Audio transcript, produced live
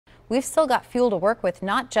we've still got fuel to work with,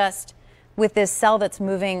 not just with this cell that's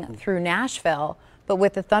moving through Nashville, but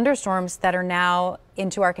with the thunderstorms that are now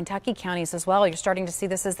into our Kentucky counties as well. You're starting to see,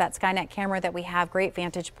 this is that Skynet camera that we have, great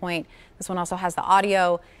vantage point. This one also has the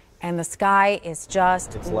audio, and the sky is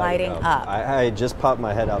just lighting up. I just popped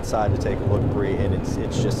my head outside to take a look, Bree, and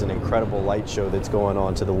it's just an incredible light show that's going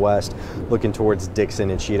on to the west, looking towards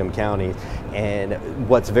Dixon and Cheatham County. And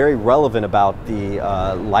what's very relevant about the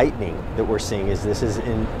lightning that we're seeing is this is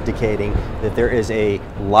indicating that there is a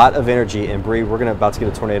lot of energy. And Bree, we're about to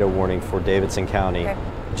get a tornado warning for Davidson County. Okay.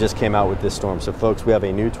 Just came out with this storm. So folks, we have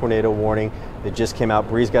a new tornado warning that just came out.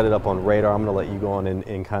 Bree's got it up on radar. I'm going to let you go on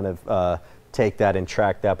and kind of take that and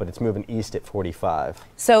track that, but it's moving east at 45.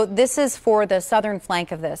 So this is for the southern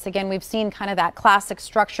flank of this. Again, we've seen kind of that classic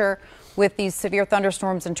structure with these severe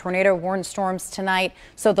thunderstorms and tornado warned storms tonight.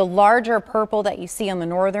 So the larger purple that you see on the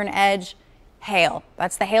northern edge, hail.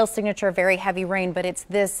 That's the hail signature, very heavy rain, but it's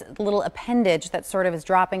this little appendage that sort of is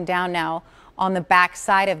dropping down now on the back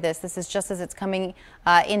side of this. This is just as it's coming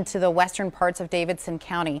into the western parts of Davidson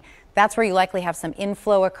County. That's where you likely have some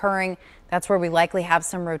inflow occurring. That's where we likely have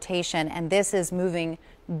some rotation. And this is moving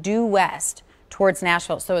due west towards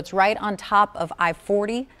Nashville. So it's right on top of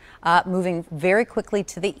I-40, moving very quickly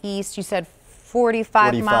to the east. You said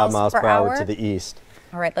 45 miles per hour to the east.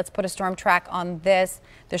 All right, let's put a storm track on this.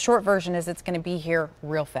 The short version is it's going to be here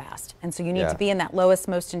real fast. And so you need to be in that lowest,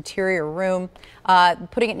 most interior room.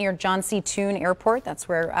 Putting it near John C. Toon Airport, that's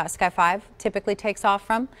where Sky 5 typically takes off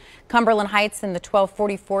from. Cumberland Heights in the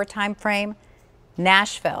 12:44 time frame.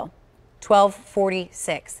 Nashville,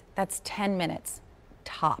 12:46. That's 10 minutes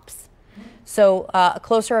tops. So a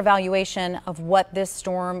closer evaluation of what this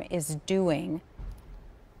storm is doing.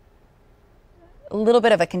 A little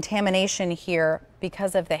bit of a contamination here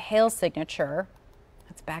because of the hail signature.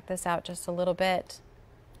 Let's back this out just a little bit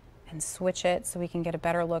and switch it so we can get a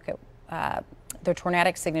better look at the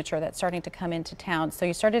tornadic signature that's starting to come into town. So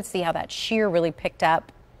you started to see how that shear really picked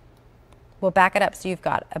up. We'll back it up so you've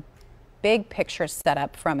got a big picture set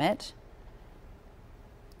up from it.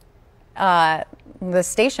 The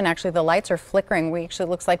station, actually, the lights are flickering. It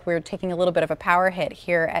looks like we're taking a little bit of a power hit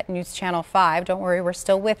here at News Channel 5. Don't worry, we're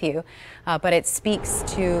still with you. But it speaks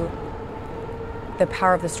to the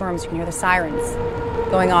power of the storms. You can hear the sirens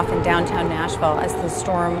going off in downtown Nashville as the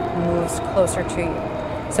storm moves closer to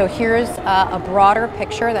you. So here's a broader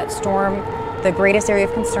picture. That storm, the greatest area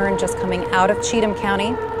of concern, just coming out of Cheatham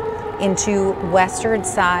County into western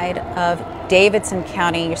side of Davidson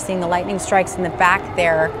County. You're seeing the lightning strikes in the back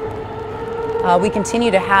there. We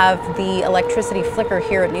continue to have the electricity flicker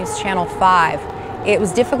here at News Channel 5. It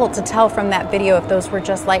was difficult to tell from that video if those were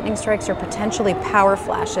just lightning strikes or potentially power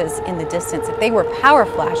flashes in the distance. If they were power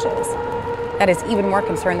flashes, that is even more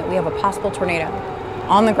concern that we have a possible tornado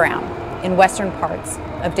on the ground in western parts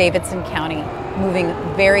of Davidson County, moving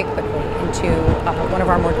very quickly into one of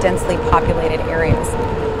our more densely populated areas.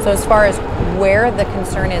 So as far as where the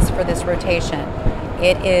concern is for this rotation,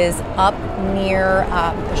 it is up near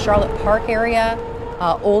the Charlotte Park area,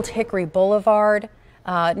 Old Hickory Boulevard,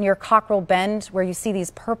 near Cockrell Bend, where you see these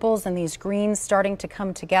purples and these greens starting to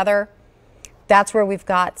come together. That's where we've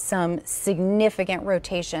got some significant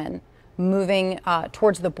rotation moving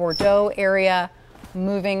towards the Bordeaux area,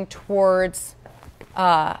 moving towards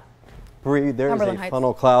Bree, there's a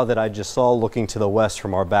funnel cloud that I just saw looking to the west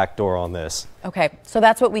from our back door on this. Okay, so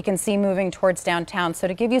that's what we can see moving towards downtown. So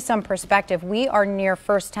to give you some perspective, we are near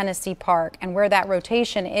First Tennessee Park, and where that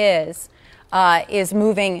rotation is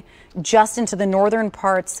moving just into the northern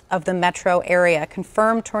parts of the metro area.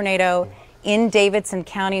 Confirmed tornado in Davidson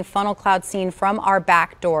County, funnel cloud seen from our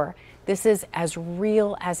back door. This is as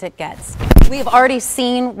real as it gets. We have already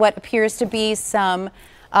seen what appears to be some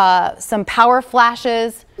power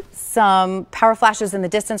flashes in the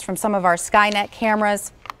distance from some of our Skynet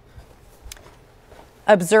cameras.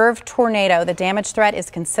 Observed tornado. The damage threat is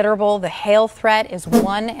considerable. The hail threat is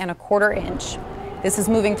 1 1/4 inch. This is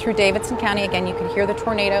moving through Davidson County. Again, you can hear the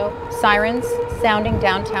tornado sirens sounding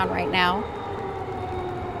downtown right now.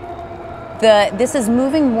 This is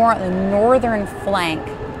moving more on the northern flank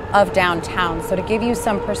of downtown. So to give you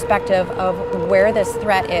some perspective of where this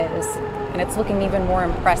threat is, and it's looking even more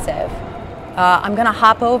impressive. I'm going to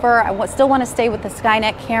hop over. I still want to stay with the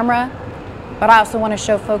Skynet camera, but I also want to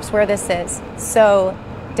show folks where this is. So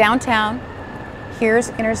downtown, here's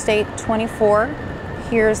Interstate 24.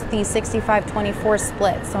 Here's the 65-24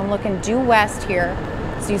 split. So I'm looking due west here.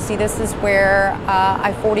 So you see this is where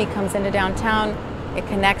I-40 comes into downtown. It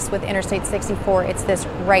connects with Interstate 64. It's this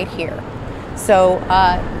right here. So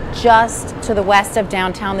just to the west of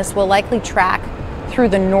downtown, this will likely track through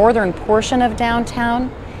the northern portion of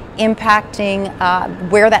downtown impacting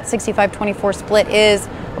where that 65-24 split is,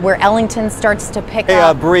 where Ellington starts to pick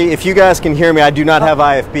up. Hey, Bree, if you guys can hear me, I do not have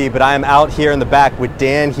IFB, but I am out here in the back with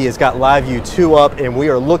Dan. He has got Live View 2 up, and we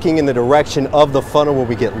are looking in the direction of the funnel where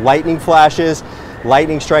we get lightning flashes,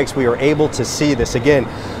 lightning strikes. We are able to see this. Again,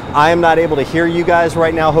 I am not able to hear you guys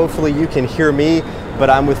right now. Hopefully you can hear me, but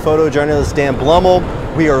I'm with photojournalist Dan Blummel.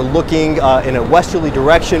 We are looking in a westerly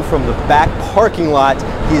direction from the back parking lot.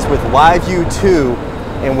 He's with Live View 2,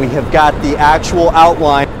 and we have got the actual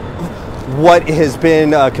outline of what has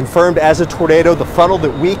been confirmed as a tornado. The funnel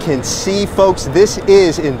that we can see, folks, this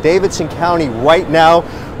is in Davidson County right now.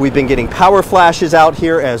 We've been getting power flashes out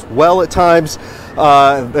here as well at times,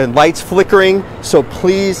 and lights flickering. So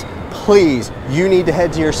please, please, you need to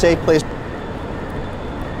head to your safe place.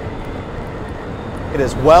 It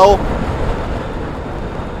is well.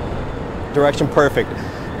 Direction perfect.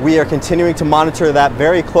 We are continuing to monitor that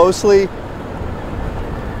very closely.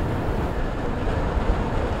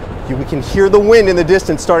 We can hear the wind in the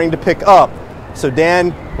distance starting to pick up. So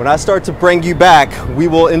Dan, when I start to bring you back, we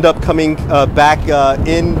will end up coming back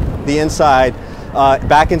in the inside,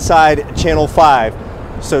 back inside Channel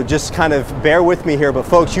 5. So just kind of bear with me here. But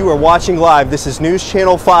folks, you are watching live. This is News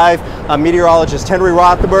Channel 5. I'm meteorologist Henry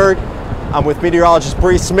Rothenberg. I'm with meteorologist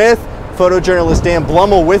Bree Smith, photojournalist Dan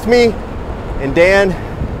Blummel with me. And Dan,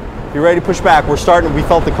 you're ready to push back. We're starting, we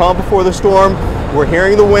felt the calm before the storm. We're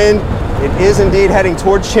hearing the wind. It is indeed heading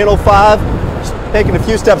towards Channel 5. Just taking a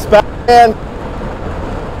few steps back, Dan.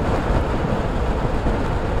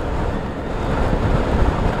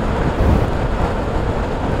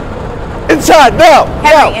 Inside, now,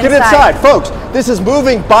 get inside. Folks, this is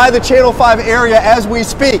moving by the Channel 5 area as we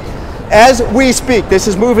speak. As we speak, this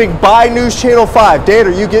is moving by News Channel 5. Dan,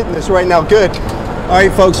 are you getting this right now? Good. All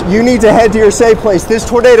right, folks, you need to head to your safe place. This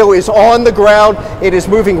tornado is on the ground. It is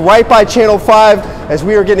moving right by Channel 5 as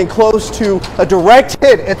we are getting close to a direct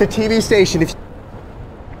hit at the TV station. This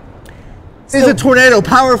is a tornado.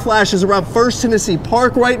 Power flashes around First Tennessee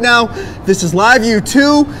Park right now. This is Live View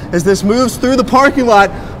 2 as this moves through the parking lot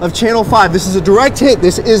of Channel 5. This is a direct hit.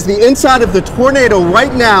 This is the inside of the tornado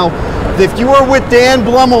right now. If you are with Dan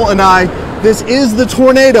Blummel and I, this is the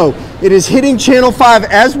tornado. It is hitting Channel 5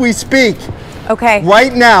 as we speak. Okay.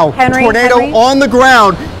 Right now, tornado on the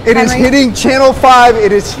ground. It is hitting Channel 5.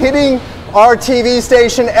 It is hitting our TV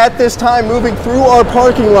station at this time, moving through our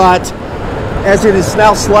parking lot as it is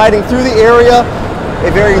now sliding through the area.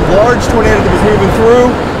 A very large tornado that is moving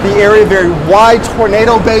through the area, very wide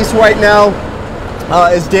tornado base right now.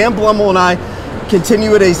 As Dan Blummel and I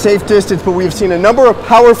continue at a safe distance, but we've seen a number of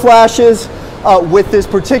power flashes with this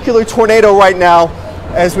particular tornado right now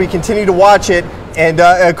as we continue to watch it. And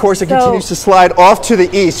of course, it continues to slide off to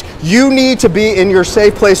the east. You need to be in your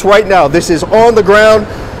safe place right now. This is on the ground.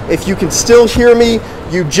 If you can still hear me,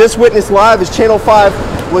 you just witnessed live as Channel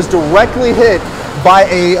 5 was directly hit by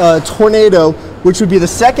a tornado, which would be the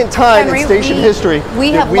second time in station history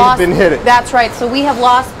that we've been hit. That's right. So we have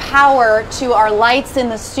lost power to our lights in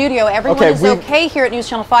the studio. Everyone is okay here at News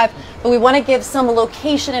Channel 5, but we want to give some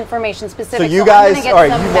location information specific. So you guys, all right,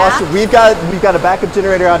 you lost it. We've got a backup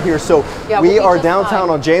generator out here. So we are downtown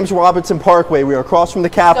on James Robinson Parkway. We are across from the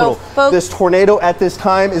Capitol. So, this tornado at this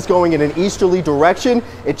time is going in an easterly direction.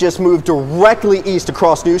 It just moved directly east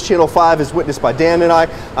across News Channel 5 as witnessed by Dan and I.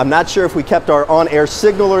 I'm not sure if we kept our on-air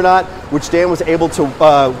signal or not, which Dan was able to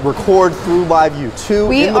record through Live View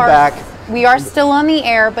 2 in the back. We are still on the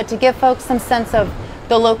air, but to give folks some sense of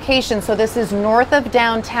the location, so this is north of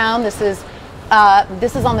downtown. This is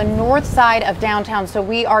on the north side of downtown, so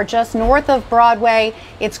we are just north of Broadway.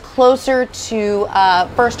 It's closer to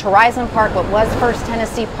First Horizon Park, what was First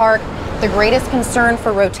Tennessee Park. The greatest concern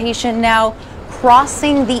for rotation now,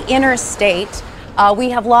 crossing the interstate.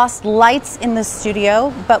 We have lost lights in the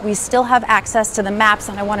studio, but we still have access to the maps,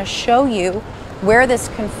 and I want to show you where this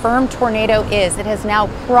confirmed tornado is. It has now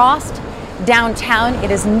crossed downtown. It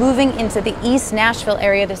is moving into the East Nashville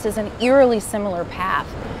area. This is an eerily similar path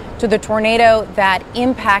to the tornado that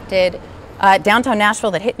impacted downtown Nashville,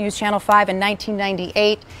 that hit News Channel 5 in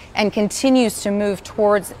 1998 and continues to move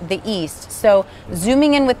towards the east. So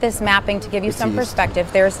zooming in with this mapping to give you some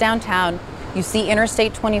perspective, there's downtown. You see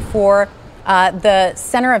Interstate 24. The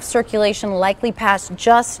center of circulation likely passed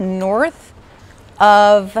just north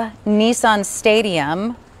of Nissan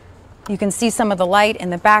Stadium. You can see some of the light in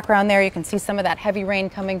the background there. You can see some of that heavy rain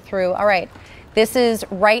coming through. All right, this is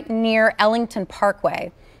right near Ellington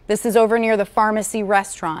Parkway. This is over near the Pharmacy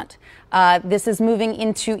Restaurant. This is moving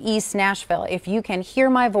into East Nashville. If you can hear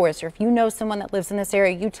my voice, or if you know someone that lives in this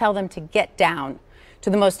area, you tell them to get down to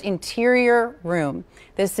the most interior room.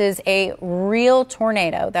 This is a real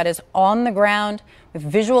tornado that is on the ground with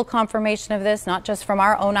visual confirmation of this, not just from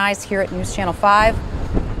our own eyes here at News Channel 5,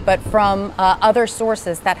 but from other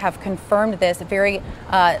sources that have confirmed this very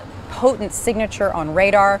potent signature on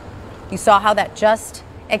radar. You saw how that just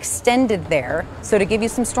extended there. So to give you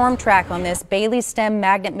some storm track on this, Bailey Stem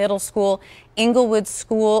Magnet Middle School, Inglewood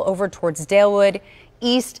School over towards Dalewood,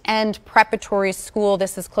 East End Preparatory School.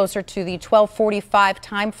 This is closer to the 12:45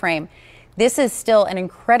 time frame. This is still an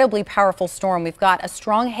incredibly powerful storm. We've got a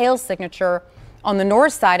strong hail signature on the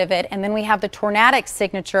north side of it, and then we have the tornadic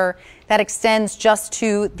signature that extends just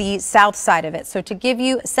to the south side of it. So to give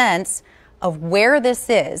you a sense of where this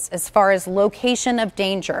is as far as location of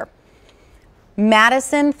danger,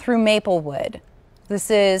 Madison through Maplewood, this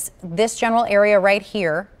is this general area right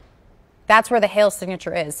here. That's where the hail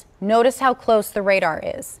signature is. Notice how close the radar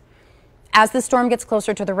is. As the storm gets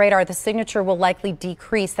closer to the radar, the signature will likely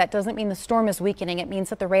decrease. That doesn't mean the storm is weakening. It means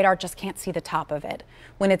that the radar just can't see the top of it.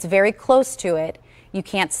 When it's very close to it, you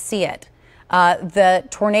can't see it. The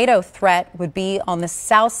tornado threat would be on the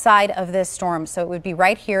south side of this storm. So it would be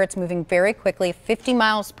right here. It's moving very quickly, 50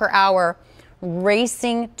 miles per hour,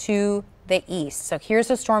 racing to the east. So here's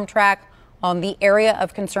a storm track on the area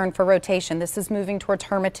of concern for rotation. This is moving towards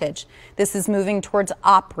Hermitage. This is moving towards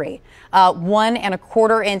Opry. 1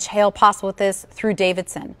 1/4 inch hail possible with this through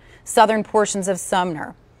Davidson, southern portions of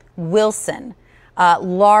Sumner, Wilson.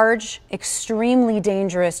 Large, extremely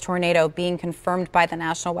dangerous tornado being confirmed by the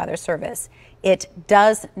National Weather Service. It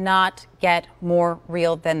does not get more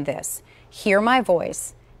real than this. Hear my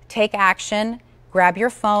voice, take action, grab your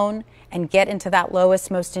phone, and get into that lowest,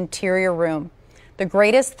 most interior room. The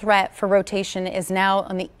greatest threat for rotation is now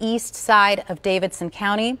on the east side of Davidson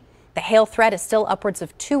County. The hail threat is still upwards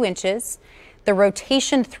of 2 inches. The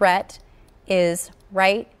rotation threat is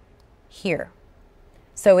right here.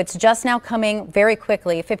 So it's just now coming very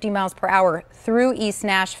quickly, 50 miles per hour through East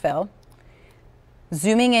Nashville.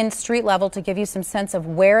 Zooming in street level to give you some sense of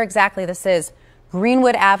where exactly this is.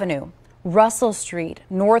 Greenwood Avenue, Russell Street,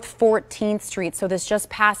 North 14th Street. So this just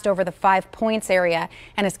passed over the 5 Points area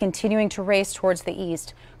and is continuing to race towards the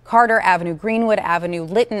east. Carter Avenue, Greenwood Avenue,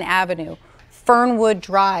 Lytton Avenue, Fernwood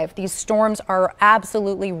Drive. These storms are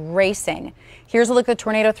absolutely racing. Here's a look at the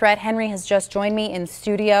tornado threat. Henry has just joined me in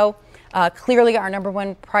studio. Clearly our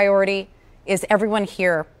 #1 priority is everyone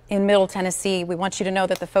here in Middle Tennessee. We want you to know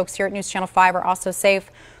that the folks here at News Channel 5 are also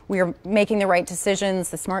safe. We are making the right decisions,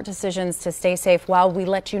 the smart decisions to stay safe while we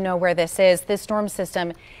let you know where this is. This storm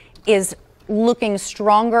system is looking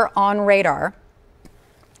stronger on radar,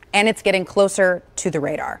 and it's getting closer to the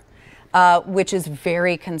radar, which is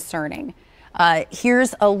very concerning.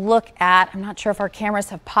 Here's a look at, I'm not sure if our cameras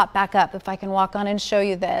have popped back up. If I can walk on and show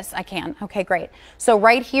you this, I can. Okay, great. So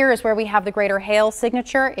right here is where we have the greater hail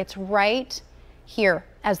signature. It's right here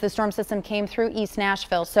as the storm system came through East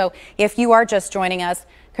Nashville. So if you are just joining us,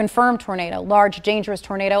 confirmed tornado, large, dangerous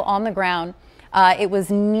tornado on the ground. It was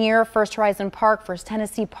near First Horizon Park, First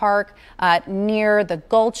Tennessee Park, near the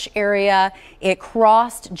Gulch area. It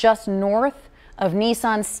crossed just north of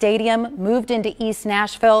Nissan Stadium, moved into East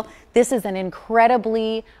Nashville. This is an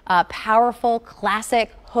incredibly powerful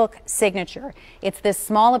classic hook signature. It's this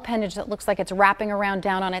small appendage that looks like it's wrapping around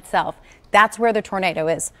down on itself. That's where the tornado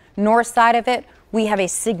is. North side of it, we have a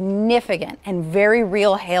significant and very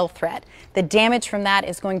real hail threat. The damage from that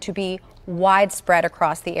is going to be widespread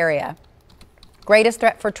across the area. Greatest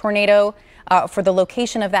threat for tornado, for the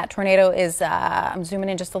location of that tornado is, I'm zooming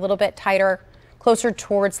in just a little bit tighter, closer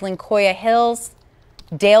towards Lincoya Hills,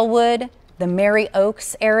 Dalewood, the Mary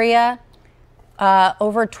Oaks area,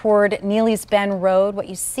 over toward Neely's Bend Road. What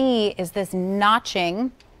you see is this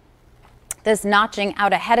notching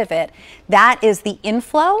out ahead of it. That is the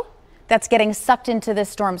inflow that's getting sucked into this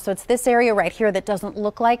storm. So it's this area right here that doesn't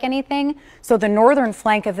look like anything. So the northern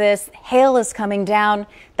flank of this, hail is coming down.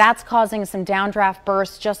 That's causing some downdraft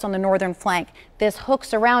bursts just on the northern flank. This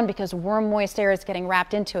hooks around because warm, moist air is getting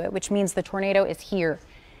wrapped into it, which means the tornado is here.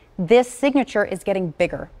 This signature is getting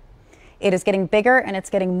bigger. It is getting bigger and it's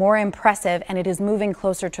getting more impressive, and it is moving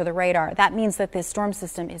closer to the radar. That means that this storm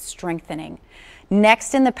system is strengthening.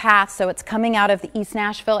 Next in the path, so it's coming out of the East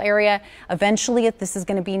Nashville area. Eventually, this is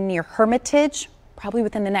going to be near Hermitage, probably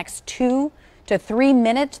within the next 2 to 3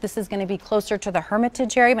 minutes. This is going to be closer to the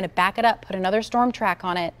Hermitage area. I'm going to back it up, put another storm track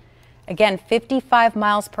on it. Again, 55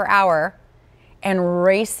 miles per hour and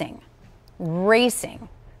racing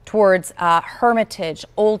towards Hermitage,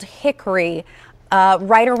 Old Hickory,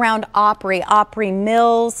 right around Opry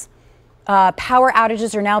Mills. Power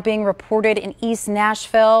outages are now being reported in East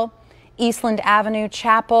Nashville, Eastland Avenue,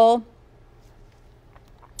 Chapel,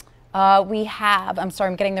 We have, I'm sorry,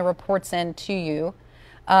 I'm getting the reports in to you.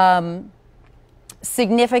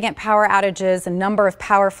 Significant power outages, a number of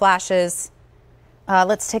power flashes.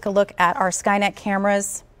 Let's take a look at our Skynet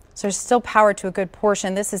cameras. So there's still power to a good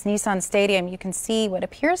portion. This is Nissan Stadium. You can see what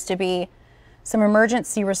appears to be some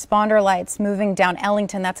emergency responder lights moving down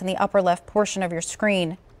Ellington. That's in the upper left portion of your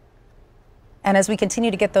screen. And as we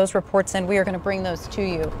continue to get those reports in, we are going to bring those to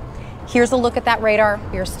you. Here's a look at that radar.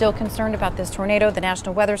 We are still concerned about this tornado. The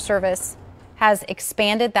National Weather Service has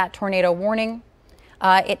expanded that tornado warning.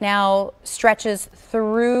 It now stretches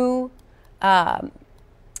through the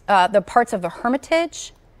parts of the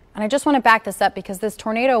Hermitage. And I just want to back this up because this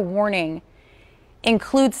tornado warning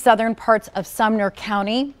includes southern parts of Sumner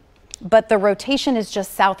County, but the rotation is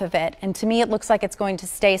just south of it. And to me, it looks like it's going to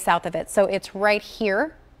stay south of it. So it's right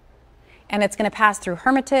here. And it's going to pass through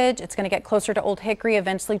Hermitage. It's going to get closer to Old Hickory,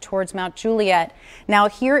 eventually towards Mount Juliet. Now,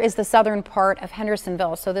 here is the southern part of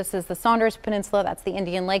Hendersonville. So this is the Saunders Peninsula. That's the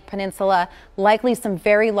Indian Lake Peninsula. Likely some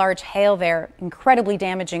very large hail there, incredibly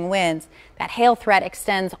damaging winds. That hail threat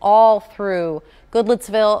extends all through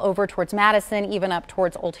Goodlettsville over towards Madison, even up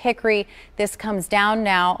towards Old Hickory. This comes down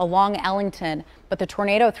now along Ellington, but the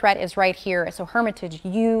tornado threat is right here. So Hermitage,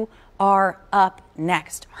 you are up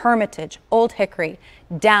next. Hermitage, Old Hickory,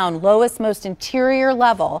 down, lowest, most interior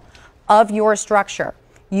level of your structure.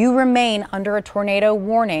 You remain under a tornado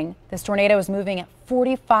warning. This tornado is moving at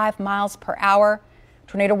 45 miles per hour.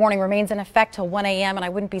 Tornado warning remains in effect till 1 a.m. and I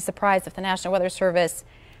wouldn't be surprised if the National Weather Service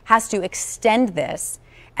has to extend this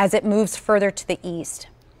as it moves further to the east.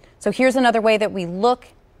 So here's another way that we look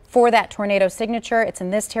for that tornado signature. It's in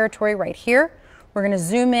this territory right here. We're going to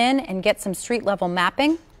zoom in and get some street level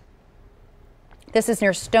mapping. This is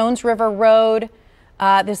near Stones River Road.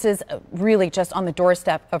 This is really just on the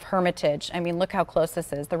doorstep of Hermitage. I mean, look how close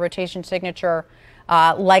this is. The rotation signature,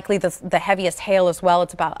 likely the heaviest hail as well.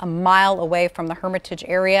 It's about a mile away from the Hermitage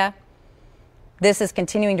area. This is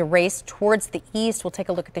continuing to race towards the east. We'll take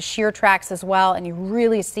a look at the shear tracks as well, and you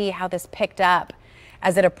really see how this picked up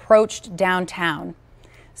as it approached downtown.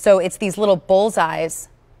 So it's these little bullseyes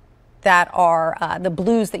that are the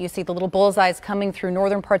blues that you see, the little bullseyes coming through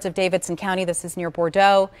northern parts of Davidson County. This is near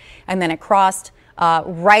Bordeaux. And then it crossed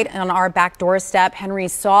right on our back doorstep. Henry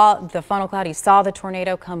saw the funnel cloud. He saw the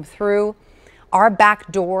tornado come through. Our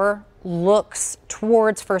back door looks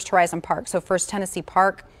towards First Horizon Park. So First Tennessee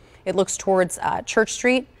Park, it looks towards Church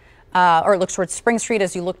Street, or it looks towards Spring Street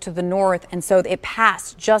as you look to the north. And so it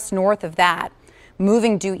passed just north of that,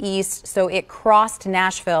 moving due east. So it crossed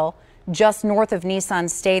Nashville, just north of Nissan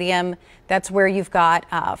Stadium. That's where you've got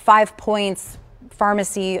 5 Points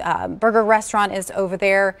Pharmacy, burger restaurant is over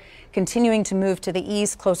there, continuing to move to the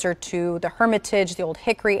east, closer to the Hermitage, the Old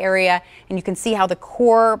Hickory area. And you can see how the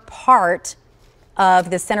core part of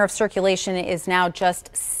the center of circulation is now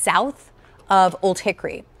just south of Old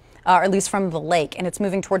Hickory, or at least from the lake, and it's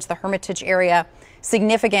moving towards the Hermitage area.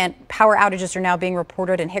 Significant power outages are now being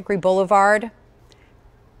reported in Hickory Boulevard.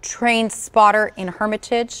 Train spotter in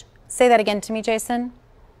Hermitage. Say that again to me, Jason.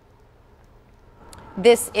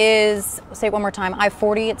 This is, say it one more time,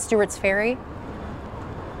 I-40 at Stewart's Ferry.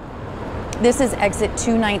 This is exit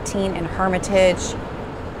 219 in Hermitage.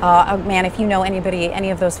 Man, if you know anybody,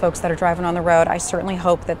 any of those folks that are driving on the road, I certainly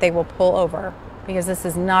hope that they will pull over because this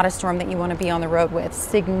is not a storm that you want to be on the road with.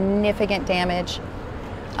 Significant damage.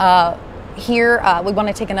 Here, we want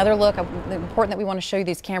to take another look. It's important that we want to show you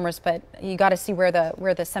these cameras, but you got to see where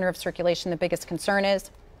the center of circulation, the biggest concern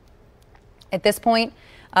is. At this point,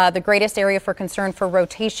 the greatest area for concern for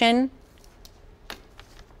rotation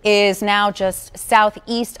is now just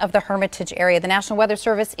southeast of the Hermitage area. The National Weather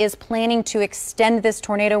Service is planning to extend this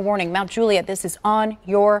tornado warning. Mount Juliet, this is on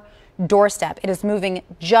your doorstep. It is moving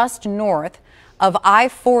just north of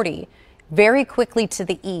I-40 very quickly to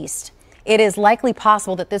the east. It is likely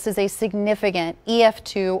possible that this is a significant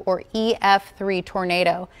EF2 or EF3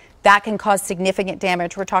 tornado. That can cause significant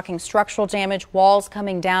damage. We're talking structural damage, walls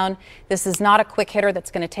coming down. This is not a quick hitter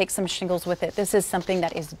that's going to take some shingles with it. This is something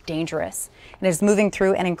that is dangerous and is moving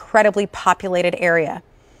through an incredibly populated area.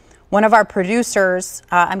 One of our producers,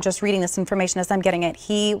 I'm just reading this information as I'm getting it,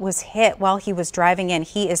 he was hit while he was driving in.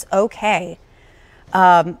 He is okay.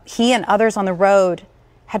 He and others on the road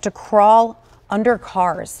had to crawl under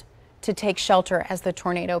cars to take shelter as the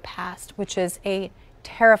tornado passed, which is a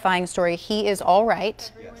terrifying story. He is all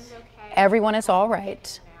right. Everyone is all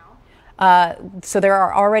right. So there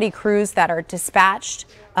are already crews that are dispatched.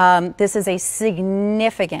 This is a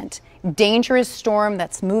significant, dangerous storm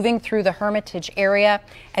that's moving through the Hermitage area.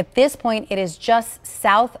 At this point, it is just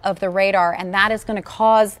south of the radar, and that is going to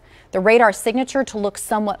cause the radar signature to look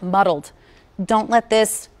somewhat muddled. Don't let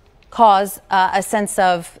this cause a sense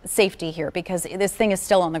of safety here because this thing is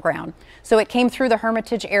still on the ground. So it came through the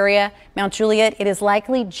Hermitage area, Mount Juliet. It is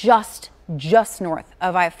likely just north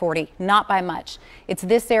of I-40, not by much. It's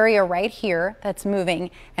this area right here that's moving,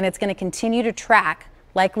 and it's going to continue to track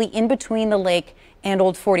likely in between the lake and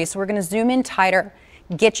Old 40. So we're going to zoom in tighter,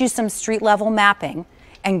 get you some street level mapping,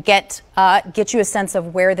 and get you a sense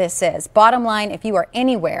of where this is. Bottom line, if you are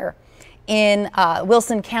anywhere in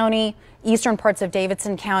Wilson County, eastern parts of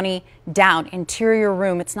Davidson County, down, interior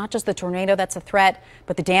room. It's not just the tornado that's a threat,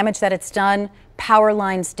 but the damage that it's done, power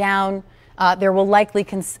lines down. There will likely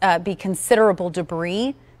be considerable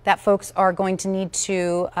debris that folks are going to need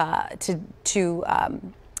to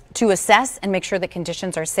assess and make sure that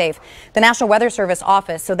conditions are safe. The National Weather Service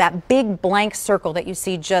office, so that big blank circle that you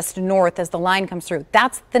see just north as the line comes through,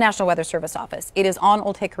 that's the National Weather Service office. It is on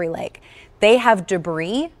Old Hickory Lake. They have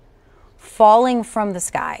debris falling from the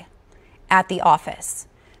sky at the office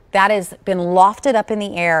that has been lofted up in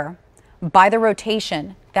the air by the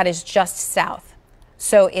rotation that is just south.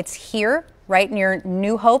 So it's here, right near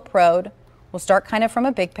New Hope Road. We'll start kind of from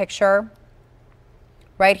a big picture.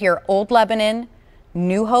 Right here, Old Lebanon,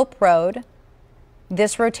 New Hope Road.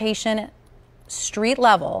 This rotation, street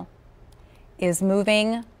level, is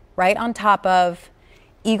moving right on top of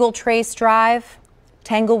Eagle Trace Drive,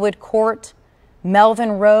 Tanglewood Court,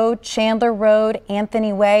 Melvin Road, Chandler Road,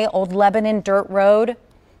 Anthony Way, Old Lebanon Dirt Road.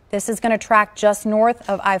 This is going to track just north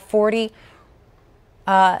of I-40.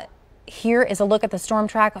 Here is a look at the storm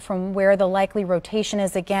track from where the likely rotation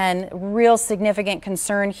is. Again, real significant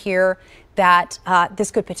concern here that this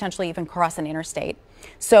could potentially even cross an interstate.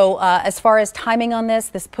 So as far as timing on this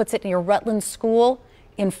puts it near Rutland School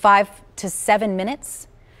in 5 to 7 minutes,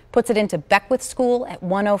 puts it into Beckwith School at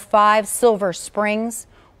 1:05, Silver Springs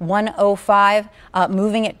 1:05,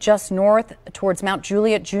 moving it just north towards Mount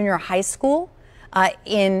Juliet Junior High School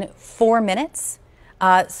in 4 minutes.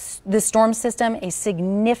 The storm system, a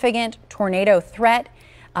significant tornado threat.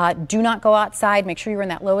 Do not go outside. Make sure you're in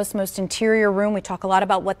that lowest, most interior room. We talk a lot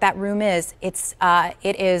about what that room is. It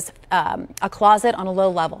is a closet on a low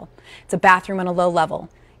level. It's a bathroom on a low level.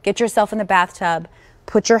 Get yourself in the bathtub,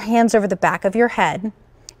 put your hands over the back of your head,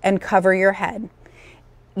 and cover your head.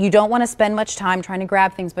 You don't want to spend much time trying to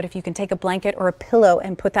grab things, but if you can take a blanket or a pillow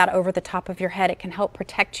and put that over the top of your head, it can help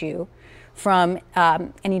protect you from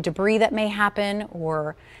any debris that may happen,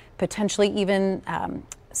 or potentially even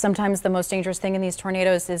sometimes the most dangerous thing in these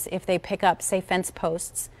tornadoes is if they pick up, say, fence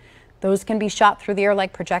posts. Those can be shot through the air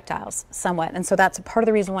like projectiles somewhat. And so that's a part of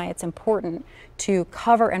the reason why it's important to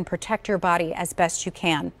cover and protect your body as best you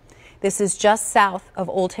can. This is just south of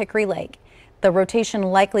Old Hickory Lake. The rotation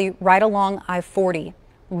likely right along I-40,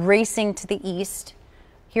 racing to the east.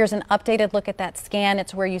 Here's an updated look at that scan.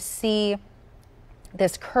 It's where you see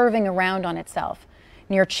this curving around on itself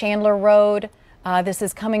near Chandler Road. This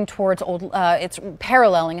is coming towards it's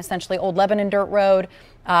paralleling essentially Old Lebanon Dirt Road,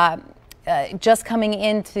 just coming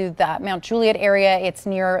into the Mount Juliet area. It's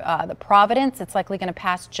near the Providence. It's likely going to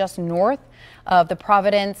pass just north of the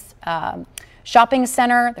Providence shopping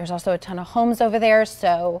center. There's also a ton of homes over there.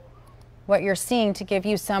 So what you're seeing, to give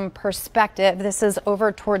you some perspective, this is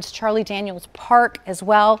over towards Charlie Daniels Park as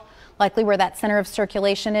well, likely where that center of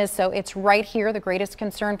circulation is. So it's right here, the greatest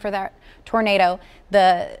concern for that tornado.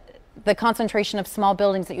 The concentration of small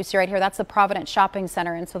buildings that you see right here, that's the Providence Shopping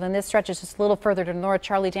Center. And so then this stretches just a little further to the north.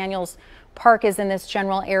 Charlie Daniels Park is in this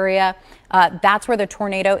general area. That's where the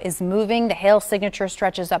tornado is moving. The hail signature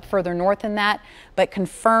stretches up further north than that, but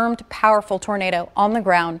confirmed powerful tornado on the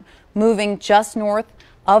ground, moving just north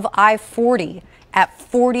of I-40 at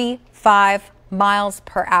 45 miles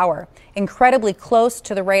per hour. Incredibly close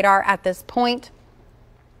to the radar at this point.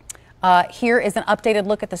 Here is an updated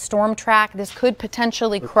look at the storm track. This could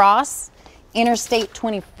potentially cross Interstate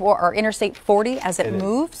 24 or Interstate 40 as it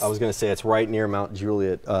moves. I was going to say it's right near Mount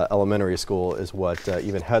Juliet Elementary School is what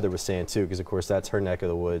even Heather was saying too, because of course that's her neck of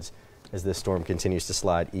the woods as this storm continues to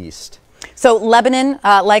slide east. So Lebanon,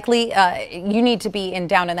 likely you need to be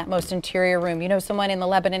down in that most interior room. You know someone in the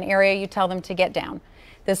Lebanon area, you tell them to get down.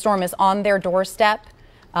 This storm is on their doorstep.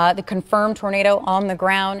 The confirmed tornado on the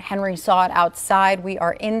ground. Henry saw it outside. We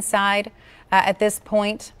are inside at this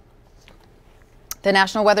point. The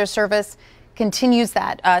National Weather Service continues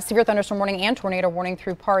that severe thunderstorm warning and tornado warning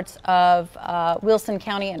through parts of Wilson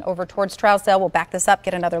County and over towards Trousdale. We'll back this up,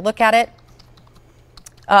 get another look at it.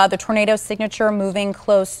 The tornado signature moving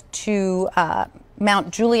close to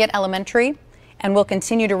Mount Juliet Elementary and will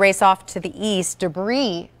continue to race off to the east.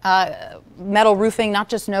 Debris, metal roofing, not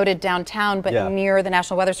just noted downtown, but near the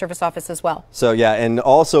National Weather Service office as well. So yeah, and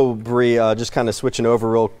also, Bree, just kind of switching over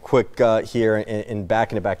real quick here and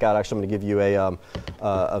backing it back out. Actually, I'm going to give you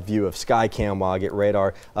a view of Skycam while I get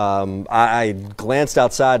radar. I glanced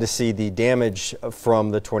outside to see the damage from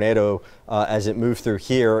the tornado as it moved through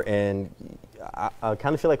here, and I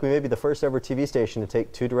kind of feel like we may be the first ever TV station to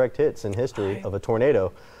take 2 direct hits in history of a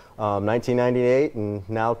tornado. 1998 and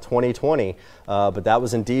now 2020, but that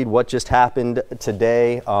was indeed what just happened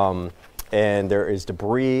today. And there is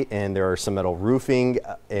debris, and there are some metal roofing,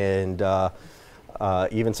 and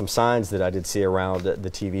even some signs that I did see around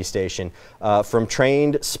the TV station. From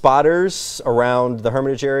trained spotters around the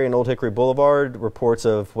Hermitage area and Old Hickory Boulevard, reports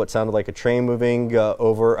of what sounded like a train moving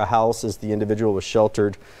over a house as the individual was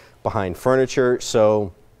sheltered behind furniture.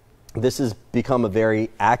 So this has become a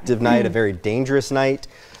very active night, a very dangerous night.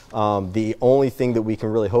 The only thing that we can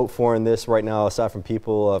really hope for in this right now, aside from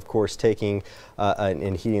people, of course, taking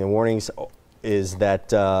and heeding the warnings, is that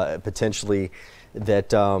potentially that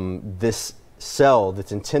this cell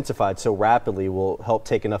that's intensified so rapidly will help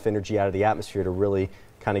take enough energy out of the atmosphere to really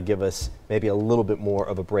kind of give us maybe a little bit more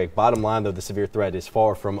of a break. Bottom line, though, the severe threat is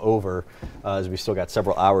far from over, as we've still got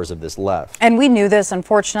several hours of this left. And we knew this,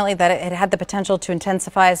 unfortunately, that it had the potential to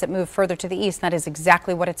intensify as it moved further to the east. And that is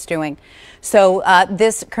exactly what it's doing. So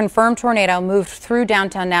this confirmed tornado moved through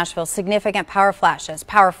downtown Nashville. Significant power flashes,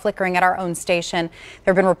 power flickering at our own station.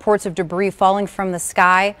 There have been reports of debris falling from the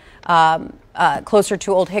sky closer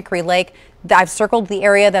to Old Hickory Lake. I've circled the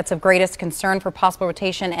area that's of greatest concern for possible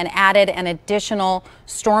rotation and added an additional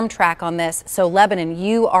storm track on this. So Lebanon,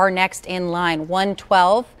 you are next in line.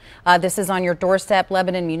 112. This is on your doorstep,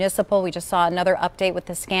 Lebanon Municipal. We just saw another update with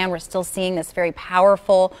the scan. We're still seeing this very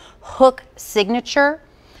powerful hook signature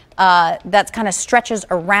that kind of stretches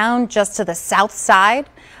around just to the south side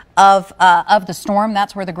of the storm.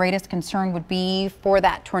 That's where the greatest concern would be for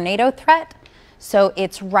that tornado threat. So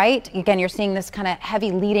it's right, again, you're seeing this kind of heavy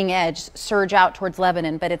leading edge surge out towards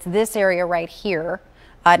Lebanon, but it's this area right here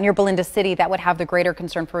near Belinda City that would have the greater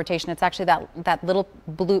concern for rotation. It's actually that little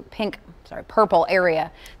purple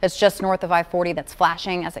area that's just north of I-40 that's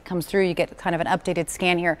flashing as it comes through. You get kind of an updated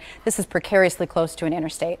scan here. This is precariously close to an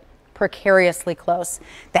interstate. Precariously close.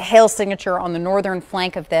 The hail signature on the northern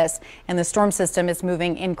flank of this, and the storm system is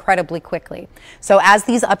moving incredibly quickly. So as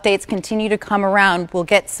these updates continue to come around, we'll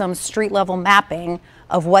get some street level mapping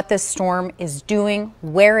of what this storm is doing,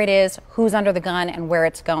 where it is, who's under the gun, and where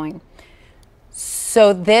it's going.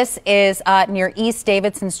 So this is near East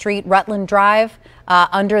Davidson Street, Rutland Drive,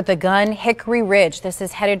 under the gun, Hickory Ridge. This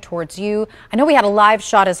is headed towards you. I know we had a live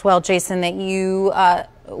shot as well, Jason, that you,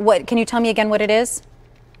 can you tell me again what it is?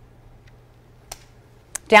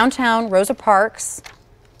 Downtown Rosa Parks.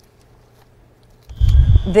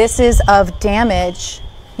 This is of damage.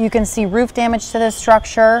 You can see roof damage to this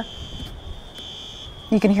structure.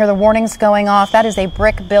 You can hear the warnings going off. That is a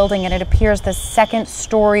brick building, and it appears the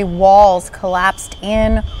second-story walls collapsed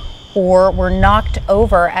in or were knocked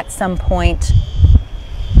over at some point.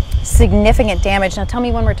 Significant damage. Now tell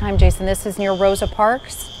me one more time, Jason, this is near Rosa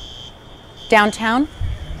Parks, downtown?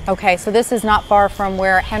 Okay, so this is not far from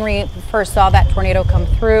where Henry first saw that tornado come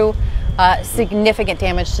through. Significant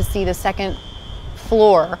damage to see the second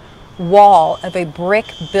floor wall of a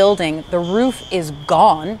brick building. The roof is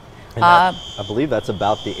gone. And I believe that's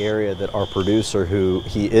about the area that our producer,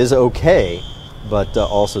 he is okay, but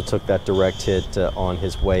also took that direct hit on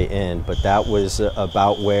his way in. But that was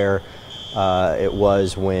about where it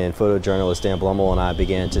was when photojournalist Dan Blummel and I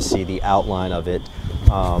began to see the outline of it.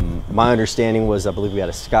 My understanding was, I believe we had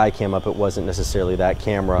a Skycam up. It wasn't necessarily that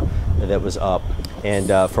camera that was up.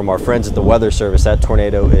 And from our friends at the Weather Service, that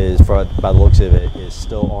tornado is, by the looks of it, is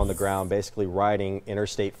still on the ground, basically riding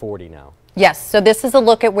Interstate 40 now. Yes, so this is a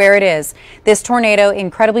look at where it is. This tornado,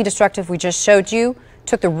 incredibly destructive, we just showed you,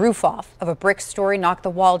 took the roof off of a brick story, knocked the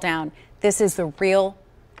wall down. This is the real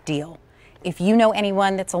deal. If you know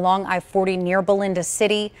anyone that's along I-40 near Belinda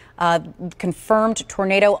City, confirmed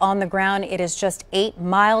tornado on the ground. It is just 8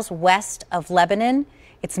 miles west of Lebanon.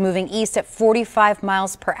 It's moving east at 45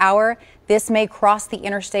 miles per hour. This may cross the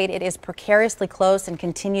interstate. It is precariously close and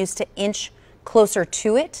continues to inch closer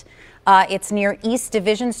to it. It's near East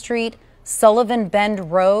Division Street, Sullivan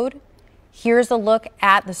Bend Road. Here's a look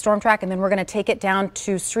at the storm track, and then we're going to take it down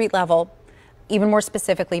to street level. Even more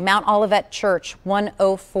specifically, Mount Olivet Church,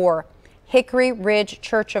 104. Hickory Ridge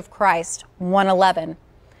Church of Christ, 111.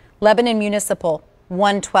 Lebanon Municipal,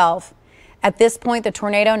 112. At this point, the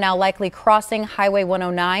tornado now likely crossing Highway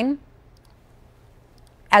 109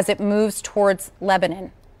 as it moves towards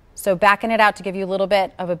Lebanon. So backing it out to give you a little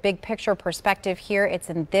bit of a big picture perspective here,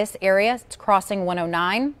 it's in this area. It's crossing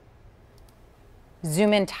 109.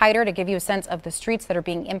 Zoom in tighter to give you a sense of the streets that are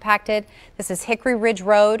being impacted. This is Hickory Ridge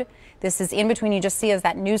Road. This is in between. You just see as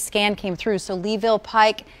that new scan came through. So Leeville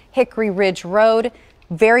Pike, Hickory Ridge Road.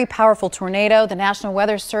 Very powerful tornado. The National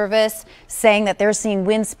Weather Service saying that they're seeing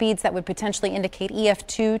wind speeds that would potentially indicate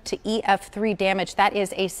EF2 to EF3 damage. That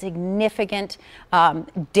is a significant,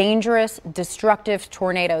 dangerous, destructive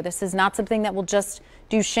tornado. This is not something that will just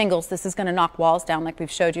do shingles. This is going to knock walls down like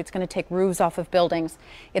we've showed you. It's going to take roofs off of buildings.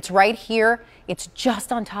 It's right here. It's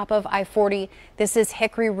just on top of I-40. This is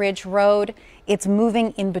Hickory Ridge Road. It's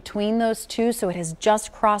moving in between those two. So it has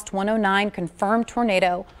just crossed 109, confirmed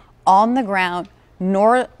tornado on the ground.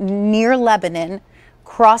 Near Lebanon,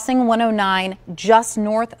 crossing 109 just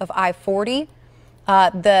north of I-40.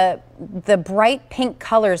 The bright pink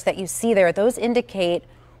colors that you see there, those indicate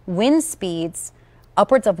wind speeds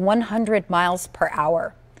upwards of 100 miles per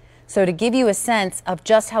hour. So to give you a sense of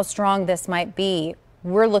just how strong this might be,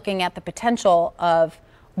 we're looking at the potential of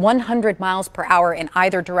 100 miles per hour in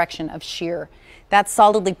either direction of shear. That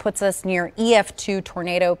solidly puts us near EF2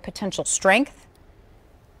 tornado potential strength.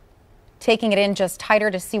 Taking it in just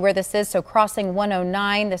tighter to see where this is. So crossing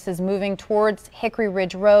 109, this is moving towards Hickory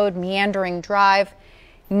Ridge Road, Meandering Drive,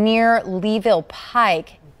 near Leeville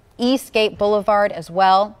Pike, Eastgate Boulevard as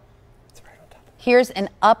well. Right on top. Here's an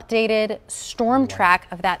updated storm track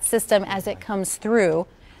of that system as it comes through.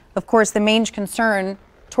 Of course, the main concern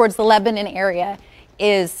towards the Lebanon area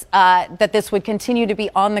is that this would continue to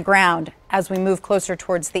be on the ground as we move closer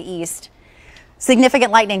towards the east.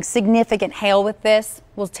 Significant lightning, significant hail with this.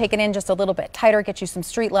 We'll take it in just a little bit tighter, get you some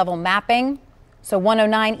street level mapping. So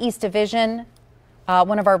 109 East Division.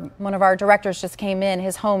 One of our directors just came in.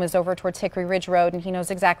 His home is over towards Hickory Ridge Road, and he knows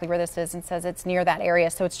exactly where this is and says it's near that area.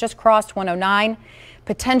 So it's just crossed 109,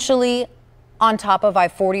 potentially on top of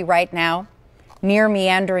I-40 right now, near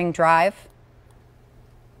Meandering Drive.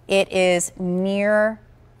 It is near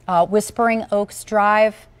Whispering Oaks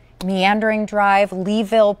Drive, Meandering Drive,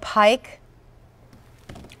 Leeville Pike.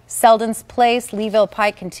 Selden's Place, Leeville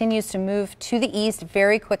Pike continues to move to the east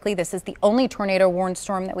very quickly. This is the only tornado warned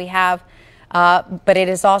storm that we have, but it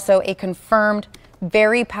is also a confirmed,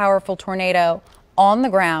 very powerful tornado on the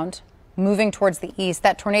ground moving towards the east.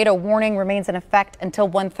 That tornado warning remains in effect until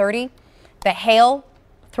 1:30. The hail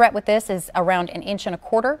threat with this is around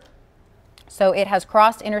 1.25 inches. So it has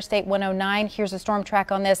crossed Interstate 109. Here's a storm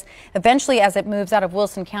track on this. Eventually, as it moves out of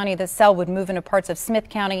Wilson County, the cell would move into parts of Smith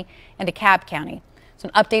County and DeKalb County. So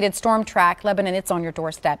an updated storm track. Lebanon, it's on your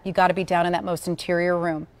doorstep. You got to be down in that most interior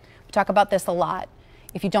room. We talk about this a lot.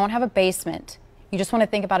 If you don't have a basement, you just want to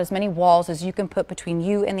think about as many walls as you can put between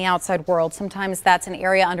you and the outside world. Sometimes that's an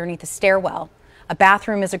area underneath a stairwell. A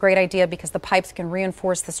bathroom is a great idea because the pipes can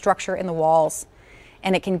reinforce the structure in the walls,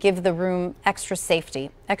 and it can give the room extra safety,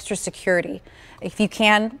 extra security. If you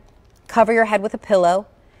can, cover your head with a pillow.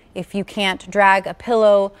 If you can't, drag a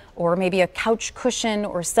pillow or maybe a couch cushion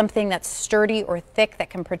or something that's sturdy or thick that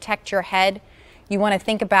can protect your head. You want to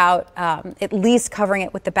think about at least covering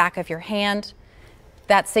it with the back of your hand.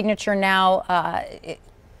 That signature now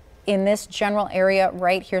in this general area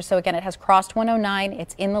right here. So again, it has crossed 109.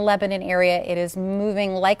 It's in the Lebanon area. It is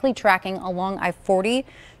moving, likely tracking along I-40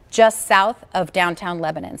 just south of downtown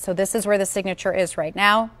Lebanon. So this is where the signature is right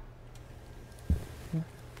now.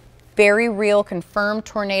 Very real, confirmed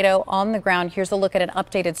tornado on the ground. Here's a look at an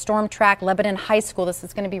updated storm track. Lebanon High School. This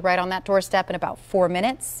is going to be right on that doorstep in about 4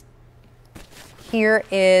 minutes. Here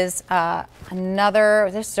is there's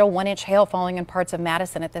still 1-inch hail falling in parts of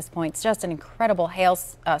Madison at this point. It's just an incredible hail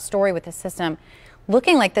story with the system.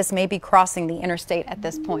 Looking like this may be crossing the interstate at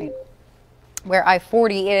this point. Where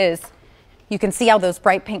I-40 is, you can see how those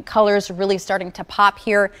bright pink colors are really starting to pop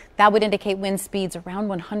here. That would indicate wind speeds around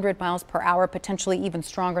 100 miles per hour, potentially even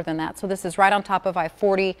stronger than that. So this is right on top of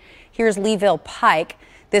I-40. Here's Leeville Pike,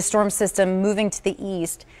 this storm system moving to the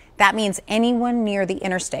east. That means anyone near the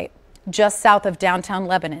interstate, just south of downtown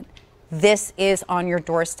Lebanon, this is on your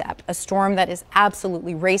doorstep. A storm that is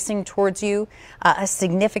absolutely racing towards you, a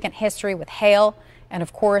significant history with hail, and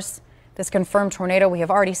of course, this confirmed tornado. We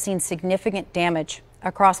have already seen significant damage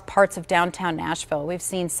across parts of downtown Nashville. We've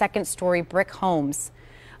seen second-story brick homes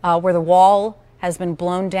where the wall has been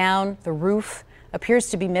blown down, the roof appears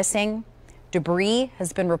to be missing. Debris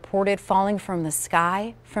has been reported falling from the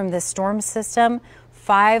sky from this storm system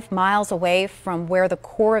 5 miles away from where the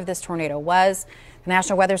core of this tornado was. The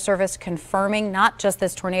National Weather Service confirming not just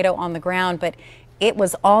this tornado on the ground, but it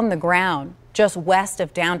was on the ground just west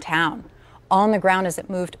of downtown, on the ground as it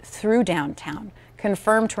moved through downtown.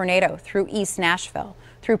 Confirmed tornado through East Nashville,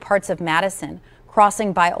 through parts of Madison,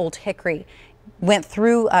 crossing by Old Hickory, went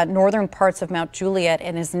through northern parts of Mount Juliet,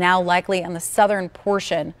 and is now likely on the southern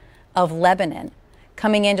portion of Lebanon.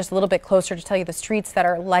 Coming in just a little bit closer to tell you the streets that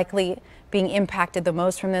are likely being impacted the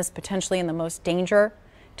most from this, potentially in the most danger: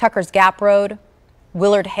 Tucker's Gap Road,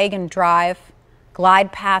 Willard Hagen Drive,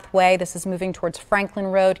 Glide Pathway. This is moving towards Franklin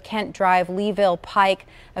Road, Kent Drive, Leeville Pike,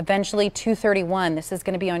 eventually 231. This is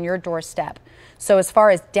going to be on your doorstep. So as far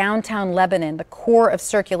as downtown Lebanon, the core of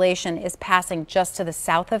circulation is passing just to the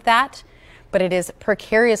south of that, but it is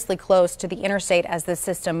precariously close to the interstate as this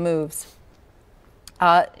system moves.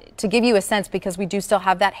 To give you a sense, because we do still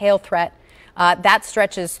have that hail threat, that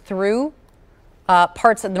stretches through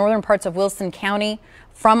the northern parts of Wilson County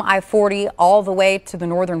from I-40 all the way to the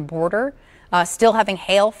northern border. Still having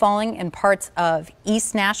hail falling in parts of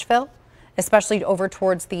East Nashville, especially over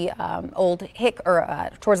towards the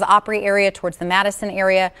towards the Opry area, towards the Madison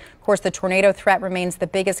area. Of course, the tornado threat remains the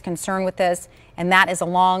biggest concern with this, and that is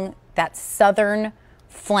along that southern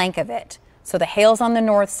flank of it. So the hail's on the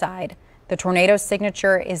north side. The tornado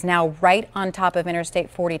signature is now right on top of Interstate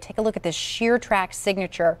 40. Take a look at this shear track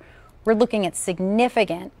signature. We're looking at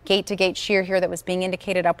significant gate-to-gate shear here that was being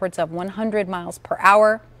indicated upwards of 100 miles per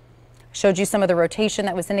hour. Showed you some of the rotation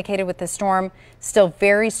that was indicated with the storm. Still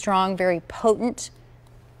very strong, very potent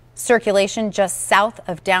circulation just south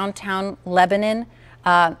of downtown Lebanon,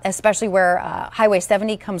 especially where Highway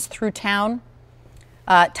 70 comes through town.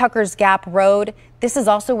 Tucker's Gap Road. This is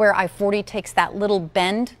also where I-40 takes that little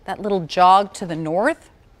bend, that little jog to the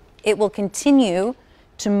north. It will continue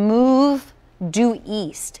to move due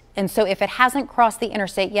east. And so if it hasn't crossed the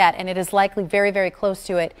interstate yet, and it is likely very, very close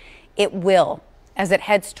to it, it will as it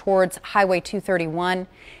heads towards Highway 231,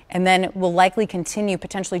 and then will likely continue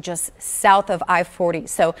potentially just south of I-40.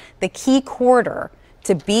 So the key corridor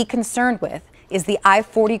to be concerned with is the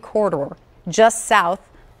I-40 corridor just south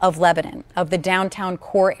of Lebanon, of the downtown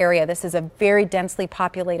core area. This is a very densely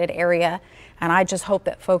populated area, and I just hope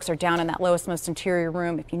that folks are down in that lowest, most interior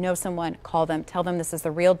room. If you know someone, call them, tell them this is the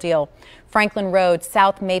real deal. Franklin Road,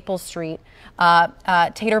 South Maple Street,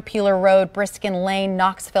 Tater Peeler Road, Briskin Lane,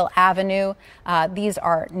 Knoxville Avenue. These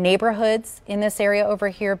are neighborhoods in this area over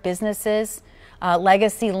here, businesses.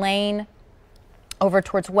 Legacy Lane, over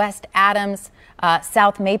towards West Adams,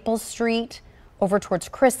 South Maple Street, over towards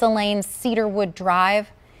Crystal Lane, Cedarwood Drive.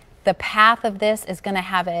 The path of this is going to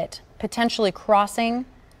have it potentially crossing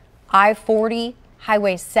I-40,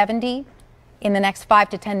 Highway 70 in the next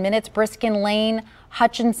 5 to 10 minutes. Briskin Lane,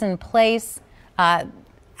 Hutchinson Place.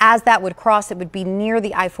 As that would cross, it would be near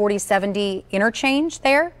the I-40-70 interchange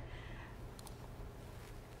there.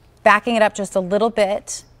 Backing it up just a little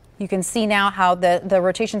bit, you can see now how the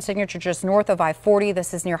rotation signature just north of I-40.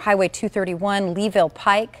 This is near Highway 231, Leeville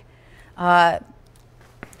Pike.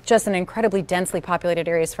 Just an incredibly densely populated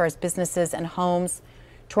area as far as businesses and homes.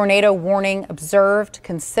 Tornado warning observed,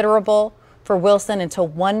 considerable for Wilson until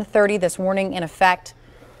 1:30. This warning in effect.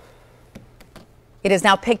 It has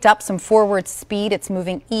now picked up some forward speed. It's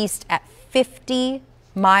moving east at 50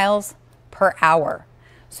 miles per hour.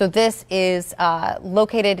 So this is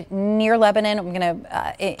located near Lebanon. I'm going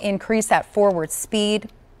to increase that forward speed,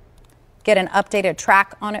 get an updated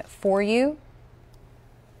track on it for you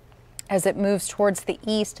as it moves towards the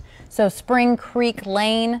east. So Spring Creek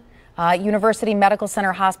Lane, University Medical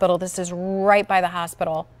Center Hospital. This is right by the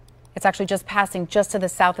hospital. It's actually just passing just to the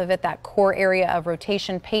south of it, that core area of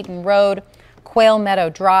rotation. Peyton Road, Quail Meadow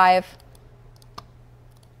Drive.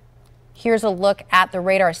 Here's a look at the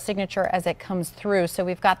radar signature as it comes through. So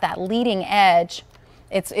we've got that leading edge.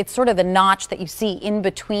 It's sort of the notch that you see in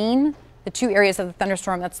between the two areas of the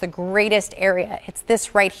thunderstorm. That's the greatest area. It's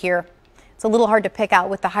this right here. It's a little hard to pick out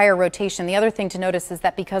with the higher rotation. The other thing to notice is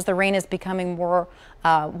that because the rain is becoming more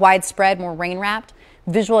widespread, more rain wrapped,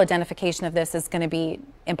 visual identification of this is going to be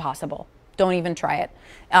impossible. Don't even try it,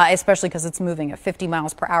 especially because it's moving at 50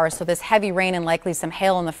 miles per hour. So this heavy rain and likely some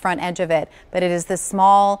hail on the front edge of it, but it is this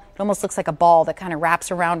small, it almost looks like a ball that kind of wraps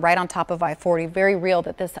around right on top of I-40. Very real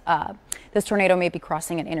that this tornado may be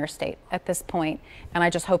crossing an interstate at this point, and I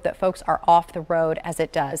just hope that folks are off the road as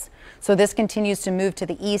it does. So this continues to move to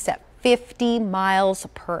the east at 50 miles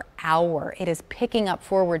per hour. It is picking up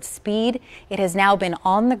forward speed. It has now been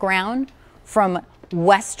on the ground from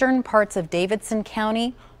western parts of Davidson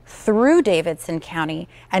County through Davidson County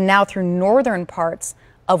and now through northern parts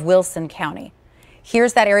of Wilson County.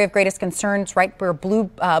 Here's that area of greatest concern. It's right where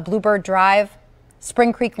Bluebird Drive,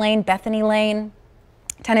 Spring Creek Lane, Bethany Lane,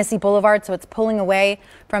 Tennessee Boulevard. So it's pulling away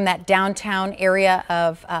from that downtown area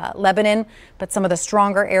of Lebanon, but some of the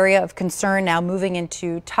stronger area of concern now moving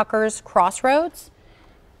into Tucker's Crossroads.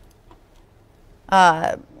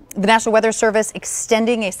 The National Weather Service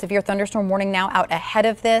extending a severe thunderstorm warning now out ahead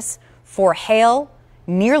of this for hail,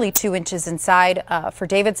 nearly 2 inches inside for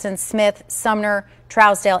Davidson, Smith, Sumner,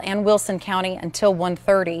 Trousdale, and Wilson County until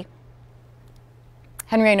 1:30.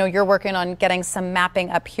 Henry, I know you're working on getting some mapping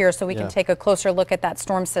up here so we can take a closer look at that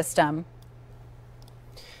storm system.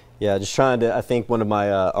 Yeah, just trying to, I think one of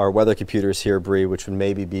my, our weather computers here, Bree, which would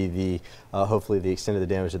maybe be the, hopefully the extent of the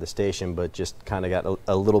damage to the station, but just kind of got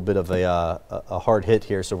a little bit of a hard hit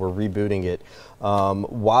here, so we're rebooting it.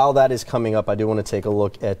 While that is coming up, I do want to take a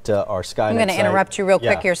look at our Skynet I'm going to interrupt you real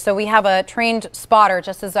quick here. So we have a trained spotter,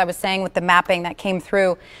 just as I was saying with the mapping that came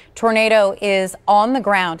through. Tornado is on the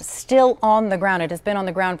ground, still on the ground. It has been on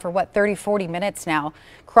the ground for, what, 30, 40 minutes now,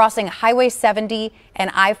 crossing Highway 70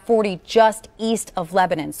 and I-40 just east of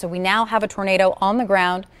Lebanon. So we now have a tornado on the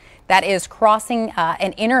ground that is crossing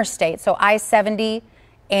an interstate, so I-70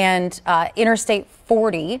 and Interstate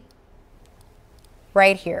 40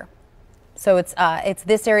 right here. So it's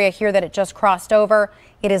this area here that it just crossed over.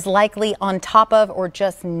 It is likely on top of or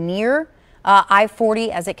just near I-40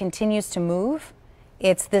 as it continues to move.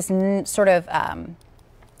 It's this sort of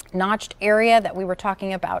notched area that we were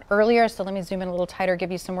talking about earlier. So let me zoom in a little tighter,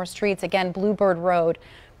 give you some more streets. Again, Bluebird Road,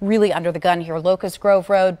 really under the gun here. Locust Grove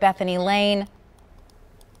Road, Bethany Lane.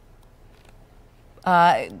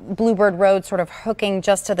 Bluebird Road sort of hooking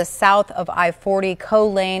just to the south of I-40, Coe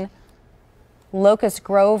Lane, Locust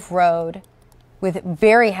Grove Road with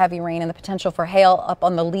very heavy rain and the potential for hail up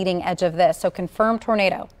on the leading edge of this. So confirmed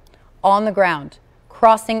tornado on the ground,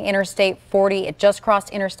 crossing Interstate 40. It just crossed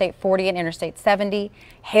Interstate 40 and Interstate 70.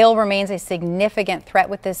 Hail remains a significant threat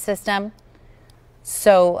with this system.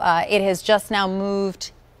 So it has just now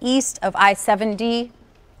moved east of I-70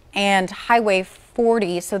 and Highway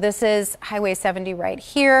 40. So this is Highway 70 right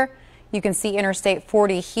here. You can see Interstate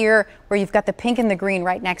 40 here, where you've got the pink and the green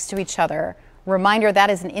right next to each other. Reminder, that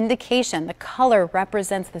is an indication. The color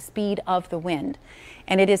represents the speed of the wind,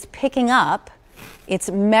 and it is picking up.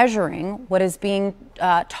 It's measuring what is being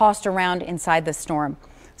tossed around inside the storm.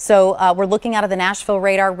 So we're looking out of the Nashville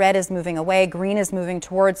radar. Red is moving away, green is moving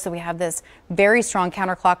towards. So we have this very strong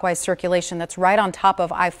counterclockwise circulation that's right on top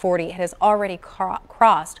of I-40. It has already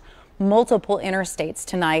crossed multiple interstates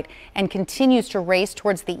tonight and continues to race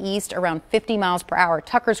towards the east around 50 miles per hour.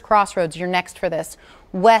 Tucker's Crossroads, you're next for this.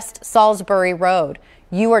 West Salisbury Road,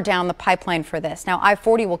 you are down the pipeline for this. Now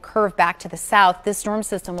I-40 will curve back to the south. This storm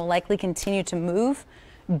system will likely continue to move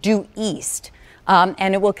due east,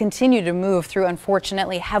 and it will continue to move through,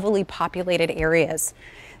 unfortunately, heavily populated areas.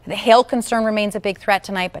 The hail concern remains a big threat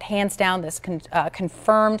tonight, but hands down, this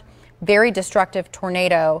confirmed very destructive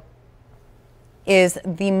tornado is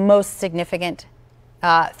the most significant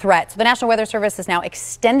threat. So the National Weather Service has now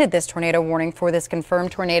extended this tornado warning for this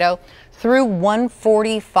confirmed tornado through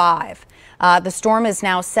 1:45. The storm is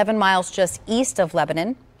now 7 miles just east of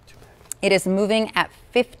Lebanon. It is moving at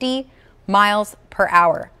 50 miles per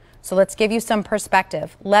hour. So let's give you some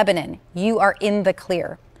perspective. Lebanon, you are in the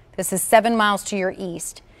clear. This is 7 miles to your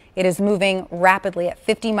east. It is moving rapidly at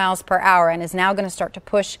 50 miles per hour and is now going to start to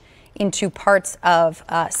push into parts of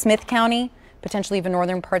Smith County, potentially even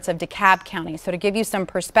northern parts of DeKalb County. So to give you some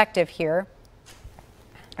perspective here,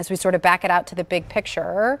 as we sort of back it out to the big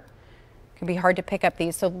picture, it can be hard to pick up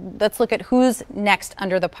these. So let's look at who's next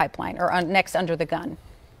under the pipeline or next under the gun.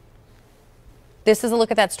 This is a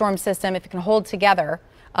look at that storm system. If it can hold together,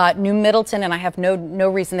 New Middleton, and I have no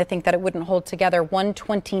reason to think that it wouldn't hold together,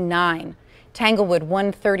 129. Tanglewood,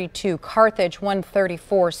 132. Carthage,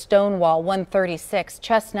 134. Stonewall, 136.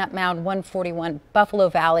 Chestnut Mound, 141. Buffalo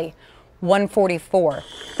Valley, 144.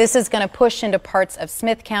 This is going to push into parts of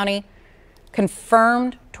Smith County.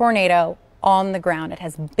 Confirmed tornado on the ground. It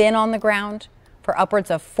has been on the ground for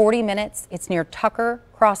upwards of 40 minutes. It's near Tucker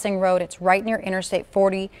Crossing Road. It's right near Interstate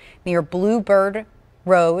 40, near Bluebird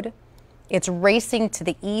Road. It's racing to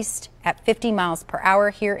the east at 50 miles per hour.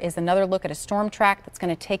 Here is another look at a storm track that's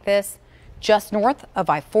going to take this just north of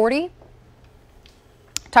I-40.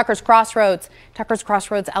 Tucker's Crossroads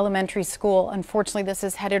Elementary School. Unfortunately, this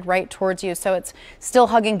is headed right towards you, so it's still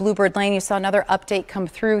hugging Bluebird Lane. You saw another update come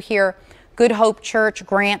through here. Good Hope Church,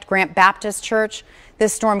 Grant Baptist Church.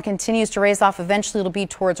 This storm continues to raise off. Eventually, it'll be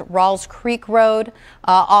towards Rawls Creek Road,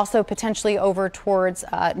 also potentially over towards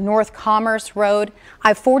North Commerce Road.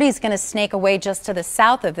 I-40 is going to snake away just to the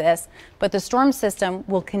south of this, but the storm system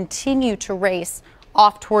will continue to race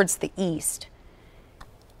off towards the east.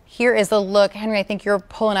 Here is a look. Henry, I think you're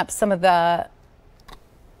pulling up some of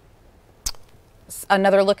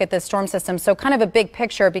another look at this storm system. So kind of a big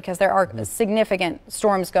picture because there are significant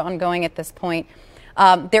storms ongoing at this point.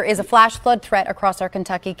 There is a flash flood threat across our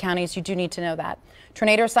Kentucky counties. You do need to know that.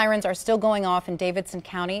 Tornado sirens are still going off in Davidson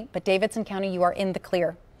County, but Davidson County, you are in the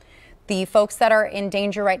clear. The folks that are in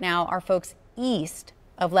danger right now are folks east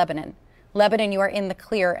of Lebanon. Lebanon, you are in the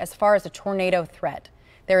clear as far as a tornado threat.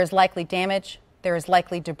 There is likely damage. There is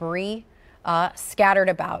likely debris scattered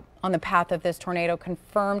about on the path of this tornado.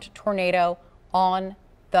 Confirmed tornado on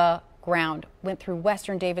the ground. Went through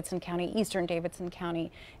western Davidson County, eastern Davidson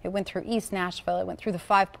County. It went through East Nashville. It went through the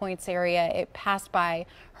 5 Points area. It passed by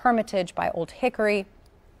Hermitage, by Old Hickory,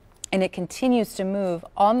 and it continues to move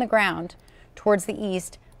on the ground towards the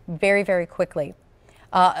east very, very quickly.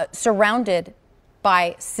 Surrounded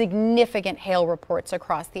by significant hail reports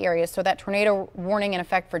across the area. So that tornado warning in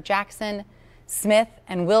effect for Jackson, Smith,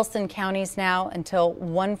 and Wilson counties now until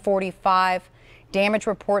 1:45. Damage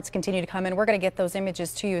reports continue to come in. We're going to get those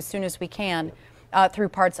images to you as soon as we can through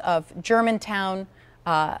parts of Germantown,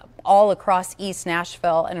 all across East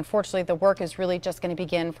Nashville. And unfortunately, the work is really just going to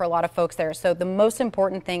begin for a lot of folks there. So the most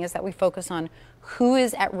important thing is that we focus on who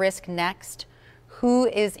is at risk next, who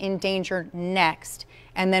is in danger next,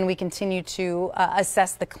 and then we continue to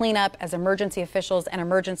assess the cleanup as emergency officials and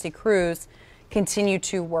emergency crews continue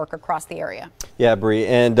to work across the area. Yeah, Bree.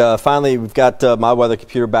 And finally, we've got my weather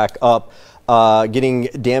computer back up. Getting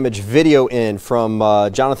damage video in from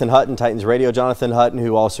Jonathan Hutton, Titans Radio. Jonathan Hutton,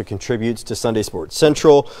 who also contributes to Sunday Sports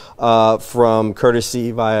Central, from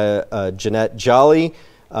courtesy via Jeanette Jolly.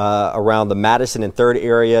 Around the Madison and 3rd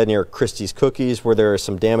area near Christie's Cookies, where there is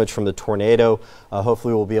some damage from the tornado.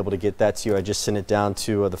 Hopefully we'll be able to get that to you. I just sent it down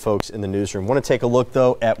to the folks in the newsroom. Want to take a look,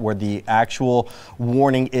 though, at where the actual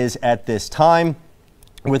warning is at this time,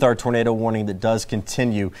 with our tornado warning that does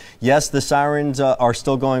continue. Yes, the sirens are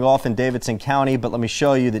still going off in Davidson County, but let me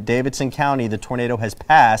show you that Davidson County, the tornado has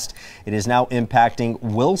passed. It is now impacting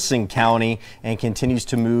Wilson County and continues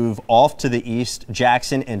to move off to the east,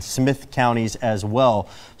 Jackson and Smith counties as well.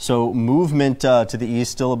 So movement to the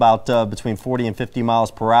east still about between 40 and 50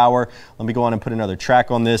 miles per hour. Let me go on and put another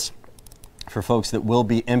track on this for folks that will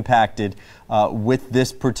be impacted with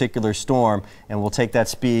this particular storm, and we'll take that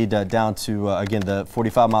speed down to again the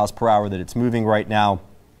 45 miles per hour that it's moving right now,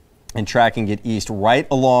 and tracking it east right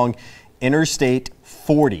along Interstate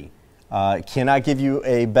 40. Cannot give you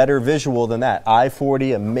a better visual than that.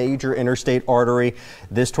 I-40, a major interstate artery.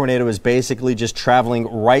 This tornado is basically just traveling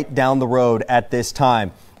right down the road at this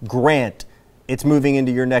time. Grant, it's moving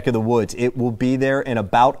into your neck of the woods. It will be there in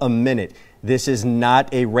about a minute. This is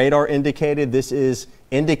not a radar indicated. This is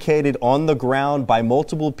indicated on the ground by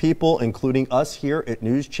multiple people, including us here at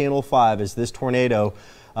News Channel 5, as this tornado,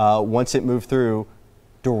 once it moved through,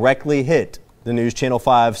 directly hit the News Channel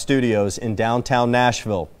 5 studios in downtown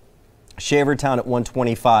Nashville. Shavertown at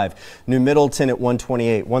 125, New Middleton at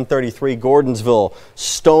 128, 133 Gordonsville,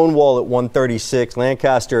 Stonewall at 136,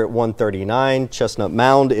 Lancaster at 139, Chestnut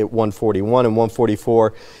Mound at 141 and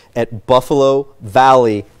 144 at Buffalo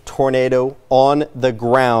Valley. Tornado on the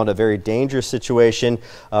ground, a very dangerous situation.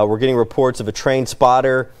 We're getting reports of a train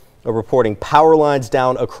spotter reporting power lines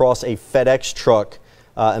down across a FedEx truck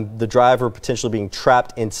and the driver potentially being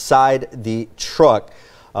trapped inside the truck.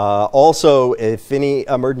 Also, if any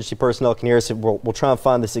emergency personnel can hear us, we'll try and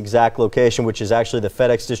find this exact location, which is actually the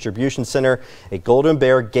FedEx Distribution Center at Golden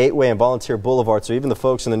Bear Gateway and Volunteer Boulevard. So even the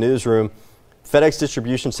folks in the newsroom, FedEx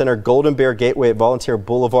Distribution Center, Golden Bear Gateway at Volunteer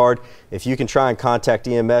Boulevard. If you can try and contact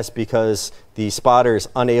EMS, because the spotter is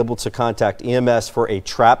unable to contact EMS for a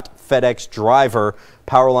trapped FedEx driver,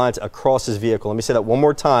 power lines across his vehicle. Let me say that one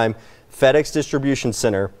more time. FedEx Distribution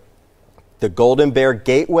Center, the Golden Bear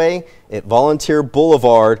Gateway at Volunteer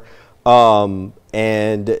Boulevard, and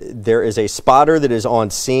there is a spotter that is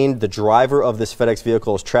on scene. The driver of this FedEx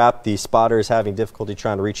vehicle is trapped. The spotter is having difficulty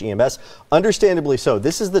trying to reach EMS. Understandably so.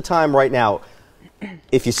 This is the time right now.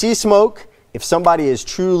 If you see smoke, if somebody is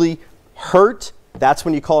truly hurt, that's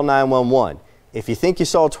when you call 911. If you think you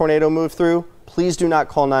saw a tornado move through, please do not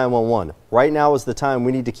call 911. Right now is the time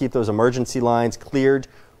we need to keep those emergency lines cleared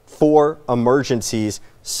for emergencies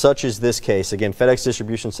such as this case. Again, FedEx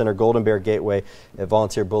Distribution Center, Golden Bear Gateway at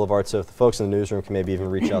Volunteer Boulevard. So if the folks in the newsroom can maybe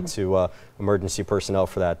even reach out to emergency personnel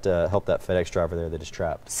for that, help that FedEx driver there that is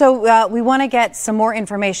trapped. So we want to get some more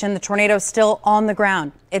information. The tornado is still on the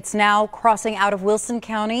ground. It's now crossing out of Wilson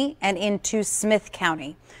County and into Smith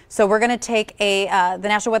County. So we're going to take the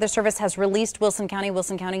National Weather Service has released Wilson County.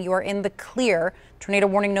 Wilson County, you are in the clear. Tornado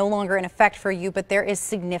warning no longer in effect for you, but there is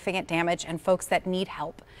significant damage and folks that need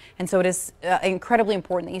help. And so it is incredibly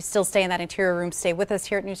important that you still stay in that interior room. Stay with us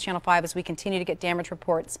here at News Channel 5 as we continue to get damage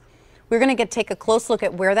reports. We're going to take a close look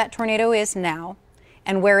at where that tornado is now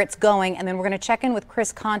and where it's going. And then we're going to check in with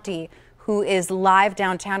Chris Conti, who is live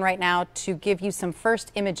downtown right now to give you some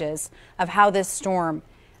first images of how this storm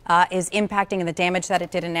is impacting and the damage that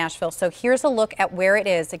it did in Nashville. So here's a look at where it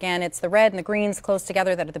is. Again, it's the red and the greens close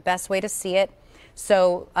together that are the best way to see it.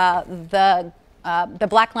 So the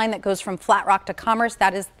black line that goes from Flat Rock to Commerce,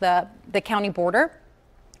 that is the county border.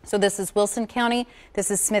 So this is Wilson County, this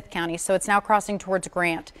is Smith County. So it's now crossing towards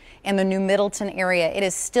Grant and the New Middleton area. It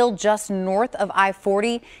is still just north of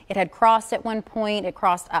I-40. It had crossed at one point, it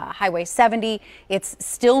crossed Highway 70. It's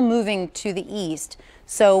still moving to the east.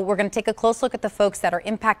 So we're going to take a close look at the folks that are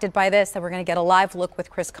impacted by this, and we're going to get a live look with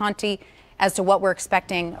Chris Conti as to what we're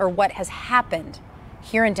expecting or what has happened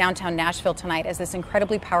here in downtown Nashville tonight as this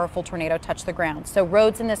incredibly powerful tornado touched the ground. So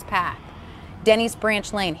roads in this path: Denny's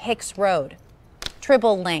Branch Lane, Hicks Road,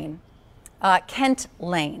 Tribble Lane, Kent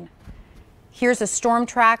Lane. Here's a storm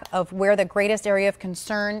track of where the greatest area of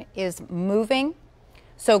concern is moving.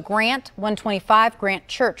 So Grant 125, Grant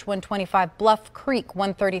Church 125, Bluff Creek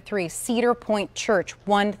 133, Cedar Point Church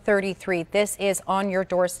 133. This is on your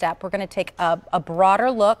doorstep. We're going to take a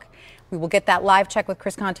broader look. We will get that live check with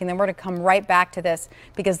Chris Conti, and then we're going to come right back to this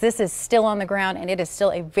because this is still on the ground and it is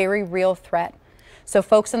still a very real threat. So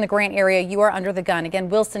folks in the Grant area, you are under the gun. Again,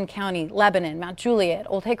 Wilson County, Lebanon, Mount Juliet,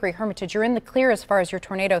 Old Hickory, Hermitage, you're in the clear as far as your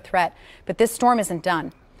tornado threat, but this storm isn't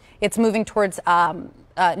done. It's moving towards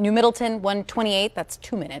New Middleton 128, that's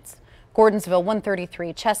 2 minutes. Gordonsville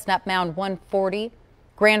 133, Chestnut Mound 140,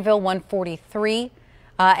 Granville 143.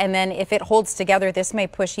 And then if it holds together, this may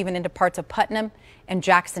push even into parts of Putnam and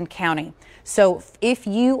Jackson County. So if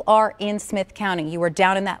you are in Smith County, you are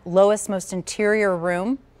down in that lowest, most interior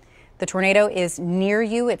room. The tornado is near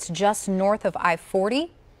you. It's just north of I-40,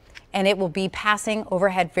 and it will be passing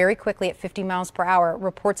overhead very quickly at 50 miles per hour.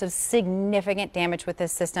 Reports of significant damage with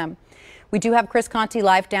this system. We do have Chris Conti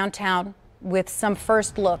live downtown with some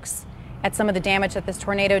first looks at some of the damage that this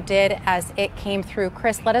tornado did as it came through.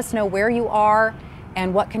 Chris, let us know where you are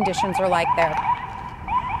and what conditions are like there.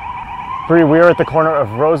 Bree, we are at the corner of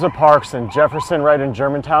Rosa Parks and Jefferson, right in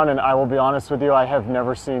Germantown, and I will be honest with you, I have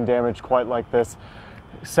never seen damage quite like this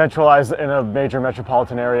centralized in a major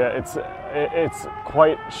metropolitan area. It's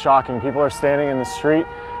quite shocking. People are standing in the street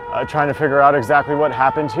trying to figure out exactly what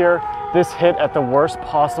happened here. This hit at the worst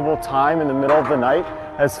possible time in the middle of the night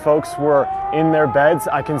as folks were in their beds.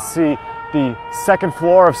 I can see the second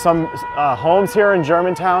floor of some homes here in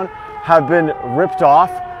Germantown have been ripped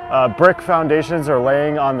off. Brick foundations are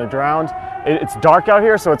laying on the ground. It's dark out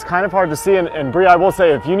here, so it's kind of hard to see. And Bree, I will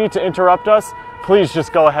say, if you need to interrupt us, please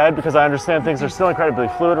just go ahead, because I understand things are still incredibly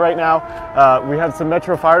fluid right now. We have some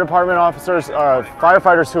Metro Fire Department officers,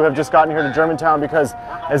 firefighters who have just gotten here to Germantown because,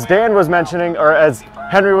 as Dan was mentioning, or as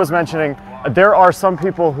Henry was mentioning, there are some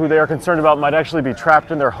people who they are concerned about might actually be trapped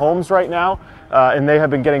in their homes right now, and they have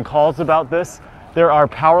been getting calls about this. There are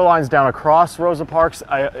power lines down across Rosa Parks.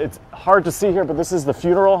 It's hard to see here, but this is the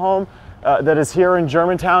funeral home that is here in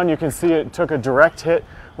Germantown. You can see it took a direct hit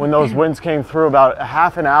when those winds came through about a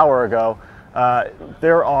half an hour ago.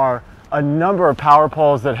 There are a number of power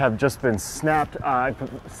poles that have just been snapped. I've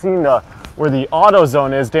seen where the auto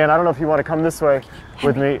zone is. Dan, I don't know if you want to come this way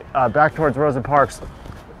with me, back towards Rosa Parks.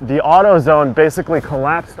 The auto zone basically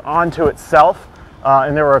collapsed onto itself,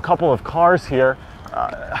 and there were a couple of cars here.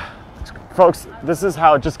 Folks, this is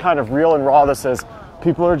how just kind of real and raw this is.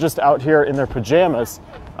 People are just out here in their pajamas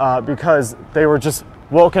because they were just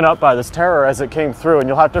woken up by this terror as it came through. And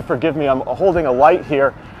you'll have to forgive me, I'm holding a light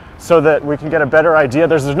here so that we can get a better idea.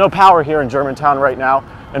 There's no power here in Germantown right now,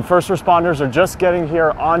 and first responders are just getting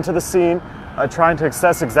here onto the scene, trying to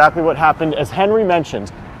assess exactly what happened. As Henry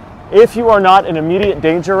mentioned, if you are not in immediate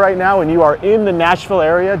danger right now and you are in the Nashville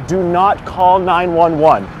area, do not call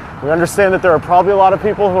 911. We understand that there are probably a lot of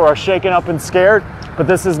people who are shaken up and scared, but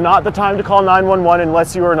this is not the time to call 911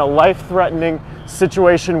 unless you are in a life-threatening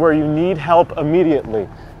situation where you need help immediately.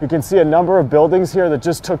 You can see a number of buildings here that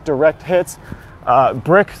just took direct hits.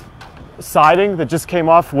 Brick siding that just came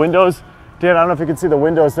off windows. Dan, I don't know if you can see the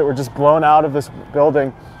windows that were just blown out of this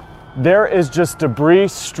building. There is just debris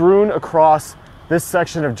strewn across this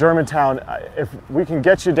section of Germantown. If we can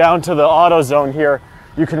get you down to the auto zone here,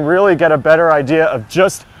 you can really get a better idea of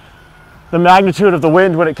just the magnitude of the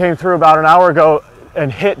wind when it came through about an hour ago and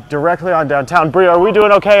hit directly on downtown. Bree, are we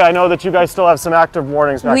doing okay? I know that you guys still have some active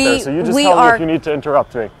warnings back there, so you just tell me if you need to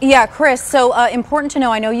interrupt me. Yeah, Chris, so important to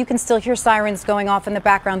know, I know you can still hear sirens going off in the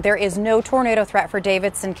background. There is no tornado threat for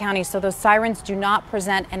Davidson County, so those sirens do not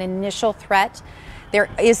present an initial threat. There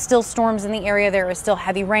is still storms in the area, there is still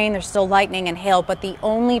heavy rain, there's still lightning and hail, but the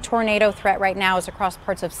only tornado threat right now is across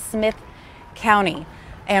parts of Smith County.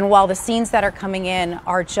 And while the scenes that are coming in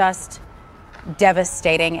are just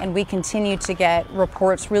devastating, and we continue to get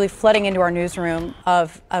reports really flooding into our newsroom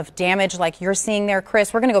of damage like you're seeing there,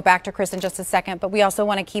 Chris. We're going to go back to Chris in just a second, but we also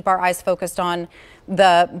want to keep our eyes focused on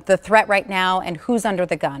the threat right now and who's under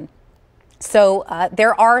the gun. So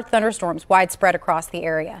there are thunderstorms widespread across the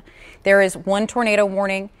area. There is one tornado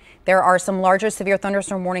warning. There are some larger severe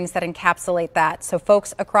thunderstorm warnings that encapsulate that. So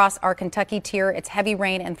folks across our Kentucky tier, it's heavy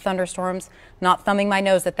rain and thunderstorms. Not thumbing my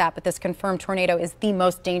nose at that, but this confirmed tornado is the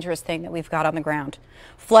most dangerous thing that we've got on the ground.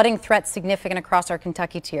 Flooding threats significant across our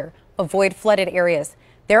Kentucky tier. Avoid flooded areas.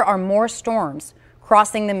 There are more storms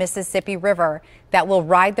crossing the Mississippi River that will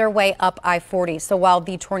ride their way up I-40. So while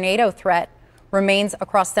the tornado threat remains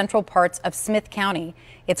across central parts of Smith County,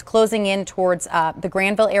 it's closing in towards the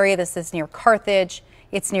Granville area. This is near Carthage.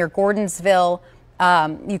 It's near Gordonsville.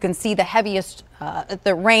 You can see the heaviest,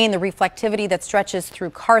 the rain, the reflectivity that stretches through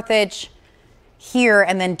Carthage here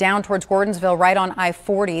and then down towards Gordonsville right on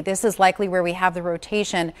I-40. This is likely where we have the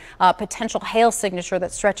rotation, potential hail signature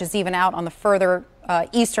that stretches even out on the further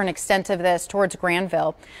eastern extent of this towards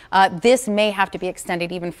Granville. This may have to be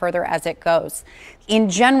extended even further as it goes. In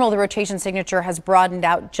general, the rotation signature has broadened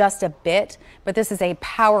out just a bit, but this is a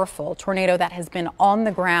powerful tornado that has been on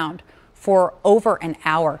the ground for over an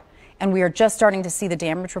hour. And we are just starting to see the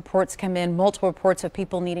damage reports come in, multiple reports of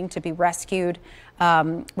people needing to be rescued,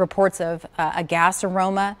 reports of a gas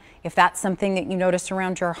aroma. If that's something that you notice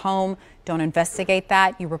around your home, don't investigate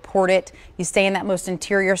that. You report it. You stay in that most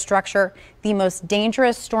interior structure. The most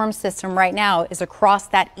dangerous storm system right now is across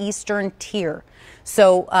that eastern tier.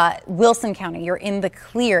 So Wilson County, you're in the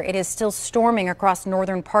clear. It is still storming across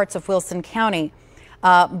northern parts of Wilson County,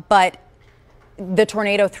 but the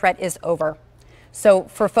tornado threat is over. So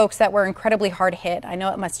for folks that were incredibly hard hit, I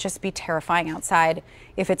know it must just be terrifying outside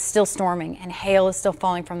if it's still storming and hail is still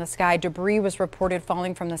falling from the sky. Debris was reported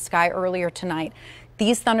falling from the sky earlier tonight.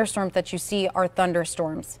 These thunderstorms that you see are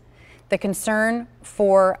thunderstorms. The concern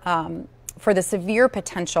for the severe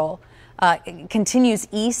potential continues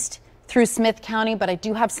east through Smith County, but I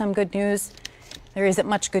do have some good news. There isn't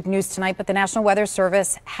much good news tonight, but the National Weather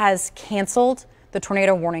Service has canceled the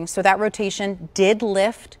tornado warning. So that rotation did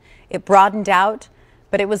lift. It broadened out,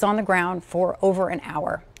 but it was on the ground for over an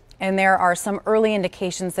hour. And there are some early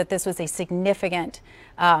indications that this was a significant,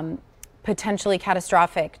 potentially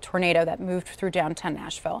catastrophic tornado that moved through downtown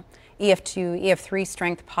Nashville. EF2, EF3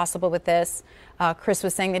 strength possible with this. Chris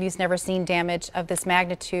was saying that he's never seen damage of this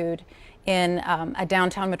magnitude in a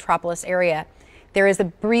downtown metropolis area. There is a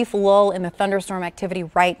brief lull in the thunderstorm activity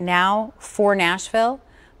right now for Nashville,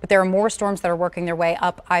 but there are more storms that are working their way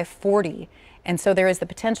up I-40. And so there is the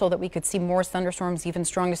potential that we could see more thunderstorms, even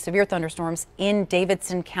strong to severe thunderstorms in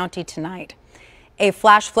Davidson County tonight. A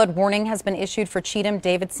flash flood warning has been issued for Cheatham,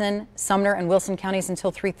 Davidson, Sumner, and Wilson counties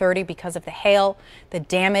until 3:30 because of the hail, the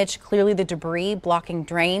damage, clearly the debris blocking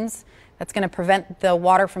drains. That's going to prevent the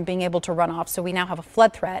water from being able to run off. So we now have a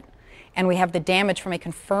flood threat, and we have the damage from a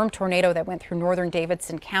confirmed tornado that went through northern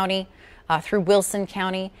Davidson County, through Wilson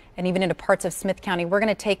County, and even into parts of Smith County. We're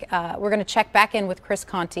going to check back in with Chris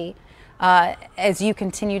Conti as you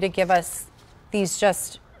continue to give us these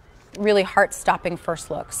just really heart-stopping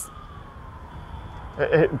first looks.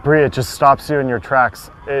 Bree, it just stops you in your tracks.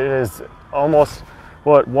 It is almost,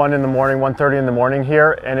 1 in the morning, 1:30 in the morning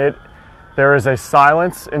here, and there is a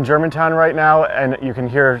silence in Germantown right now, and you can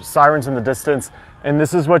hear sirens in the distance, and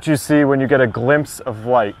this is what you see when you get a glimpse of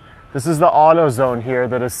light. This is the auto zone here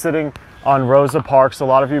that is sitting on Rosa Parks. A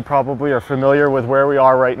lot of you probably are familiar with where we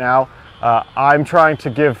are right now. I'm trying to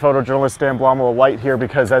give photojournalist Dan Blomel a light here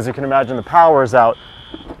because, as you can imagine, the power is out.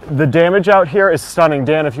 The damage out here is stunning.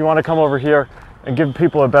 Dan, if you want to come over here and give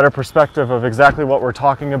people a better perspective of exactly what we're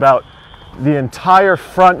talking about. The entire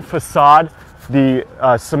front facade, the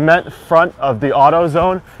cement front of the auto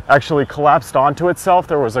zone actually collapsed onto itself.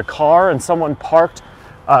 There was a car and someone parked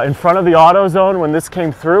in front of the auto zone when this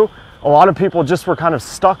came through. A lot of people just were kind of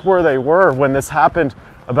stuck where they were when this happened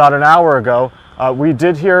about an hour ago. We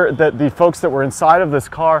did hear that the folks that were inside of this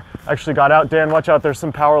car actually got out. Dan, watch out, there's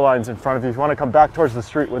some power lines in front of you. If you want to come back towards the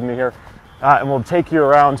street with me here, and we'll take you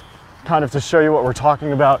around kind of to show you what we're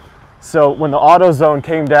talking about. So when the auto zone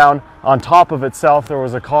came down on top of itself, there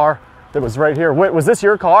was a car that was right here. Wait, was this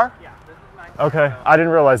your car? Yeah, this is my car. Okay, I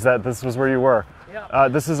didn't realize that this was where you were. Yeah.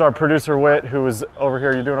 This is our producer, Whit, who is over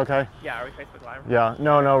here. You doing okay? Yeah, are we Facebook Live? Yeah,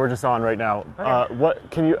 no, we're just on right now. Okay. What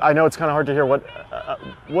can you, I know it's kind of hard to hear, what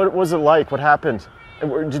was it like? What happened?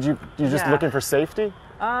 Did you just looking for safety?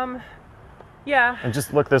 Yeah. And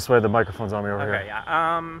just look this way, the microphone's on me over here. Okay,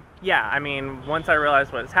 yeah. Yeah, I mean, once I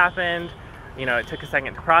realized what has happened, you know, it took a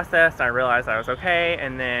second to process, and I realized I was okay,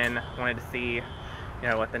 and then wanted to see, you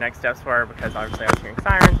know, what the next steps were, because obviously I was hearing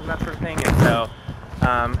sirens and that sort of thing. And so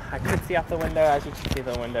I could see out the window. As you can see,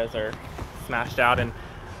 the windows are smashed out, and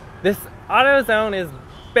this auto zone is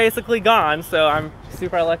basically gone, so I'm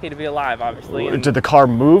super lucky to be alive, obviously. And, did the car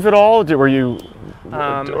move at all? Were you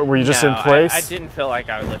just in place? I didn't feel like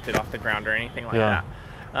I was lifted off the ground or anything like that.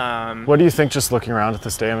 What do you think, just looking around at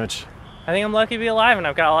this damage? I think I'm lucky to be alive, and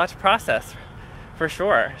I've got a lot to process, for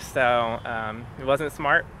sure. So it wasn't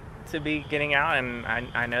smart to be getting out, and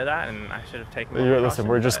I know that, and I should have taken more precautions. Listen,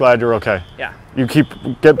 we're just glad you're okay. Yeah. You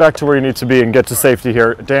get back to where you need to be and get to safety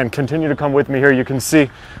here. Dan, continue to come with me here. You can see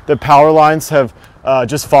the power lines have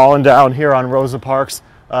just fallen down here on Rosa Parks,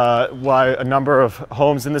 while a number of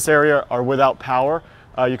homes in this area are without power.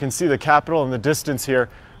 You can see the Capitol in the distance here.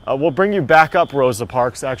 We'll bring you back up Rosa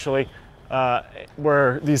Parks, actually,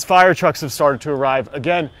 where these fire trucks have started to arrive.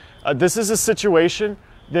 Again, this is a situation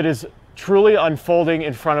that is truly unfolding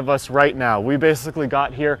in front of us right now. We basically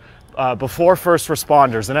got here before first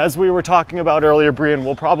responders. And as we were talking about earlier, Brian,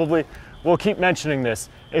 we'll keep mentioning this.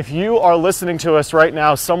 If you are listening to us right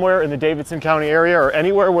now somewhere in the Davidson County area or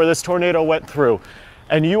anywhere where this tornado went through,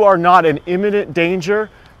 and you are not in imminent danger,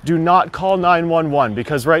 do not call 911,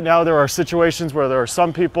 because right now there are situations where there are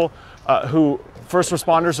some people who first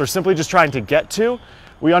responders are simply just trying to get to.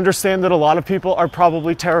 We understand that a lot of people are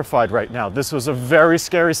probably terrified right now. This was a very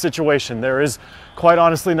scary situation. There is, quite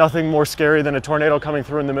honestly, nothing more scary than a tornado coming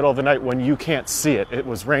through in the middle of the night when you can't see it. It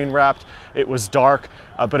was rain wrapped, it was dark.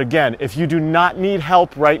 But again, if you do not need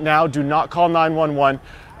help right now, do not call 911.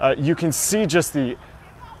 You can see just the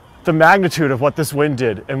magnitude of what this wind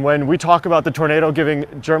did. And when we talk about the tornado giving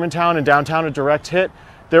Germantown and downtown a direct hit,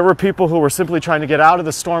 there were people who were simply trying to get out of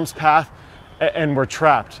the storm's path and were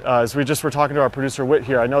trapped. As we just were talking to our producer Whit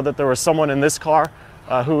here, I know that there was someone in this car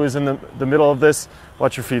who was in the middle of this.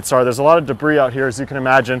 Watch your feet, sorry. There's a lot of debris out here, as you can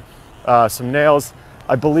imagine. Some nails.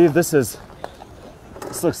 I believe this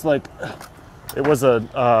looks like it was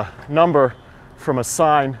a number from a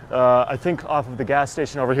sign, I think off of the gas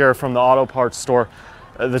station over here from the auto parts store,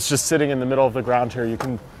 that's just sitting in the middle of the ground here. You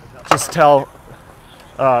can just tell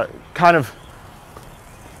kind of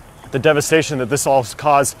the devastation that this all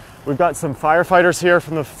caused. We've got some firefighters here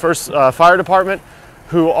from the first fire department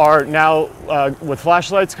who are now with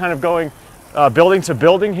flashlights kind of going building to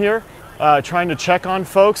building here, trying to check on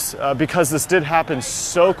folks because this did happen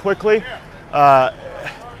so quickly.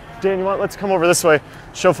 Dan, let's come over this way,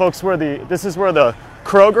 show folks where this is where the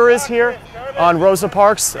Kroger is here on Rosa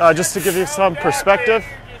Parks, just to give you some perspective.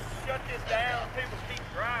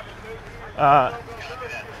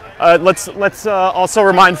 Let's also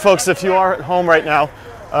remind folks, if you are at home right now,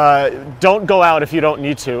 don't go out if you don't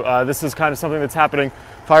need to. This is kind of something that's happening.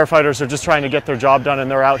 Firefighters are just trying to get their job done, and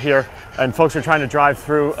they're out here, and folks are trying to drive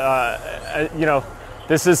through. You know,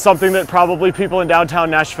 this is something that probably people in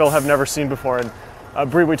downtown Nashville have never seen before. And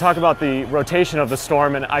Bree, we talk about the rotation of the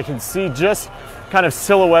storm, and I can see just kind of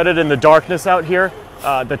silhouetted in the darkness out here,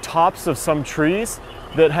 the tops of some trees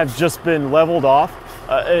that have just been leveled off.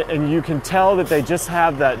 And you can tell that they just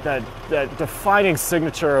have that defining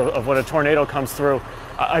signature of when a tornado comes through.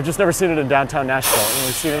 I've just never seen it in downtown Nashville. I mean,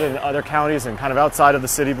 we've seen it in other counties and kind of outside of the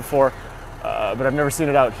city before, but I've never seen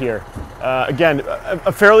it out here. Again,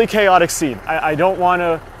 a fairly chaotic scene. I don't want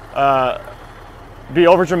to be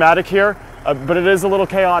over dramatic here, but it is a little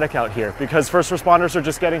chaotic out here because first responders are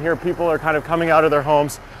just getting here. People are kind of coming out of their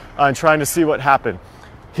homes and trying to see what happened.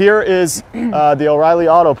 Here is the O'Reilly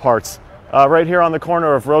Auto Parts. Right here on the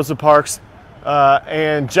corner of Rosa Parks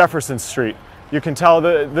and Jefferson Street. You can tell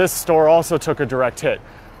that this store also took a direct hit.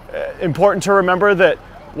 Important to remember that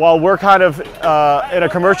while we're kind of in a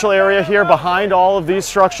commercial area here, behind all of these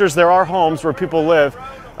structures, there are homes where people live.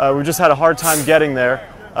 We just had a hard time getting there.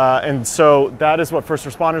 And so that is what first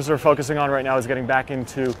responders are focusing on right now, is getting back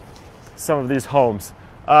into some of these homes.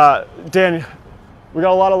 Dan, we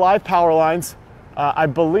got a lot of live power lines. I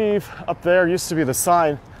believe up there used to be the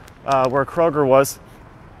sign where Kroger was.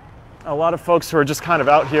 A lot of folks who are just kind of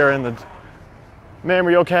out here in the... Ma'am,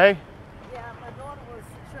 are you okay? Yeah, my daughter was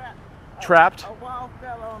trapped. Trapped? A wall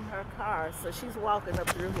fell on her car, so she's walking up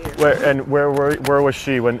through here. Where was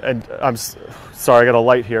she when? And I'm sorry, I got a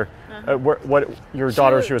light here. Your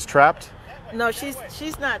daughter? She was trapped? No,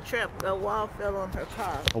 she's not trapped. A wall fell on her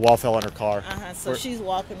car. A wall fell on her car. So she's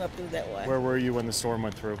walking up through that way. Where were you when the storm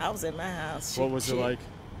went through? I was in my house. What was it like?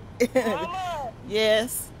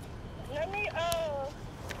 Yes.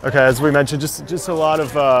 Okay, as we mentioned, just a lot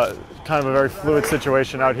of kind of a very fluid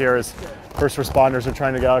situation out here as first responders are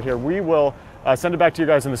trying to get out here. We will send it back to you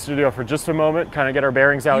guys in the studio for just a moment, kind of get our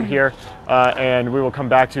bearings out here, and we will come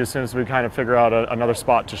back to you as soon as we kind of figure out another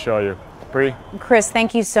spot to show you. Bree. Chris,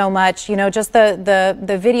 thank you so much. You know, just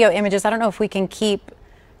the video images, I don't know if we can keep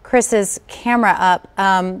Chris's camera up,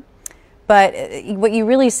 but what you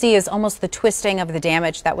really see is almost the twisting of the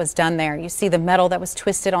damage that was done there. You see the metal that was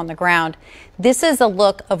twisted on the ground. This is a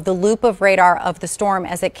look of the loop of radar of the storm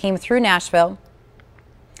as it came through Nashville.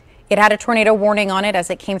 It had a tornado warning on it as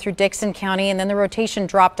it came through Dickson County, and then the rotation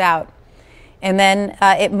dropped out. And then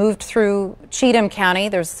it moved through Cheatham County.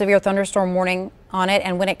 There's a severe thunderstorm warning on it.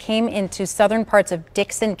 And when it came into southern parts of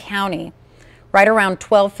Dickson County, right around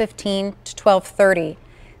 12:15 to 12:30,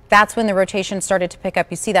 that's when the rotation started to pick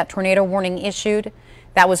up. You see that tornado warning issued.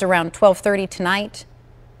 That was around 12:30 tonight,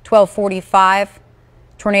 12:45.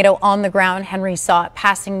 Tornado on the ground. Henry saw it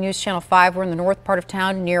passing News Channel 5. We're in the north part of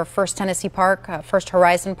town near First Tennessee Park, First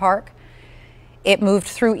Horizon Park. It moved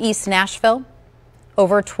through East Nashville,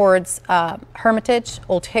 over towards Hermitage,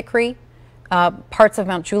 Old Hickory, parts of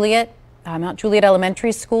Mount Juliet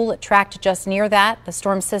Elementary School. It tracked just near that. The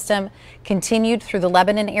storm system continued through the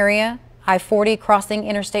Lebanon area, I-40 crossing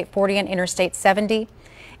Interstate 40 and Interstate 70.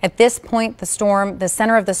 At this point, the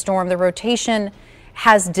center of the storm, the rotation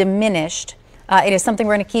has diminished. It is something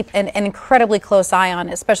we're going to keep an incredibly close eye on,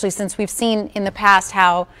 especially since we've seen in the past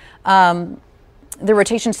how the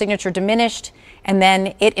rotation signature diminished and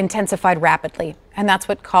then it intensified rapidly. And that's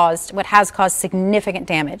what has caused significant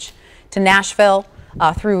damage to Nashville,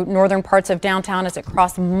 through northern parts of downtown as it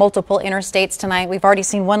crossed multiple interstates tonight. We've already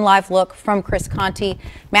seen one live look from Chris Conti.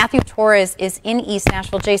 Matthew Torres is in East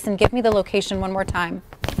Nashville. Jason, give me the location one more time.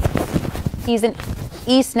 He's in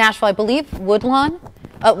East Nashville, I believe, Woodlawn.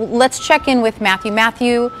 Let's check in with Matthew.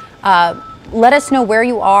 Matthew, let us know where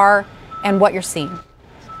you are and what you're seeing.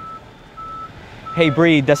 Hey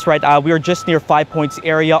Bree, that's right. We are just near 5 Points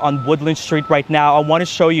area on Woodland Street right now. I want to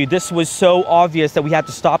show you, this was so obvious that we had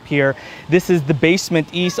to stop here. This is the Basement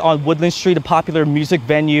East on Woodland Street, a popular music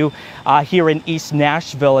venue here in East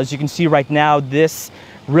Nashville. As you can see right now, this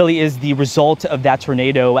really is the result of that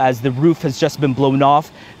tornado, as the roof has just been blown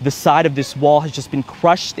off. The side of this wall has just been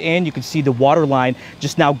crushed in. You can see the water line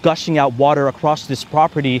just now gushing out water across this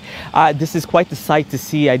property. This is quite the sight to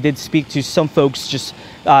see. I did speak to some folks just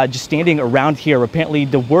standing around here. Apparently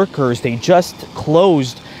the workers, they just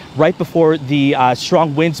closed right before the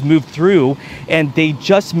strong winds moved through, and they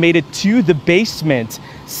just made it to the basement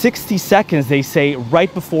 60 seconds, they say,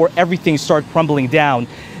 right before everything started crumbling down.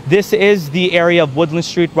 This is the area of Woodland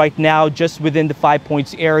Street right now, just within the 5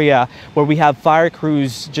 Points area, where we have fire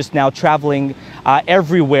crews just now traveling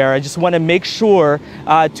everywhere. I just want to make sure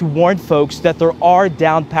to warn folks that there are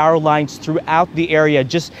down power lines throughout the area.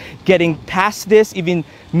 Just getting past this, even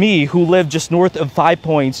me, who live just north of 5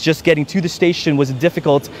 Points, just getting to the station was a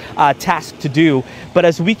difficult task to do. But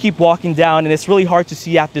as we keep walking down, and it's really hard to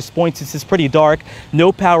see at this point since it's pretty dark,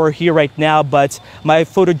 no power here right now, but my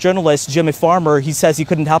photojournalist, Jimmy Farmer, he says he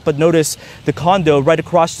couldn't help but notice the condo right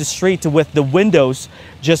across the street with the windows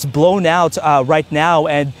just blown out right now.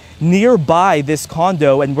 And nearby this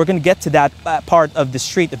condo, and we're going to get to that part of the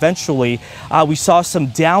street eventually, we saw some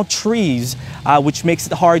downed trees, which makes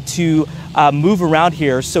it hard to move around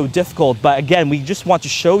here, so difficult. But again, we just want to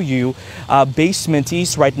show you Basement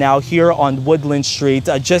East right now here on Woodland Street.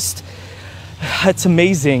 It's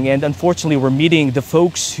amazing, and unfortunately we're meeting the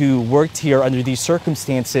folks who worked here under these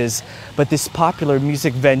circumstances. But this popular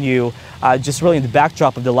music venue, just really in the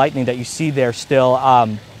backdrop of the lightning that you see there still,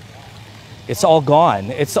 it's all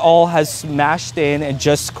gone. It's all has smashed in and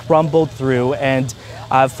just crumbled through, and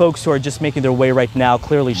folks who are just making their way right now,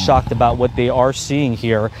 clearly shocked about what they are seeing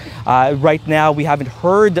here. Right now, we haven't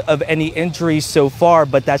heard of any injuries so far,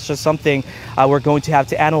 but that's just something we're going to have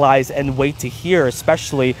to analyze and wait to hear,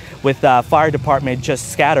 especially with fire department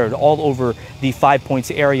just scattered all over the 5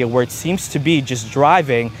 Points area, where it seems to be just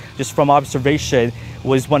driving, just from observation,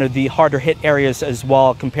 was one of the harder hit areas as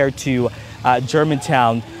well compared to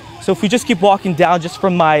Germantown. So if we just keep walking down, just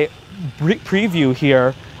from my preview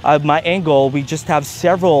here, my angle, we just have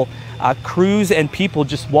several crews and people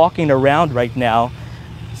just walking around right now.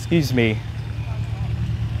 Excuse me.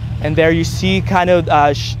 And there you see kind of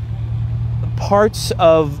parts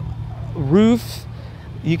of roof.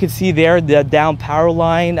 You can see there the down power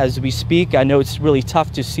line as we speak. I know it's really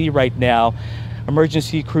tough to see right now.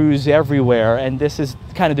 Emergency crews everywhere, and this is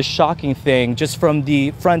kind of the shocking thing. Just from the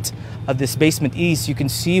front of this Basement East, you can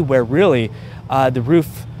see where really the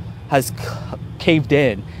roof has caved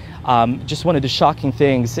in. Just one of the shocking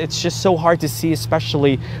things. It's just so hard to see,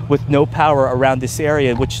 especially with no power around this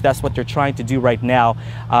area, which that's what they're trying to do right now.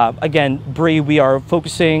 Again, Bree, we are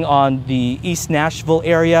focusing on the East Nashville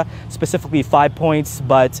area, specifically 5 Points,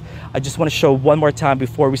 but I just want to show one more time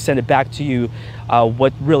before we send it back to you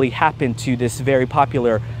what really happened to this very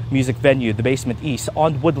popular music venue, the Basement East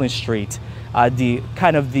on Woodland Street. The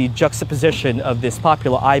kind of the juxtaposition of this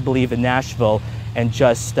popular I Believe in Nashville, and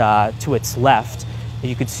just to its left,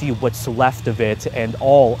 you can see what's left of it and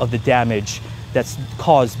all of the damage that's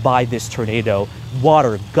caused by this tornado.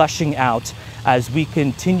 Water gushing out as we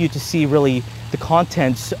continue to see really the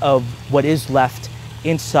contents of what is left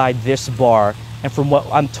inside this bar. And from what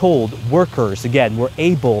I'm told, workers, again, were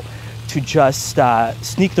able to just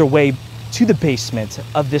sneak their way to the basement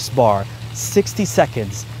of this bar 60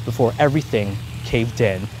 seconds before everything caved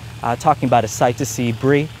in. Talking about a sight to see.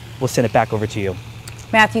 Bree, we'll send it back over to you.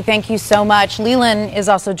 Matthew, thank you so much. Leland is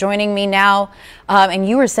also joining me now. And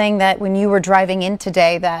you were saying that when you were driving in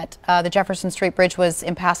today that the Jefferson Street Bridge was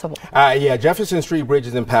impassable. Yeah, Jefferson Street Bridge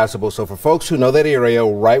is impassable. So for folks who know that area,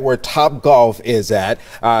 right where Top Golf is at,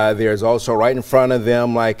 there's also right in front of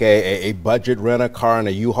them like a budget rent-a-car and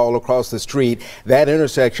a U-Haul across the street. That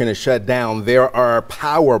intersection is shut down. There are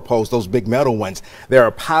power posts, those big metal ones. There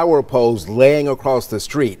are power posts laying across the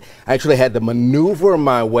street. I actually had to maneuver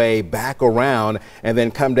my way back around and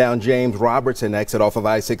then come down James Robertson exit off of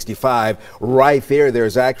I-65. Right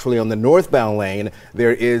there's actually on the northbound lane,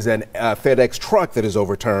 there is an FedEx truck that is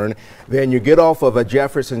overturned. Then you get off of a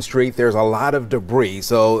Jefferson Street, there's a lot of debris.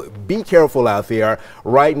 So be careful out there.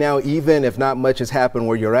 Right now, even if not much has happened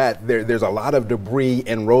where you're at, there's a lot of debris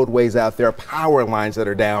and roadways out there, power lines that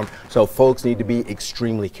are down. So folks need to be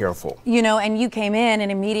extremely careful. You know, and you came in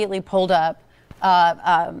and immediately pulled up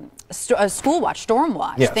a school watch, storm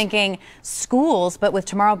watch, yes, thinking schools, but with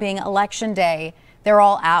tomorrow being election day, they're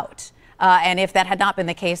all out. And if that had not been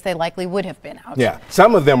the case, they likely would have been out. Yeah,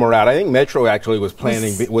 some of them are out. I think Metro actually was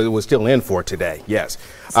planning, was still in for today, yes.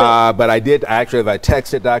 So, but I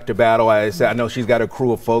texted Dr. Battle. I said, I know she's got a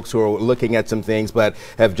crew of folks who are looking at some things, but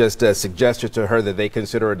have just suggested to her that they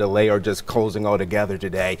consider a delay or just closing altogether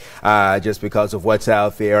today, just because of what's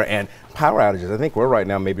out there. And power outages, I think we're right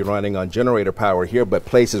now maybe running on generator power here, but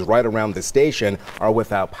places right around the station are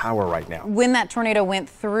without power right now. When that tornado went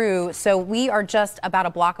through, so we are just about a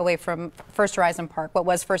block away from First Horizon Park, what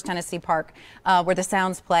was First Tennessee Park, where the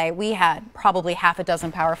Sounds play. We had probably half a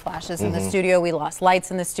dozen power flashes in the studio. We lost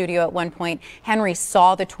lights in the studio at one point. Henry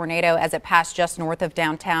saw the tornado as it passed just north of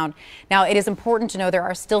downtown. Now, it is important to know there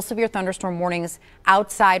are still severe thunderstorm warnings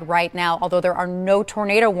outside right now, although there are no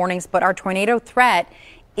tornado warnings, but our tornado threat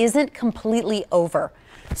isn't completely over.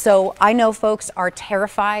 So I know folks are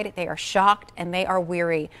terrified, they are shocked, and they are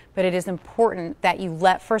weary, but it is important that you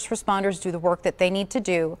let first responders do the work that they need to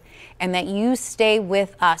do and that you stay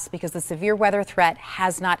with us because the severe weather threat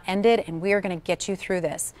has not ended and we are going to get you through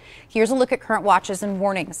this. Here's a look at current watches and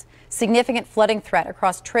warnings. Significant flooding threat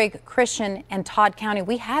across Trigg, Christian, and Todd County.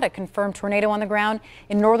 We had a confirmed tornado on the ground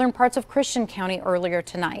in northern parts of Christian County earlier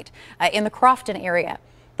tonight in the Crofton area.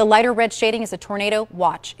 The lighter red shading is a tornado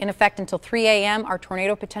watch. In effect until 3 a.m., our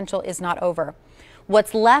tornado potential is not over.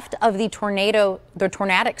 What's left of the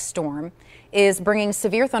tornadic storm is bringing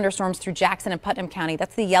severe thunderstorms through Jackson and Putnam County.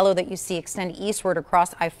 That's the yellow that you see extend eastward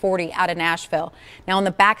across I-40 out of Nashville. Now on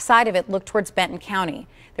the backside of it, look towards Benton County.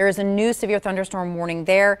 There is a new severe thunderstorm warning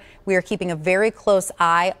there. We are keeping a very close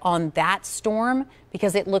eye on that storm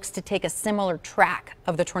because it looks to take a similar track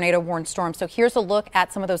of the tornado-warned storm. So here's a look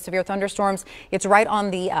at some of those severe thunderstorms. It's right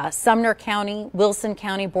on the Sumner County, Wilson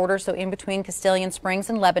County border, so in between Castalian Springs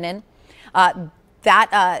and Lebanon.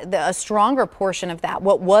 A stronger portion of that,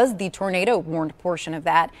 what was the tornado-warned portion of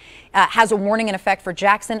that, has a warning in effect for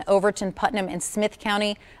Jackson, Overton, Putnam, and Smith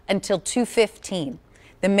County until 2:15.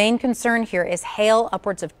 The main concern here is hail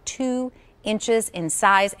upwards of 2 inches in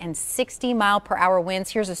size and 60-mile-per-hour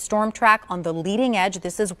winds. Here's a storm track on the leading edge.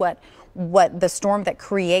 This is what the storm that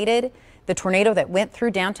created the tornado that went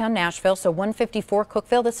through downtown Nashville. So 154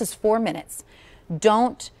 Cookeville, this is 4 minutes.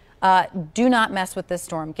 Do not mess with this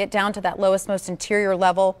storm. Get down to that lowest, most interior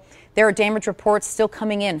level. There are damage reports still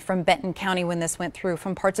coming in from Benton County when this went through,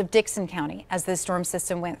 from parts of Dixon County as this storm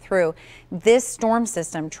system went through. This storm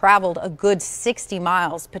system traveled a good 60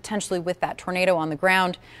 miles, potentially with that tornado on the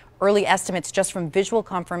ground. Early estimates just from visual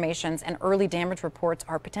confirmations and early damage reports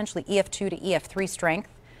are potentially EF2 to EF3 strength.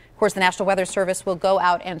 Of course, the National Weather Service will go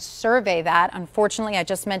out and survey that. Unfortunately, I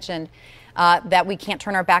just mentioned that we can't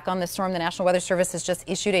turn our back on this storm. The National Weather Service has just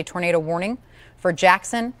issued a tornado warning for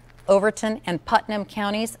Jackson, Overton, and Putnam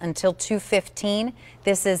counties until 2:15.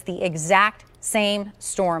 This is the exact same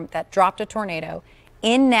storm that dropped a tornado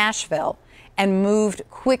in Nashville and moved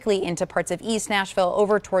quickly into parts of East Nashville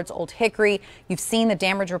over towards Old Hickory. You've seen the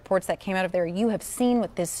damage reports that came out of there. You have seen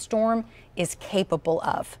what this storm is capable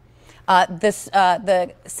of.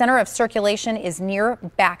 The center of circulation is near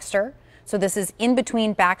Baxter. So this is in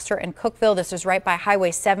between Baxter and Cookeville. This is right by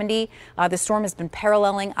Highway 70. The storm has been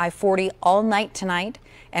paralleling I-40 all night tonight,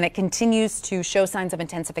 and it continues to show signs of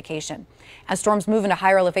intensification. As storms move into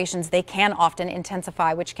higher elevations, they can often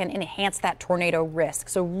intensify, which can enhance that tornado risk.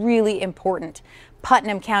 So really important.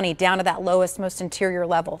 Putnam County down to that lowest, most interior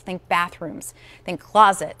level. Think bathrooms, think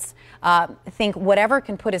closets, think whatever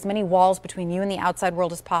can put as many walls between you and the outside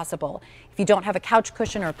world as possible. If you don't have a couch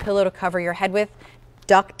cushion or a pillow to cover your head with,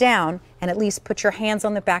 duck down and at least put your hands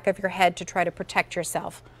on the back of your head to try to protect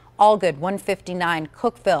yourself. Allgood 159,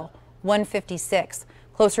 Cookeville 156,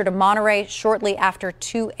 closer to Monterey shortly after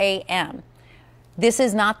 2 a.m. This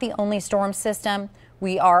is not the only storm system.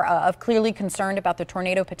 We are clearly concerned about the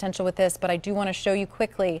tornado potential with this, but I do want to show you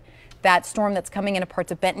quickly that storm that's coming into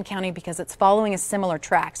parts of Benton County because it's following a similar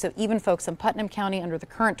track. So even folks in Putnam County under the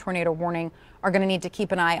current tornado warning are going to need to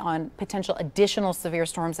keep an eye on potential additional severe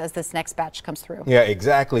storms as this next batch comes through. Yeah,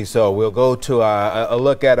 exactly. So we'll go to a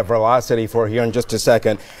look at a velocity for here in just a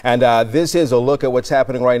second. And this is a look at what's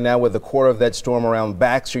happening right now with the core of that storm around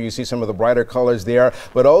Baxter. You see some of the brighter colors there,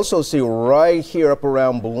 but also see right here up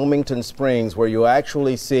around Bloomington Springs where you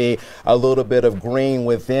actually see a little bit of green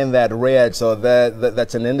within that red. So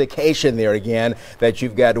that's an indication there again that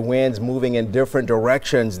you've got winds moving in different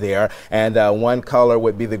directions there. And one color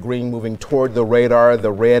would be the green moving toward the radar.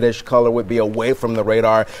 The reddish color would be away from the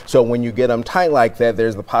radar. So when you get them tight like that,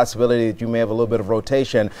 there's the possibility that you may have a little bit of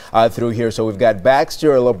rotation through here. So we've got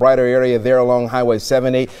Baxter, a little brighter area there along Highway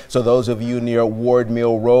 70. So those of you near Ward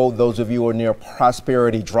Mill Road, those of you who are near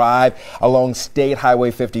Prosperity Drive, along State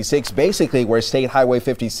Highway 56, basically where State Highway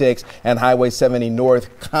 56 and Highway 70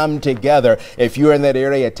 North come together. If you're in that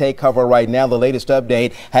area, take cover right now. The latest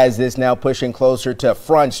update has this now pushing closer to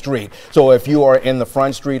Front Street. So if you are in the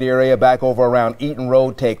Front Street area, back over around Eaton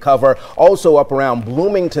Road, take cover. Also up around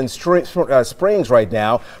Bloomington Springs right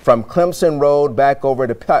now, from Clemson Road back over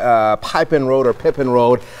to Pippin Road or Pippin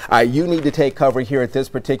Road. You need to take cover here at this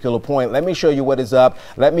particular point. Let me show you what is up.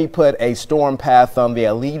 Let me put a storm path on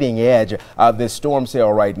the leading edge of this storm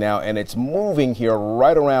cell right now, and it's moving here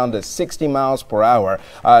right around to 60 miles per hour.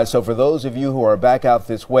 So for those of you who are back out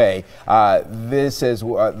this way, this is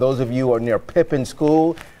those of you who are near Pippin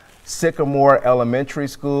School, Sycamore Elementary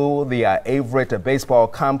School, the Averett Baseball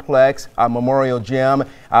Complex, Memorial Gym.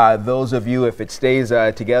 Those of you, if it stays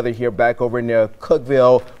together here back over near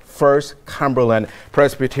Cookeville, First Cumberland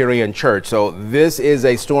Presbyterian Church. So this is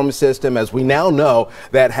a storm system, as we now know,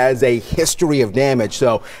 that has a history of damage.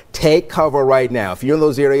 So take cover right now. If you're in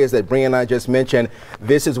those areas that Bree and I just mentioned,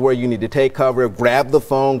 this is where you need to take cover. Grab the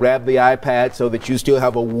phone, grab the iPad so that you still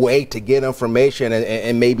have a way to get information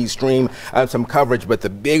and maybe stream some coverage. But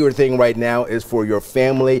the bigger thing right now is for your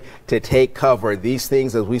family to take cover. These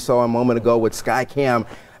things, as we saw a moment ago with Skycam,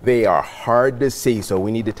 they are hard to see, so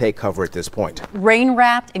we need to take cover at this point. Rain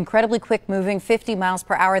wrapped, incredibly quick moving, 50 miles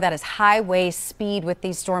per hour. That is highway speed with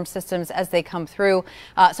these storm systems as they come through.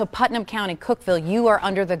 So Putnam County, Cookeville, you are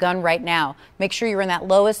under the gun right now. Make sure you're in that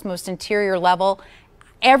lowest, most interior level.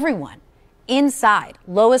 Everyone inside,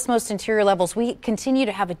 lowest, most interior levels. We continue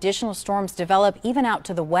to have additional storms develop even out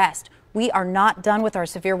to the west. We are not done with our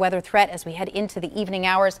severe weather threat as we head into the evening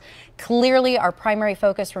hours. Clearly, our primary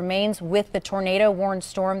focus remains with the tornado-warned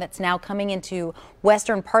storm that's now coming into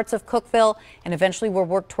western parts of Cookeville, and eventually we'll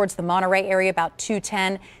work towards the Monterey area about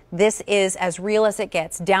 2:10. This is as real as it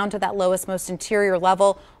gets, down to that lowest, most interior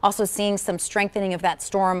level. Also seeing some strengthening of that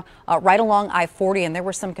storm right along I-40, and there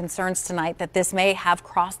were some concerns tonight that this may have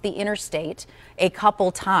crossed the interstate a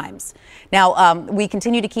couple times. Now, we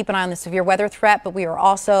continue to keep an eye on the severe weather threat, but we are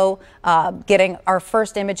also getting our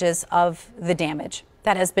first images of the damage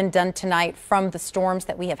that has been done tonight from the storms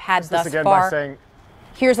that we have had thus far.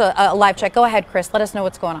 Here's a live check. Go ahead, Chris. Let us know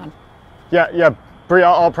what's going on. Yeah. Bree,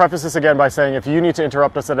 I'll preface this again by saying if you need to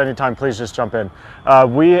interrupt us at any time, please just jump in.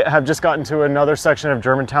 We have just gotten to another section of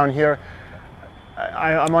Germantown here.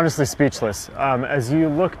 I'm honestly speechless. As you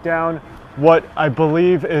look down what I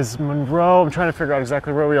believe is Monroe, I'm trying to figure out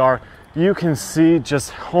exactly where we are. You can see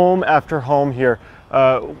just home after home here.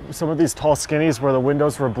 Some of these tall skinnies where the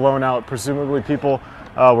windows were blown out. Presumably people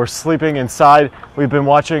were sleeping inside. We've been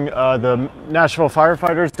watching the Nashville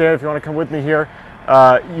firefighters. Dan, if you want to come with me here,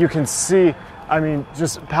 you can see, I mean,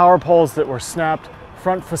 just power poles that were snapped,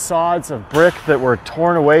 front facades of brick that were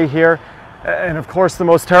torn away here. And of course, the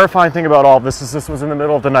most terrifying thing about all of this is this was in the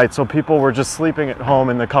middle of the night, so people were just sleeping at home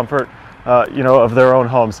in the comfort, of their own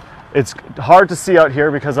homes. It's hard to see out here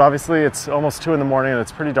because obviously it's almost 2 in the morning and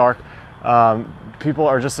it's pretty dark. People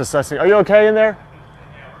are just assessing. Are you okay in there?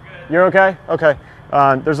 You're okay? Okay.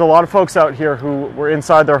 There's a lot of folks out here who were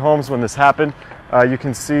inside their homes when this happened. You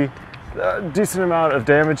can see a decent amount of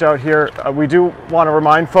damage out here. We do want to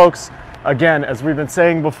remind folks, again, as we've been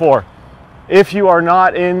saying before, if you are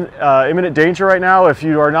not in imminent danger right now, if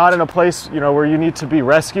you are not in a place where you need to be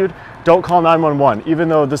rescued, don't call 911, even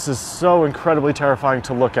though this is so incredibly terrifying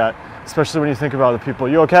to look at, especially when you think about the people.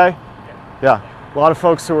 You okay? Yeah. A lot of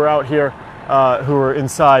folks who are out here, who are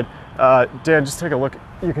inside. Dan, just take a look.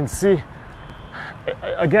 You can see,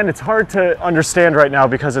 again, it's hard to understand right now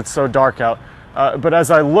because it's so dark out. But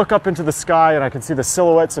as I look up into the sky and I can see the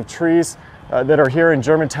silhouettes of trees that are here in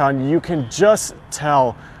Germantown, you can just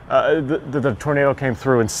tell the tornado came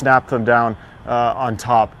through and snapped them down on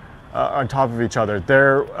top of each other.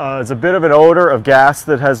 There is a bit of an odor of gas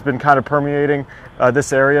that has been kind of permeating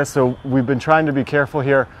this area, so we've been trying to be careful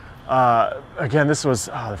here. Again, this was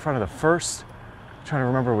the front of the first, I'm trying to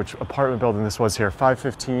remember which apartment building this was here,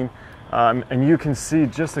 515, and you can see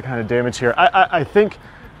just the kind of damage here. I think,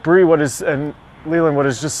 Bree, and Leland, what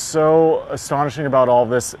is just so astonishing about all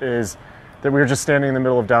this is that we're just standing in the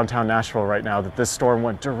middle of downtown Nashville right now, that this storm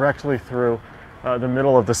went directly through the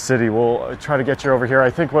middle of the city. We'll try to get you over here. I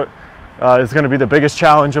think what is going to be the biggest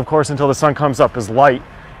challenge, of course, until the sun comes up, is light.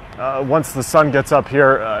 Once the sun gets up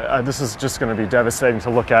here, this is just going to be devastating to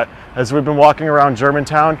look at. As we've been walking around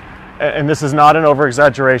Germantown, and this is not an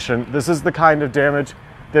over-exaggeration, this is the kind of damage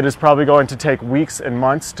that is probably going to take weeks and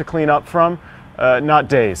months to clean up from, not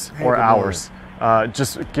days or hours.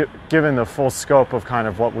 Just given the full scope of kind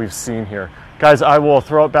of what we've seen here. Guys, I will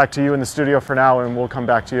throw it back to you in the studio for now, and we'll come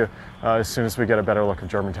back to you as soon as we get a better look of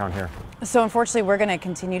Germantown here. So unfortunately, we're going to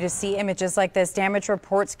continue to see images like this. Damage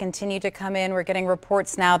reports continue to come in. We're getting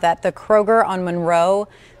reports now that the Kroger on Monroe,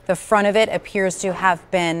 the front of it appears to have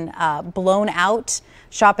been blown out.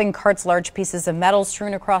 Shopping carts, large pieces of metal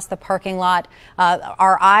strewn across the parking lot.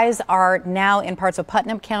 Our eyes are now in parts of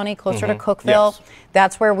Putnam County, closer to Cookeville. Yes.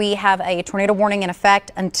 That's where we have a tornado warning in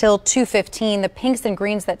effect until 2:15. The pinks and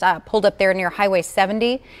greens that pulled up there near Highway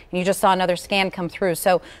 70, and you just saw another scan come through.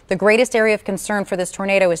 So the greatest area of concern for this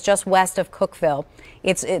tornado is just west of Cookeville.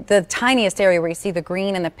 It's the tiniest area where you see the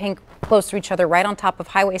green and the pink close to each other, right on top of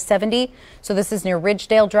Highway 70. So this is near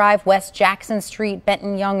Ridgedale Drive, West Jackson Street,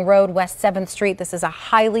 Benton Young Road, West 7th Street. This is a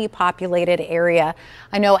highly populated area.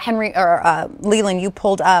 I know Leland, you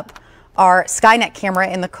pulled up our Skynet camera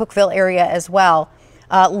in the Cookeville area as well.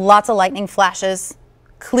 Lots of lightning flashes,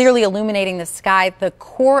 clearly illuminating the sky. The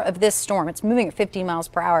core of this storm, it's moving at 50 miles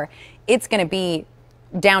per hour. It's going to be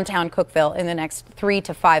downtown Cookeville in the next 3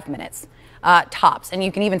 to 5 minutes. Tops, and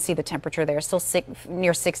you can even see the temperature there, still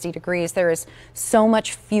near 60 degrees. There is so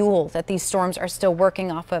much fuel that these storms are still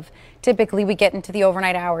working off of. Typically, we get into the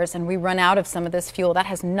overnight hours and we run out of some of this fuel. That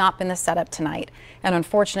has not been the setup tonight. And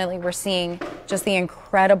unfortunately, we're seeing just the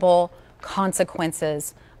incredible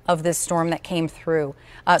consequences of this storm that came through.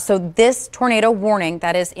 So this tornado warning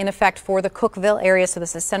that is in effect for the Cookeville area, so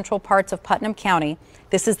this is central parts of Putnam County,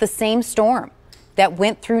 this is the same storm that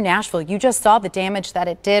went through Nashville. You just saw the damage that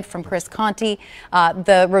it did from Chris Conti.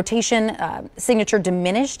 The rotation signature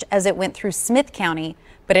diminished as it went through Smith County,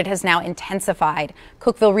 but it has now intensified.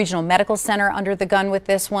 Cookeville Regional Medical Center under the gun with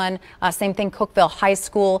this one. Same thing, Cookeville High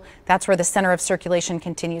School. That's where the center of circulation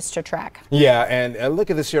continues to track. Yeah, and look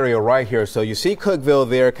at this area right here. So you see Cookeville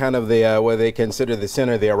there, kind of the where they consider the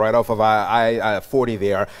center there, right off of I-40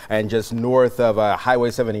 there, and just north of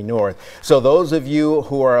Highway 70 North. So those of you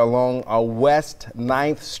who are along West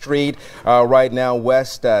 9th Street right now,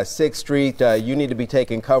 West 6th Street, you need to be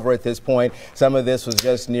taking cover at this point. Some of this was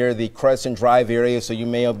just near the Crescent Drive area, so you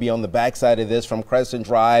may be on the backside of this from Crescent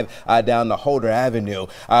Drive down to Holder Avenue.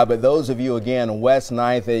 But those of you, again, West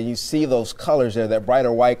 9th, you see those colors there, that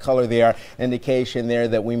brighter white color there, indication there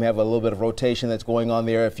that we may have a little bit of rotation that's going on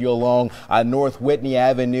there. If you're along North Whitney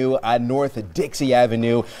Avenue, North Dixie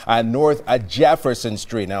Avenue, North Jefferson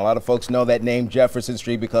Street. Now, a lot of folks know that name Jefferson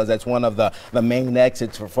Street because that's one of the main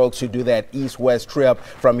exits for folks who do that east-west trip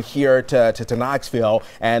from here to Knoxville.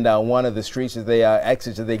 And one of the streets that they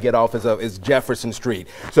exits that they get off is Jefferson Street.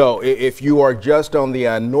 So if you are just on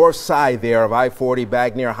the north side there of I-40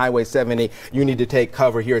 back near Highway 70, you need to take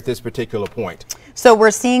cover here at this particular point. So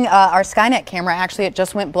we're seeing our Skynet camera, actually it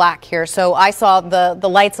just went black here. So I saw the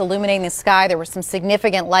lights illuminating the sky. There were some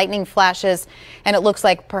significant lightning flashes, and it looks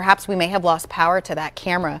like perhaps we may have lost power to that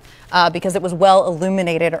camera because it was well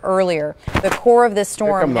illuminated earlier. The core of this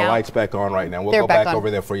storm. Here come the lights back on right now. We'll go back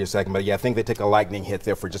over there for you a second. But yeah, I think they took a lightning hit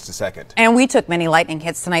there for just a second. And we took many lightning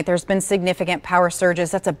hits tonight. There's been significant power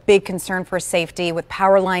surges. That's a big concern for safety. With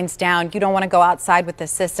power lines down, you don't want to go outside with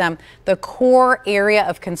this system. The core area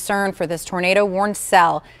of concern for this tornado warning warned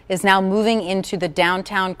cell is now moving into the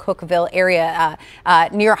downtown Cookeville area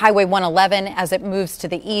near Highway 111 as it moves to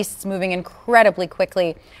the east. It's moving incredibly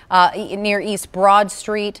quickly near East Broad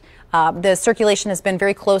Street. The circulation has been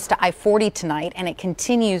very close to I-40 tonight, and it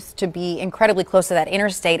continues to be incredibly close to that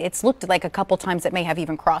interstate. It's looked like a couple times it may have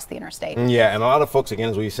even crossed the interstate. Yeah, and a lot of folks, again,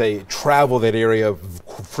 as we say, travel that area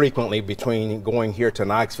frequently between going here to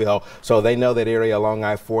Knoxville, so they know that area along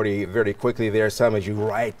I-40 very quickly. There some as you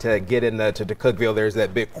get into to Cookeville, there's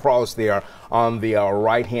that big cross there on the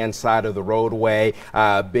right-hand side of the roadway.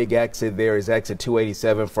 Big exit there is exit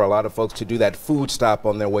 287 for a lot of folks to do that food stop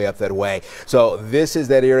on their way up that way. So this is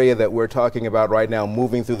that area that we're talking about right now,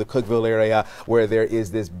 moving through the Cookeville area where there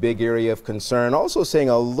is this big area of concern. Also seeing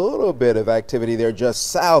a little bit of activity there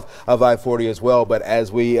just south of I-40 as well. But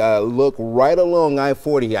as we look right along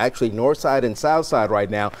I-40, actually north side and south side right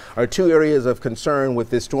now are two areas of concern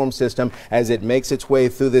with this storm system as it makes its way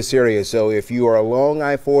through this area. So if you are along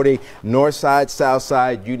I-40, north side, south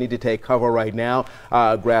side, you need to take cover right now.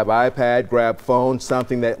 Grab iPad, grab phone,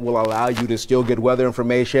 something that will allow you to still get weather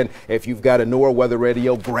information. If you've got a newer weather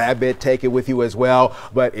radio, grab it, take it with you as well.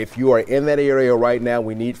 But if you are in that area right now,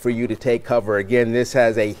 we need for you to take cover. Again, this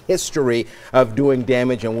has a history of doing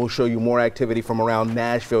damage, and we'll show you more activity from around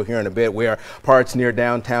Nashville here in a bit, where parts near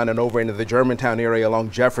downtown and over into the Germantown area along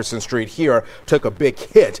Jefferson Street here took a big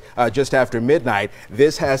hit just after midnight.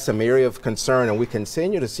 This has some area of concern, and we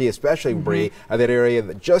continue to see, especially Bree, that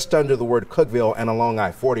area just under the word Cookeville and along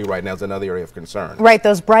I-40 right now is another area of concern. Right,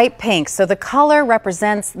 those bright pinks. So the color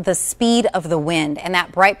represents the speed of the wind, and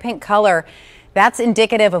that bright pink color, that's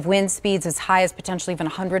indicative of wind speeds as high as potentially even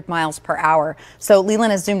 100 miles per hour. So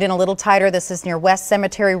Leland has zoomed in a little tighter. This is near West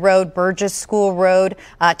Cemetery Road, Burgess School Road,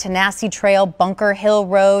 Tanasi Trail, Bunker Hill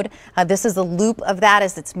Road. This is a loop of that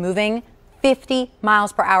as it's moving 50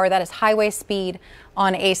 miles per hour. That is highway speed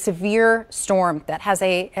on a severe storm that has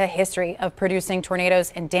a history of producing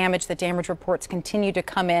tornadoes and damage. The damage reports continue to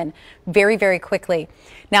come in very, very quickly.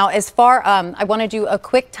 Now, as far, I want to do a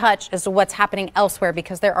quick touch as to what's happening elsewhere,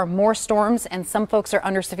 because there are more storms and some folks are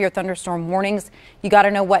under severe thunderstorm warnings. You got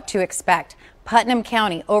to know what to expect. Putnam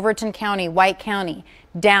County, Overton County, White County,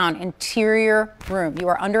 down, interior room. You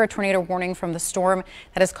are under a tornado warning from the storm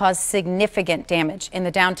that has caused significant damage in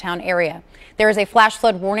the downtown area. There is a flash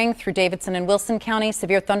flood warning through Davidson and Wilson County,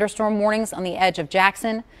 severe thunderstorm warnings on the edge of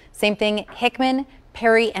Jackson. Same thing, Hickman,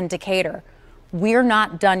 Perry, and Decatur. We're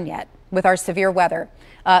not done yet with our severe weather.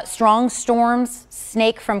 Strong storms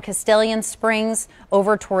snake from Castellian Springs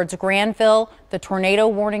over towards Granville. The tornado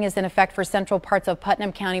warning is in effect for central parts of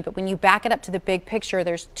Putnam County. But when you back it up to the big picture,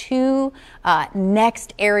 there's two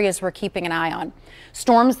next areas we're keeping an eye on.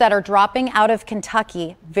 Storms that are dropping out of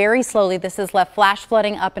Kentucky very slowly. This has left flash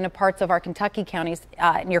flooding up into parts of our Kentucky counties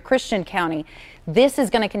near Christian County. This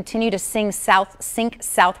is going to continue to sink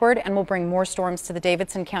southward and will bring more storms to the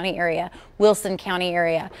Davidson County area, Wilson County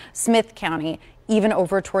area, Smith County, even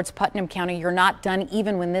over towards Putnam County. You're not done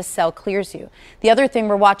even when this cell clears you. The other thing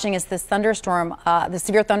we're watching is this thunderstorm, the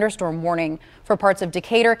severe thunderstorm warning for parts of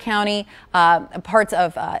Decatur County, parts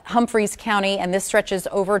of Humphreys County, and this stretches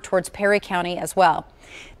over towards Perry County as well.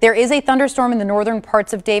 There is a thunderstorm in the northern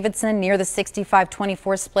parts of Davidson near the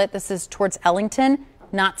 65-24 split. This is towards Ellington,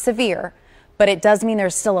 not severe, but it does mean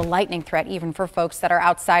there's still a lightning threat even for folks that are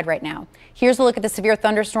outside right now. Here's a look at the severe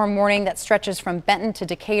thunderstorm warning that stretches from Benton to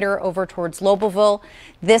Decatur over towards Lobelville.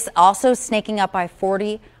 This also snaking up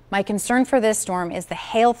I-40. My concern for this storm is the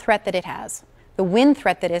hail threat that it has, the wind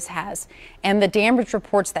threat that it has, and the damage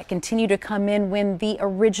reports that continue to come in when the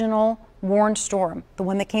original warned storm, the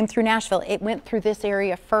one that came through Nashville, it went through this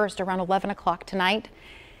area first around 11 o'clock tonight.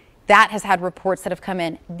 That has had reports that have come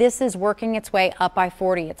in. This is working its way up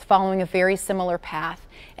I-40. It's following a very similar path,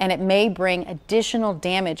 and it may bring additional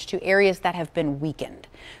damage to areas that have been weakened.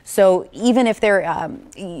 So even if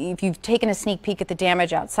if you've taken a sneak peek at the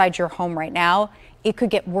damage outside your home right now, it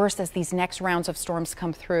could get worse as these next rounds of storms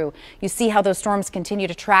come through. You see how those storms continue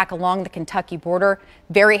to track along the Kentucky border.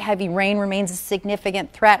 Very heavy rain remains a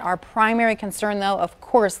significant threat. Our primary concern, though, of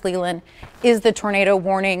course, Leland, is the tornado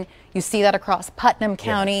warning. You see that across Putnam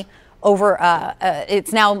County. Yes. Over,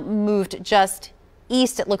 it's now moved just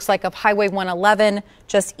east, it looks like, of Highway 111,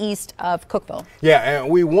 just east of Cookeville. Yeah, and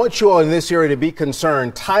we want you all in this area to be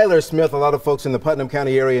concerned. Tyler Smith, a lot of folks in the Putnam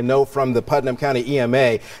County area know from the Putnam County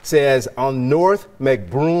EMA, says on North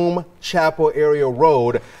McBroom Chapel area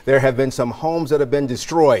road, there have been some homes that have been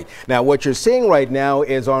destroyed. Now, what you're seeing right now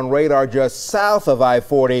is on radar just south of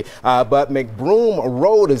I-40, but McBroom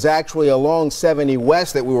Road is actually along 70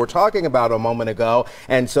 West that we were talking about a moment ago.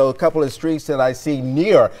 And so a couple of streets that I see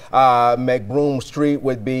near McBroom Street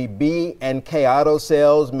would be B&K Auto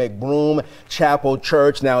Sales, McBroom Chapel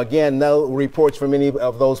Church. Now, again, no reports from any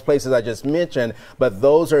of those places I just mentioned, but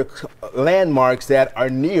those are landmarks that are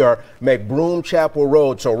near McBroom Chapel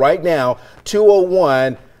Road. So right now,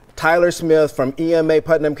 201 Tyler Smith from EMA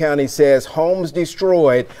Putnam County says homes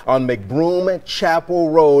destroyed on McBroom Chapel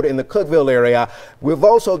Road in the Cookeville area. We've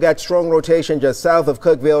also got strong rotation just south of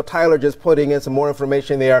Cookeville. Tyler just putting in some more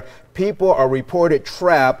information there. People are reported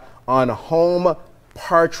trapped on Home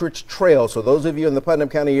Partridge Trail. So those of you in the Putnam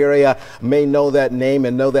County area may know that name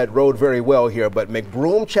and know that road very well here. But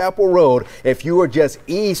McBroom Chapel Road, if you are just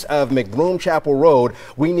east of McBroom Chapel Road,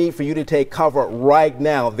 we need for you to take cover right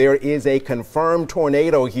now. There is a confirmed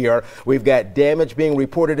tornado here. We've got damage being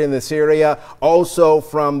reported in this area. Also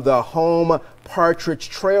from the Home Partridge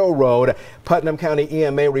Trail Road, Putnam County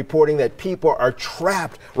EMA reporting that people are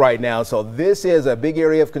trapped right now. So this is a big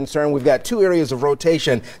area of concern. We've got two areas of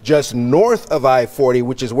rotation just north of I-40,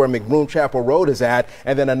 which is where McBroom Chapel Road is at,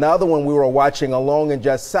 and then another one we were watching along and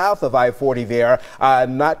just south of I-40 there,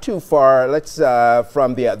 not too far. Let's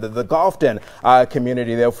from the Golfton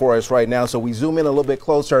community there for us right now. So we zoom in a little bit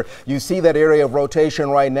closer. You see that area of rotation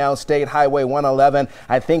right now, State Highway 111.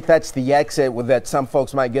 I think that's the exit that some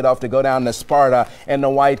folks might get off to go down to Sparta in the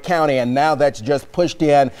White County, and now that's just pushed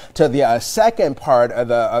in to the second part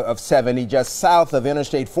of 70, just south of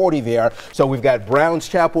Interstate 40 there. So we've got Browns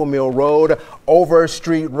Chapel Mill Road,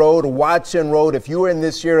 Overstreet Road, Watson Road. If you're in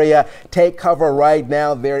this area, take cover right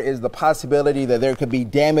now. There is the possibility that there could be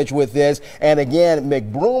damage with this. And again,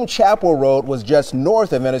 McBroom Chapel Road was just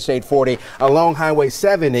north of Interstate 40 along Highway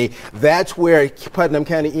 70. That's where Putnam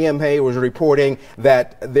County EMA was reporting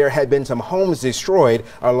that there had been some homes destroyed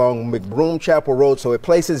along McBroom Chapel Road. So it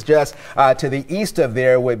places just to the east of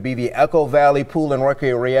there would be the Echo Valley Pool and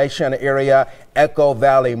Recreation area, Echo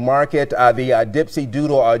Valley Market, the Dipsy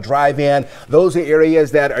Doodle Drive-In. Those are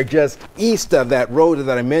areas that are just east of that road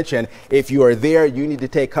that I mentioned. If you are there, you need to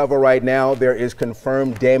take cover right now. There is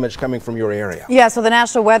confirmed damage coming from your area. Yeah, so the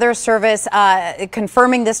National Weather Service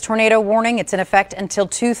confirming this tornado warning. It's in effect until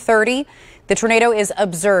 2:30. The tornado is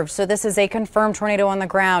observed, so this is a confirmed tornado on the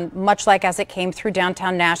ground, much like as it came through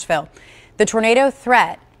downtown Nashville. The tornado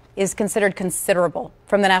threat is considered considerable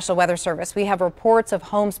from the National Weather Service. We have reports of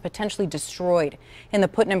homes potentially destroyed in the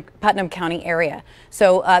Putnam County area.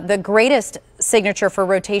 So the greatest signature for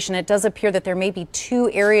rotation, it does appear that there may be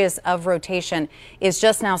two areas of rotation, is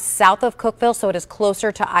just now south of Cookeville, so it is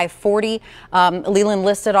closer to I-40. Leland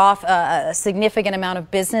listed off a significant amount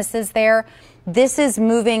of businesses there. This is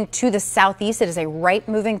moving to the southeast. It is a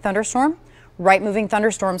right-moving thunderstorm. Right-moving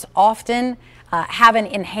thunderstorms often have an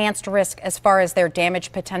enhanced risk as far as their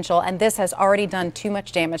damage potential, and this has already done too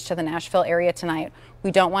much damage to the Nashville area tonight. We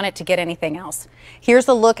don't want it to get anything else. Here's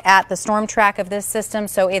a look at the storm track of this system.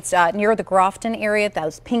 So it's near the Grafton area,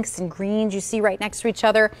 those pinks and greens you see right next to each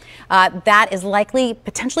other. That is likely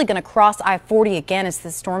potentially going to cross I-40 again as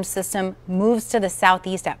the storm system moves to the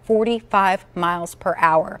southeast at 45 miles per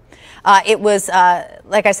hour. It was,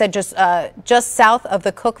 like I said, just south of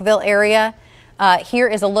the Cookeville area. Here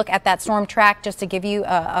is a look at that storm track just to give you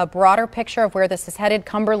a broader picture of where this is headed.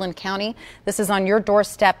 Cumberland County, this is on your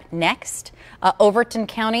doorstep next. Overton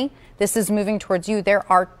County, this is moving towards you. There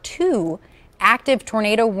are two active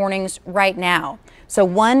tornado warnings right now. So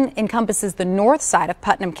one encompasses the north side of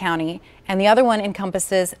Putnam County and the other one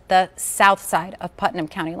encompasses the south side of Putnam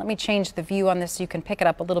County. Let me change the view on this so you can pick it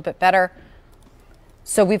up a little bit better.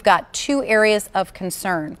 So we've got two areas of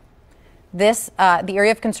concern. The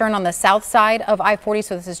area of concern on the south side of I-40,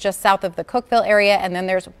 so this is just south of the Cookeville area, and then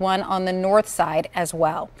there's one on the north side as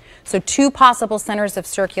well. So two possible centers of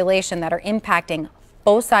circulation that are impacting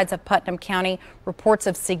both sides of Putnam County. Reports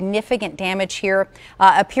of significant damage here,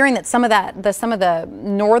 appearing that some of the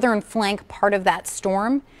northern flank part of that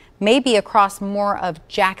storm may be across more of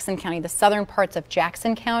Jackson County, the southern parts of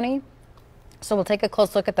Jackson County. So we'll take a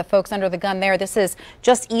close look at the folks under the gun there. This is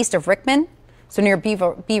just east of Rickman. So near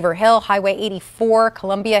Beaver Hill, Highway 84,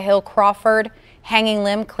 Columbia Hill, Crawford, Hanging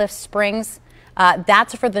Limb, Cliff Springs.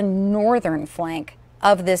 That's for the northern flank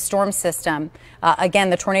of this storm system. Again,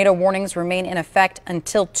 the tornado warnings remain in effect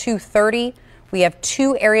until 2:30. We have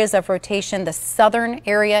two areas of rotation. The southern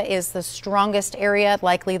area is the strongest area.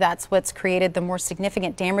 Likely that's what's created the more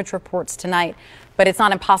significant damage reports tonight. But it's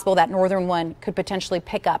not impossible that northern one could potentially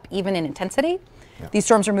pick up even in intensity. These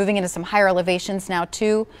storms are moving into some higher elevations now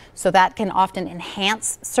too, so that can often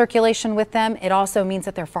enhance circulation with them. It also means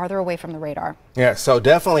that they're farther away from the radar. Yeah, so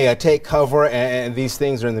definitely take cover, and these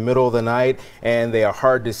things are in the middle of the night and they are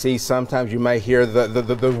hard to see. Sometimes you might hear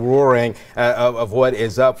the roaring of what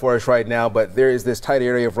is up for us right now, but there is this tight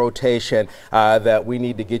area of rotation that we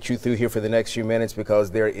need to get you through here for the next few minutes,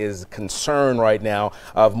 because there is concern right now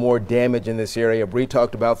of more damage in this area. Bree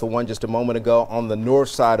talked about the one just a moment ago on the north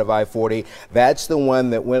side of I-40. That's the one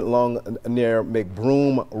that went along near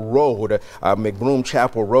McBroom Road, McBroom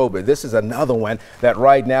Chapel Road. But this is another one that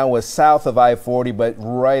right now is south of I-40, but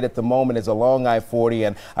right at the moment is along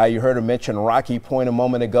I-40. And you heard her mention Rocky Point a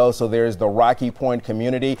moment ago. So there's the Rocky Point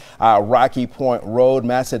community, Rocky Point Road,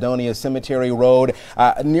 Macedonia Cemetery Road,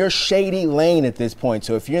 near Shady Lane at this point.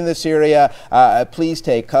 So if you're in this area, please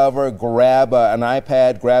take cover, grab an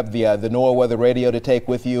iPad, grab the NOAA weather radio to take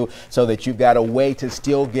with you, so that you've got a way to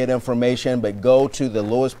still get information. But go to the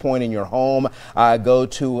lowest point in your home, go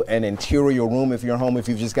to an interior room if you're home, if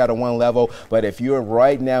you've just got a one level. But if you're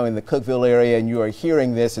right now in the Cookeville area and you are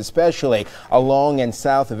hearing this, especially along and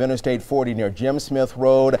south of Interstate 40 near Jim Smith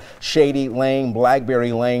Road, Shady Lane,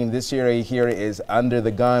 Blackberry Lane, this area here is under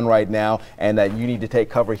the gun right now, and you need to take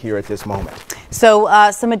cover here at this moment.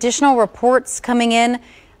 So some additional reports coming in.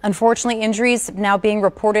 Unfortunately, injuries now being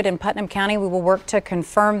reported in Putnam County. We will work to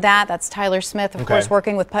confirm that. That's Tyler Smith, of course,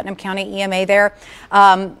 working with Putnam County EMA there.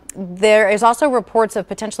 There is also reports of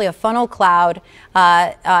potentially a funnel cloud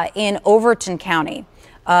in Overton County,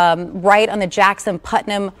 right on the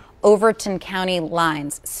Jackson-Putnam Overton County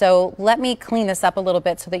lines. So let me clean this up a little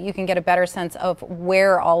bit so that you can get a better sense of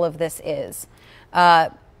where all of this is.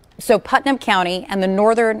 So Putnam County and the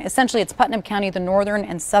northern, essentially it's Putnam County, the northern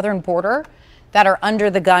and southern border, that are under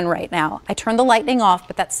the gun right now. I turned the lightning off,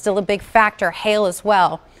 but that's still a big factor. Hail as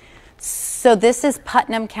well. So this is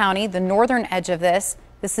Putnam County, the northern edge of this.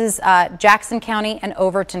 This is Jackson County and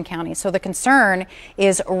Overton County. So the concern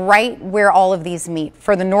is right where all of these meet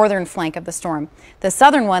for the northern flank of the storm. The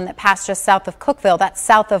southern one that passed just south of Cookeville, that's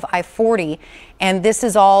south of I-40, and this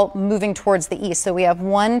is all moving towards the east. So we have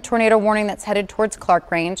one tornado warning that's headed towards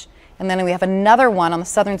Clark Range, and then we have another one on the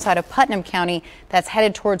southern side of Putnam County that's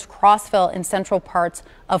headed towards Crossville in central parts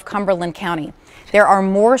of Cumberland County. There are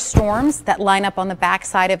more storms that line up on the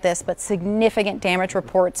backside of this, but significant damage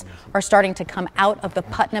reports are starting to come out of the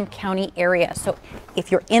Putnam County area. So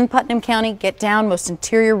if you're in Putnam County, get down. Most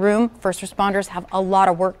interior room, first responders have a lot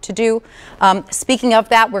of work to do. Speaking of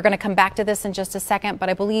that, we're going to come back to this in just a second, but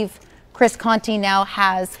I believe Chris Conti now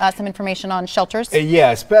has some information on shelters.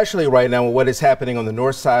 Yeah, especially right now with what is happening on the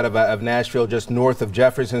north side of Nashville, just north of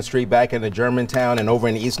Jefferson Street, back into Germantown and over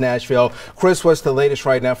in East Nashville. Chris, what's the latest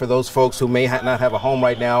right now for those folks who may not have a home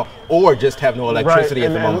right now or just have no electricity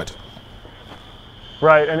at the moment?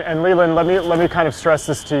 Right, and Leland, let me kind of stress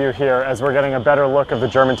this to you here as we're getting a better look of the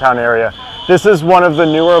Germantown area. This is one of the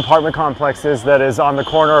newer apartment complexes that is on the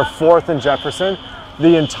corner of 4th and Jefferson.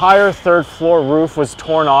 The entire third floor roof was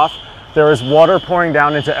torn off. There is water pouring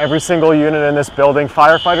down into every single unit in this building.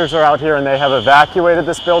 Firefighters are out here and they have evacuated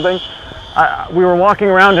this building. We were walking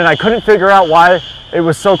around and I couldn't figure out why it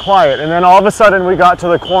was so quiet. And then all of a sudden we got to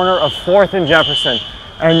the corner of 4th and Jefferson.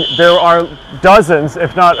 And there are dozens,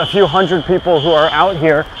 if not a few hundred people who are out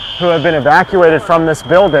here who have been evacuated from this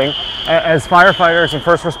building as firefighters and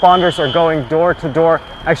first responders are going door to door,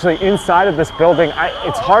 actually inside of this building.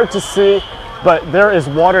 It's hard to see, but there is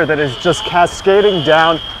water that is just cascading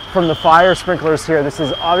down from the fire sprinklers here. This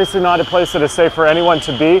is obviously not a place that is safe for anyone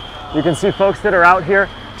to be. You can see folks that are out here,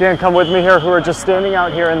 Dan, come with me here, who are just standing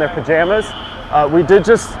out here in their pajamas. We did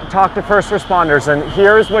just talk to first responders, and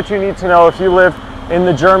here's what you need to know if you live in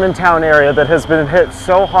the Germantown area that has been hit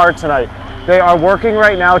so hard tonight. They are working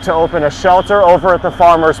right now to open a shelter over at the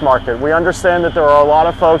farmers market. We understand that there are a lot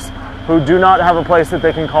of folks who do not have a place that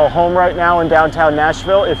they can call home right now in downtown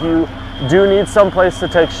Nashville. If you do need some place to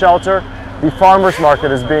take shelter, the farmers market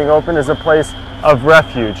is being opened as a place of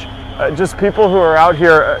refuge. Just people who are out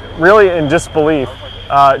here really in disbelief,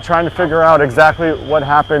 trying to figure out exactly what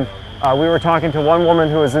happened. We were talking to one woman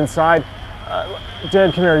who was inside.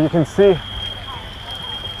 Dan, come here, you can see.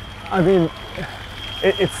 I mean,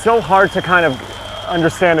 it's so hard to kind of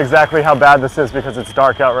understand exactly how bad this is because it's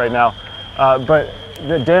dark out right now. But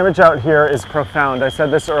the damage out here is profound. I said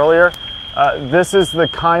this earlier. This is the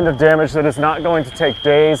kind of damage that is not going to take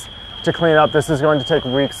days to clean up. This is going to take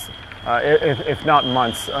weeks, if not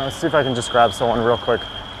months. See if I can just grab someone real quick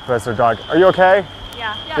who has their dog. Are you okay?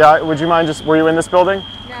 Yeah. Would you mind were you in this building?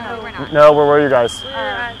 No, we're not. No, where were you guys? We're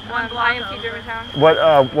at IMT Germantown.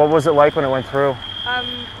 What was it like when it went through?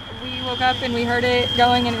 We woke up and we heard it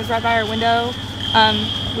going and it was right by our window.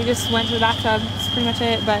 We just went to the bathtub, pretty much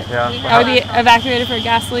it. But Yeah. I would be evacuated for a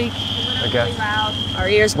gas leak. Okay. Our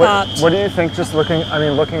ears What, popped. what do you think? Just looking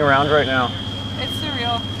around right now. It's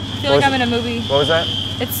surreal. I feel like I'm in a movie. What was that?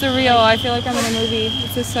 It's surreal. I feel like I'm in a movie.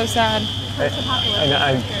 It's just so sad.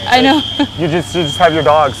 I know. You just have your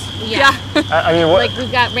dogs. Yeah. I mean, what? Like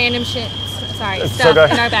we've got random shit. Sorry, So stuff go-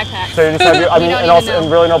 in our backpacks. So you just have your. I We mean, don't and even also, know.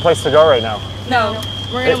 and really no place to go right now. No,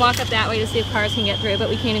 we're gonna walk up that way to see if cars can get through, but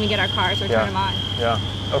we can't even get our cars or Yeah. turn them on. Yeah.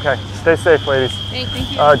 Okay. Stay safe, ladies. Thank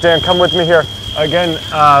you. Dan, come with me here. Again,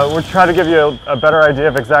 we're trying to give you a better idea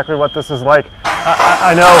of exactly what this is like.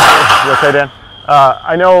 I know. You okay, Dan?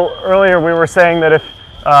 I know earlier we were saying that if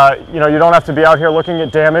you don't have to be out here looking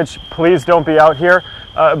at damage, please don't be out here.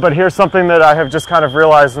 But here's something that I have just kind of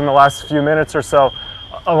realized in the last few minutes or so.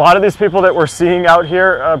 A lot of these people that we're seeing out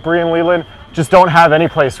here, Bree and Leland, just don't have any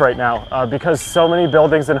place right now because so many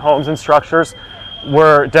buildings and homes and structures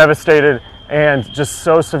were devastated and just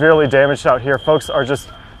so severely damaged out here. Folks are just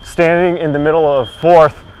standing in the middle of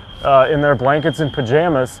 4th in their blankets and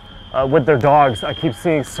pajamas with their dogs. I keep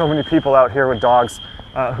seeing so many people out here with dogs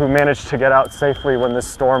who managed to get out safely when this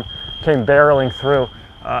storm came barreling through.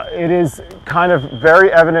 It is kind of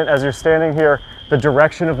very evident as you're standing here the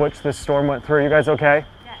direction of which this storm went through. You guys okay?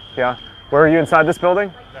 Yeah. Where are you, inside this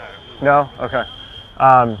building? No? Okay.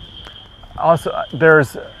 Also,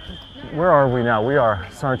 where are we now? We are,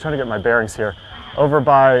 sorry, I'm trying to get my bearings here. Over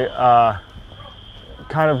by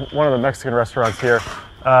kind of one of the Mexican restaurants here.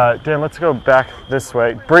 Dan, let's go back this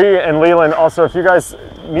way. Bree and Leland, also, if you guys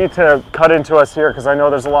need to cut into us here, because I know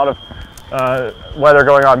there's a lot of weather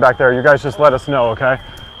going on back there, you guys just let us know, okay?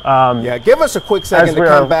 Yeah, give us a quick second to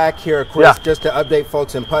come back here, Chris, just to update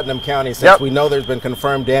folks in Putnam County, since we know there's been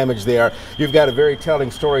confirmed damage there. You've got a very telling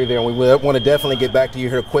story there, and we want to definitely get back to you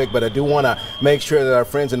here quick, but I do want to make sure that our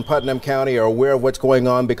friends in Putnam County are aware of what's going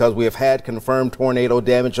on, because we have had confirmed tornado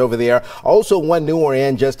damage over there. Also, one newer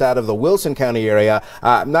end just out of the Wilson County area.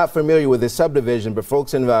 I'm not familiar with this subdivision, but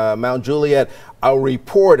folks in Mount Juliet,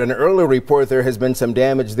 an early report, there has been some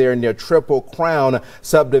damage there near Triple Crown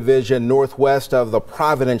subdivision northwest of the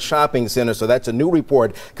Providence Shopping Center. So that's a new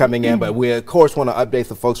report coming in, but we of course want to update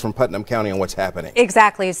the folks from Putnam County on what's happening.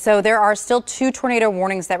 Exactly. So there are still 2 tornado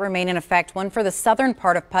warnings that remain in effect, one for the southern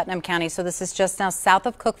part of Putnam County. So this is just now south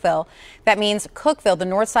of Cookeville. That means Cookeville, the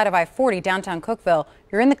north side of I-40, downtown Cookeville,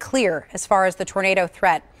 you're in the clear as far as the tornado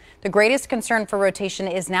threat. The greatest concern for rotation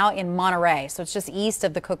is now in Monterey, so it's just east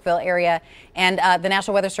of the Cookeville area, and the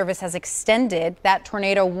National Weather Service has extended that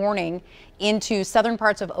tornado warning into southern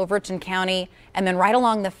parts of Overton County and then right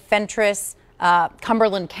along the Fentress,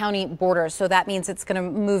 Cumberland County border. So that means it's going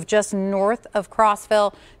to move just north of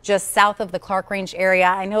Crossville, just south of the Clark Range area.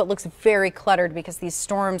 I know it looks very cluttered because these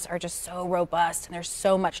storms are just so robust and there's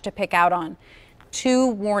so much to pick out on. 2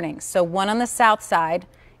 warnings, so one on the south side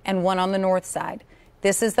and one on the north side.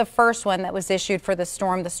 This is the first one that was issued for the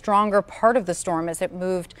storm, the stronger part of the storm as it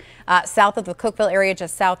moved south of the Cookeville area,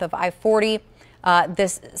 just south of I-40.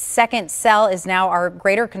 This second cell is now our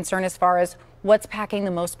greater concern as far as what's packing the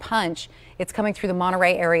most punch. It's coming through the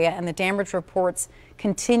Monterey area, and the damage reports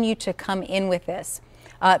continue to come in with this.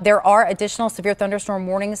 There are additional severe thunderstorm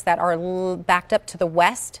warnings that are backed up to the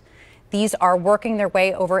west. These are working their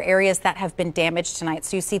way over areas that have been damaged tonight.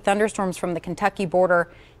 So you see thunderstorms from the Kentucky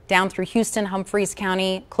border down through Houston, Humphreys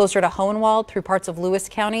County, closer to Hohenwald, through parts of Lewis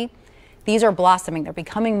County. These are blossoming. They're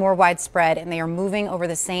becoming more widespread, and they are moving over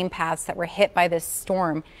the same paths that were hit by this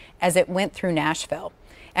storm as it went through Nashville.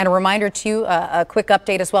 And a reminder, too, a quick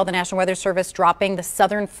update as well, the National Weather Service dropping the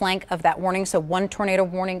southern flank of that warning, so 1 tornado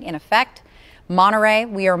warning in effect. Monterey,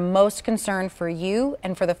 we are most concerned for you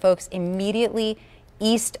and for the folks immediately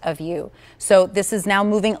east of you. So this is now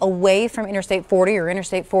moving away from Interstate 40, or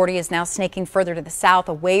Interstate 40 is now snaking further to the south,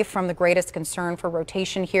 away from the greatest concern for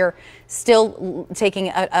rotation here, still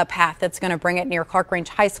taking a path that's going to bring it near Clark Range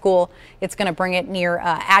High School. It's going to bring it near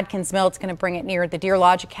Adkins Mill. It's going to bring it near the Deer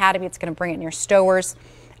Lodge Academy. It's going to bring it near Stowers.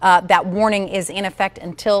 That warning is in effect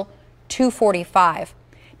until 2:45.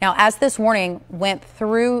 Now, as this warning went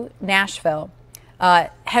through Nashville,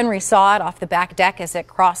 Henry saw it off the back deck as it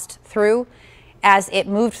crossed through. As it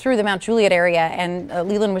moved through the Mount Juliet area, and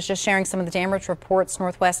Leland was just sharing some of the damage reports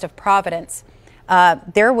northwest of Providence,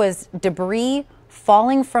 there was debris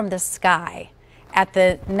falling from the sky at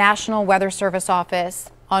the National Weather Service office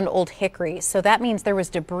on Old Hickory. So that means there was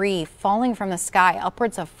debris falling from the sky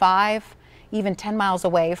upwards of 5, even 10 miles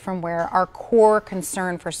away from where our core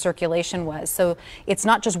concern for circulation was. So it's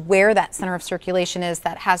not just where that center of circulation is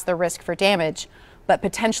that has the risk for damage, but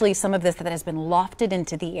potentially some of this that has been lofted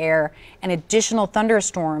into the air and additional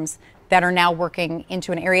thunderstorms that are now working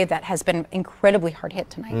into an area that has been incredibly hard hit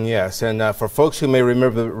tonight. Yes, and for folks who may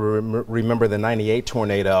remember the '98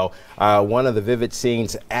 tornado, one of the vivid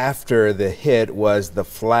scenes after the hit was the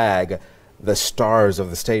flag, the stars of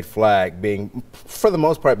the state flag being, for the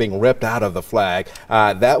most part, being ripped out of the flag.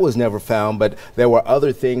 That was never found, but there were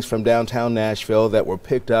other things from downtown Nashville that were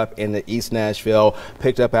picked up in the East Nashville,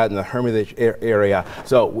 picked up out in the Hermitage area.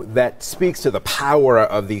 So that speaks to the power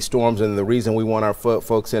of these storms and the reason we want our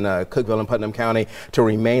folks in Cookeville and Putnam County to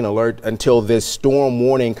remain alert until this storm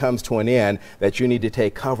warning comes to an end, that you need to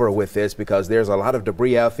take cover with this because there's a lot of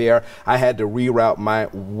debris out there. I had to reroute my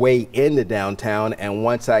way into downtown, and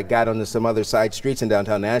once I got onto some other side streets in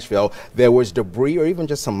downtown Nashville, there was debris or even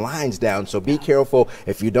just some lines down. So be careful.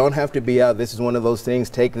 If you don't have to be out, this is one of those things,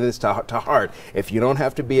 take this to heart. If you don't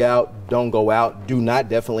have to be out, don't go out. Do not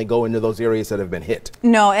definitely go into those areas that have been hit.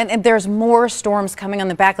 No, and there's more storms coming on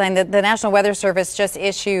the back line. The National Weather Service just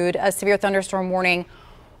issued a severe thunderstorm warning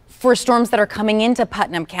for storms that are coming into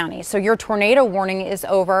Putnam County. So your tornado warning is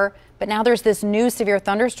over, but now there's this new severe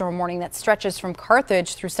thunderstorm warning that stretches from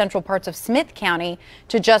Carthage through central parts of Smith County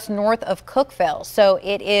to just north of Cookeville. So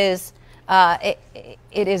it is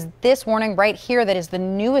this warning right here that is the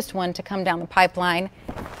newest one to come down the pipeline,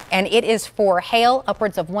 and it is for hail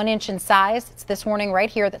upwards of 1 inch in size. It's this warning right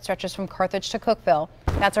here that stretches from Carthage to Cookeville.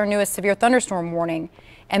 That's our newest severe thunderstorm warning.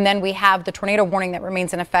 And then we have the tornado warning that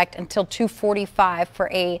remains in effect until 2:45 for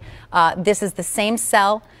this is the same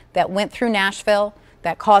cell that went through Nashville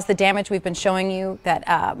that caused the damage we've been showing you,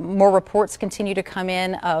 that more reports continue to come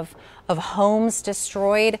in of homes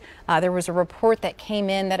destroyed. There was a report that came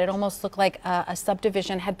in that it almost looked like a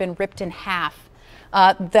subdivision had been ripped in half.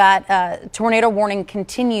 That tornado warning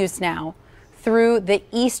continues now through the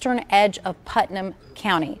eastern edge of Putnam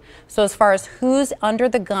County. So as far as who's under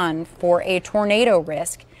the gun for a tornado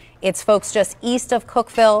risk, it's folks just east of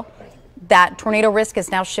Cookeville. That tornado risk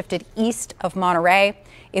is now shifted east of Monterey.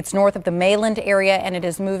 It's north of the Mayland area, and it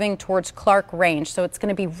is moving towards Clark Range. So it's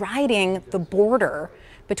going to be riding the border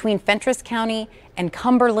between Fentress County and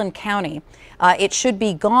Cumberland County. It should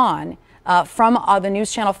be gone from the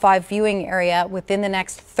News Channel 5 viewing area within the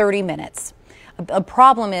next 30 minutes. The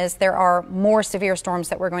problem is there are more severe storms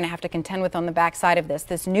that we're going to have to contend with on the backside of this.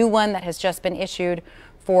 This new one that has just been issued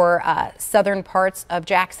for southern parts of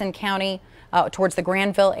Jackson County towards the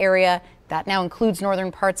Granville area. That now includes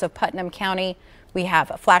northern parts of Putnam County. We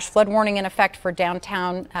have a flash flood warning in effect for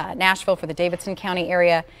downtown Nashville for the Davidson County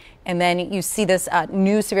area. And then you see this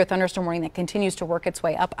new severe thunderstorm warning that continues to work its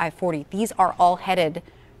way up I-40. These are all headed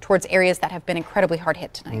towards areas that have been incredibly hard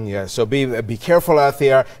hit tonight. Yeah, so be careful out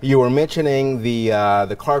there. You were mentioning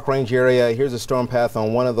the Clark Range area. Here's a storm path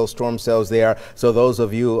on one of those storm cells there. So those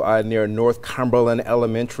of you near North Cumberland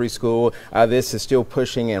Elementary School, this is still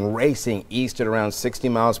pushing and racing east at around 60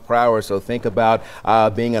 miles per hour. So think about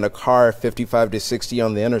being in a car 55 to 60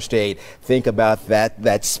 on the interstate. Think about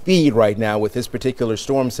that speed right now with this particular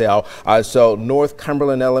storm cell. So North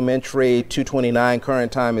Cumberland Elementary, 2:29,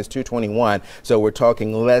 current time is 2:21. So we're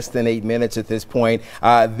talking less than 8 minutes at this point.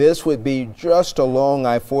 This would be just along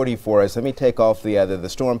I-40 for us. Let me take off the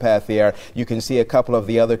storm path there. You can see a couple of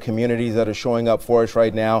the other communities that are showing up for us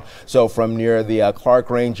right now. So from near the Clark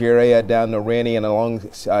Range area down to Rennie and along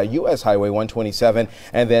U.S. Highway 127,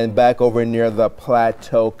 and then back over near the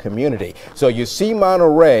Plateau community. So you see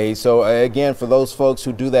Monterey. So again, for those folks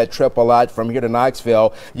who do that trip a lot from here to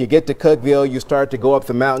Knoxville, you get to Cookeville, you start to go up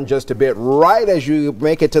the mountain just a bit. Right as you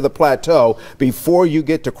make it to the Plateau, before you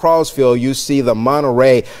get to Crossville, you see the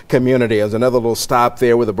Monterey community. There's another little stop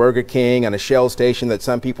there with a Burger King and a Shell station that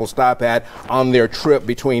some people stop at on their trip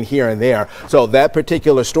between here and there. So that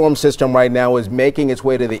particular storm system right now is making its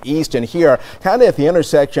way to the east, and here kind of at the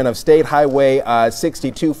intersection of State Highway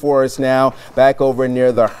 62 for us now, back over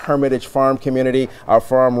near the Hermitage Farm community,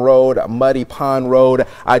 Farm Road, Muddy Pond Road,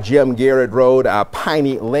 Jim Garrett Road,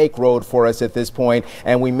 Piney Lake Road for us at this point.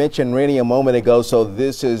 And we mentioned Rennie a moment ago, so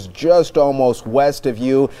this is just almost west of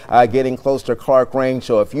you, getting close to Clark Range.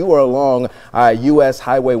 So if you are along U.S.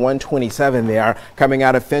 Highway 127 there, coming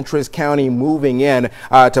out of Fentress County, moving in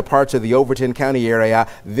to parts of the Overton County area,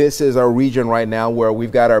 this is our region right now where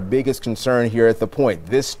we've got our biggest concern here at the point.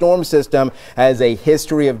 This storm system has a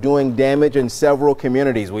history of doing damage in several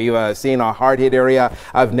communities. We've seen a hard-hit area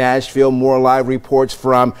of Nashville. More live reports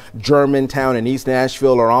from Germantown and East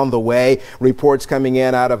Nashville are on the way. Reports coming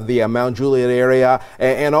in out of the Mount Juliet area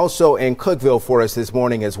and also in Cookeville for us this morning.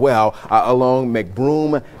 morning as well along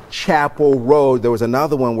McBroom Chapel Road. There was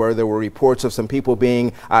another one where there were reports of some people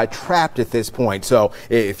being trapped at this point. So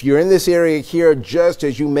if you're in this area here, just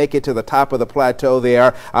as you make it to the top of the plateau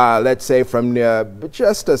there, let's say from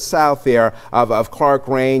just south there of Clark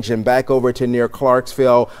Range and back over to near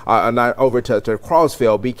Clarksville, not over to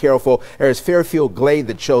Crosville, be careful. There's Fairfield Glade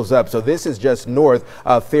that shows up. So this is just north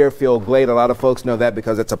of Fairfield Glade. A lot of folks know that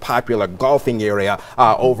because it's a popular golfing area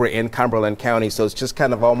over in Cumberland County. So it's just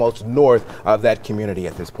kind of almost north of that community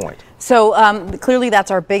at this point. So clearly that's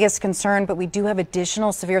our biggest concern, but we do have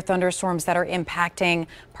additional severe thunderstorms that are impacting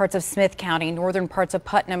parts of Smith County, northern parts of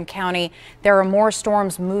Putnam County. There are more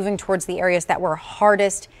storms moving towards the areas that were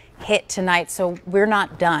hardest hit tonight, so we're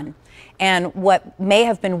not done. And what may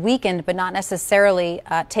have been weakened but not necessarily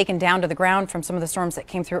taken down to the ground from some of the storms that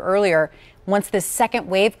came through earlier, once this second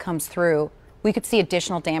wave comes through, we could see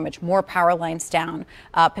additional damage, more power lines down,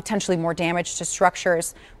 potentially more damage to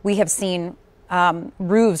structures. We have seen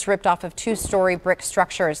roofs ripped off of two-story brick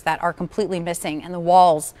structures that are completely missing, and the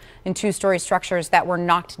walls in two-story structures that were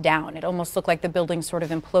knocked down. It almost looked like the building sort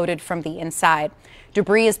of imploded from the inside.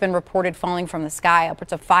 Debris has been reported falling from the sky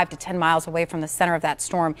upwards of 5 to 10 miles away from the center of that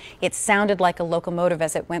storm. It sounded like a locomotive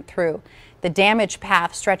as it went through. The damage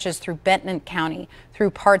path stretches through Benton County, through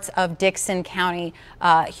parts of Dixon County,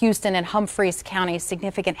 Houston and Humphreys County.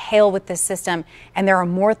 Significant hail with this system, and there are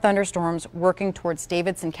more thunderstorms working towards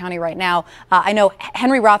Davidson County right now. I know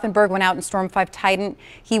Henry Rothenberg went out in Storm 5 Titan.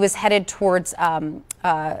 He was headed towards Tune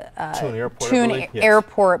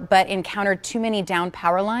Airport, but encountered too many down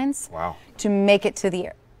power lines to make it to the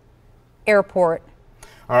airport.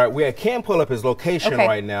 All right, we can pull up his location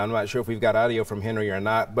right now. I'm not sure if we've got audio from Henry or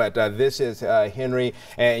not, but this is Henry,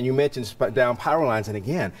 and you mentioned down power lines, and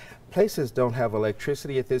again, places don't have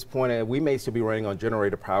electricity at this point, and we may still be running on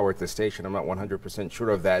generator power at the station. I'm not 100% sure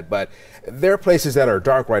of that, but there are places that are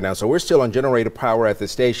dark right now, so we're still on generator power at the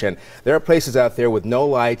station. There are places out there with no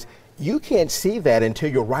lights. You can't see that until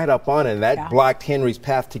you're right up on it, and that blocked Henry's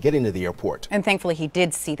path to getting to the airport. And thankfully he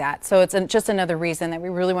did see that. So it's just another reason that we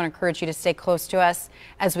really want to encourage you to stay close to us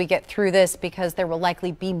as we get through this, because there will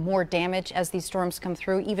likely be more damage as these storms come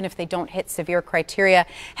through, even if they don't hit severe criteria.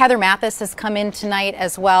 Heather Mathis has come in tonight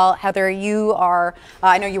as well. Heather, you are,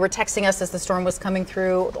 I know you were texting us as the storm was coming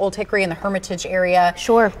through Old Hickory and the Hermitage area.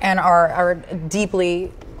 Sure. And are deep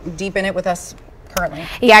in it with us currently.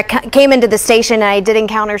 Yeah, I came into the station and I did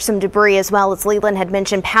encounter some debris as well, as Leland had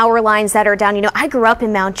mentioned, power lines that are down. You know, I grew up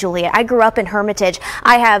in Mount Juliet. I grew up in Hermitage.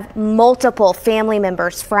 I have multiple family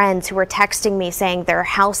members, friends who are texting me saying their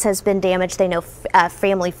house has been damaged. They know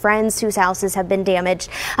family friends whose houses have been damaged.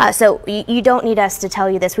 So you don't need us to tell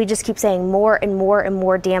you this. We just keep saying more and more and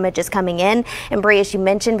more damage is coming in. And Bree, as you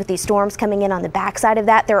mentioned, with these storms coming in on the backside of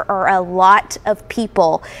that, there are a lot of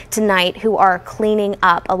people tonight who are cleaning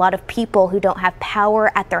up, a lot of people who don't have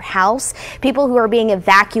power at their house, people who are being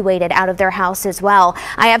evacuated out of their house as well.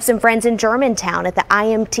 I have some friends in Germantown at the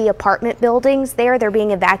IMT apartment buildings there. They're being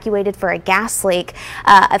evacuated for a gas leak.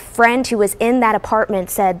 A friend who was in that apartment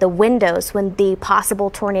said the windows, when the possible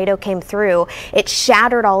tornado came through, it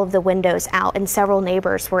shattered all of the windows out, and several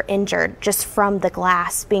neighbors were injured just from the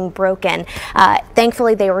glass being broken.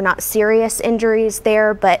 Thankfully, they were not serious injuries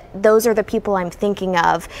there, but those are the people I'm thinking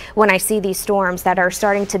of when I see these storms that are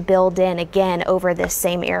starting to build in again over this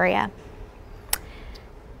same area.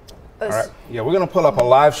 All right. Yeah, we're going to pull up a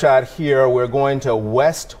live shot here. We're going to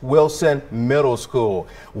West Wilson Middle School.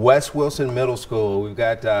 West Wilson Middle School. We've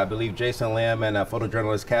got, I believe, Jason Lamb and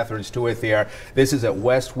photojournalist Catherine Stewart there. This is at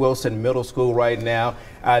West Wilson Middle School right now.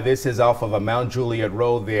 This is off of a Mount Juliet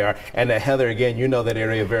Road there. And Heather, again, you know that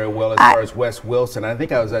area very well as far as West Wilson. I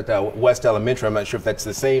think I was at West Elementary. I'm not sure if that's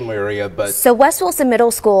the same area, but... So West Wilson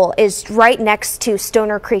Middle School is right next to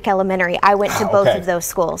Stoner Creek Elementary. I went to both of those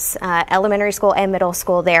schools, elementary school and middle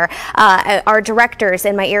school there. Our directors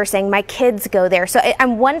in my ear saying my kids go there. So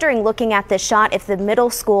I'm wondering, looking at this shot, if the middle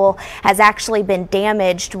school has actually been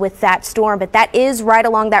damaged with that storm, but that is right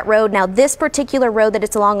along that road. Now, this particular road that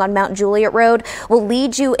it's along on Mount Juliet Road will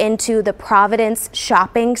lead you into the Providence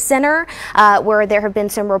Shopping Center, where there have been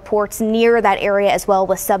some reports near that area as well,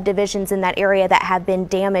 with subdivisions in that area that have been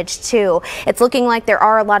damaged too. It's looking like there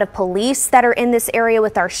are a lot of police that are in this area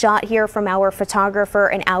with our shot here from our photographer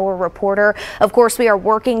and our reporter. Of course, we are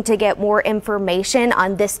working to get more information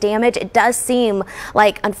on this damage. It does seem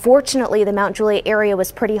like, unfortunately, the Mount Juliet area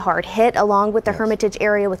was pretty hard hit, along with the Hermitage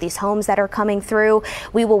area with these homes that are coming through.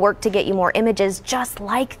 We will work to get you more images just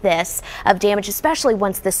like this of damage, especially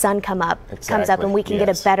once the sun comes up and we can get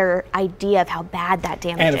a better idea of how bad that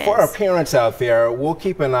damage is. And for our parents out there, we'll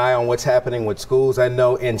keep an eye on what's happening with schools. I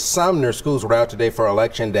know in Sumner, schools were out today for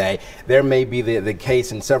Election Day. There may be the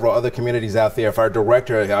case in several other communities out there. If our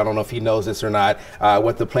director, I don't know if he knows this or not,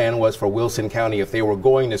 what the plan was for Wilson County if they were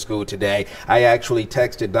going to school today. I actually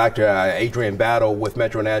texted Dr. Adrian Battle with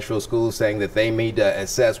Metro Nashville Schools saying that they may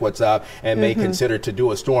assess what's up and may consider to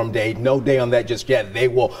do a storm day. No day on that just yet. They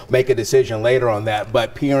will make a decision later on that.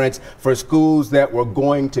 But parents, for schools that were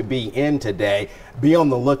going to be in today, be on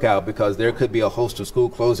the lookout, because there could be a host of school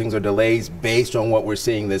closings or delays based on what we're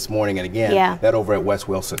seeing this morning. And again, that over at West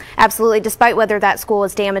Wilson. Absolutely. Despite whether that school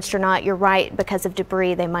is damaged or not, you're right, because of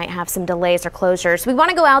debris, they might have some delays or closures. We want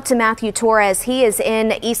to go out to Matthew Torres. He is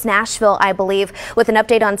in East Nashville, I believe, with an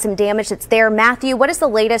update on some damage that's there. Matthew, what is the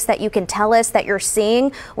latest that you can tell us that you're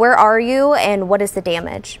seeing? Where are you, and what is the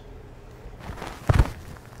damage?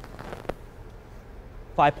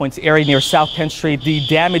 5 Points area near South 10th Street. The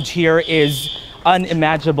damage here is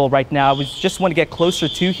unimaginable right now. We just want to get closer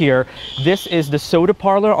to here. This is the soda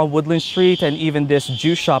parlor on Woodland Street, and even this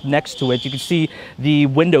juice shop next to it. You can see the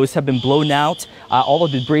windows have been blown out. All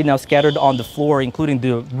of the debris now scattered on the floor, including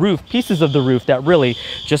the roof, pieces of the roof that really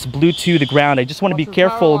just blew to the ground. I just want to be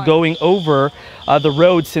careful going over the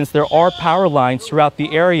road, since there are power lines throughout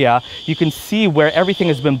the area. You can see where everything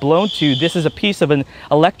has been blown to. This is a piece of an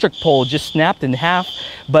electric pole just snapped in half.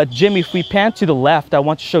 But Jimmy, if we pan to the left, I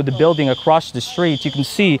want to show the building across the street. You can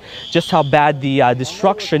see just how bad the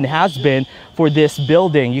destruction has been for this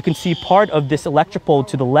building. You can see part of this electric pole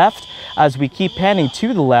to the left. As we keep panning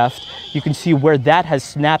to the left, you can see where that has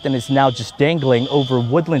snapped and is now just dangling over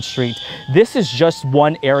Woodland Street. This is just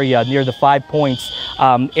one area near the 5 Points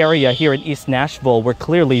area here in East Nashville, where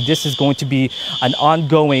clearly this is going to be an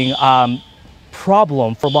ongoing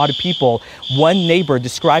problem for a lot of people. One neighbor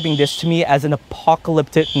describing this to me as an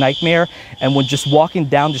apocalyptic nightmare, and when just walking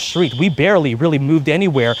down the street, we barely really moved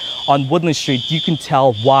anywhere on Woodland Street. You can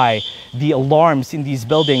tell why. The alarms in these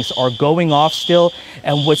buildings are going off still,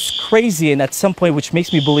 and what's crazy, and at some point which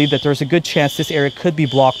makes me believe that there's a good chance this area could be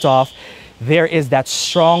blocked off, there is that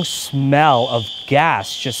strong smell of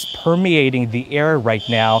gas just permeating the air right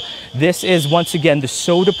now. This is once again the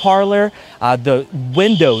soda parlor. The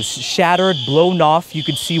windows shattered, blown off. You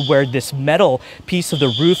can see where this metal piece of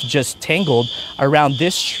the roof just tangled around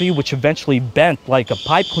this tree, which eventually bent like a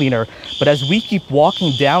pipe cleaner. But as we keep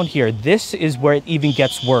walking down here, this is where it even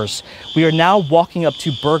gets worse. We are now walking up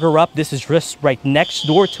to Burger Up. This is just right next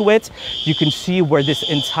door to it. You can see where this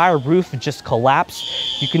entire roof just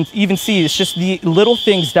collapsed. You can even see it's just the little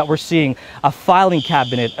things that we're seeing. A filing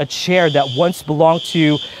cabinet, a chair that once belonged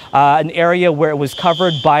to an area where it was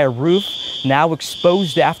covered by a roof, now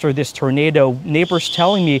exposed after this tornado. Neighbors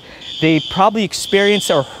telling me they probably experienced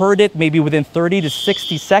or heard it maybe within 30 to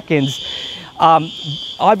 60 seconds.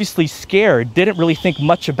 Obviously scared, didn't really think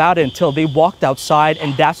much about it until they walked outside,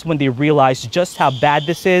 and that's when they realized just how bad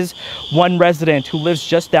this is. One resident who lives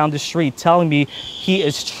just down the street telling me he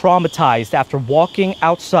is traumatized after walking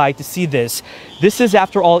outside to see this. This is,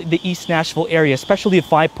 after all, the East Nashville area, especially at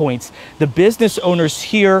 5 Points. The business owners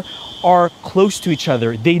here are close to each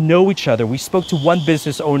other. They know each other. We spoke to one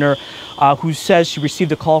business owner who says she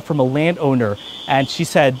received a call from a landowner, and she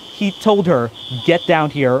said he told her, get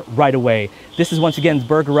down here right away. This is once again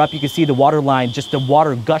Burger Up. You can see the water line, just the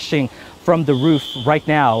water gushing from the roof right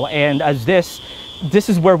now. And as this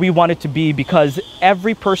is where we wanted to be, because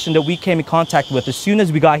every person that we came in contact with, as soon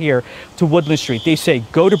as we got here to Woodland Street, they say,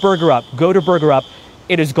 go to Burger Up, go to Burger Up.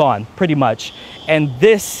 It is gone, pretty much. And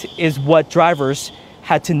this is what drivers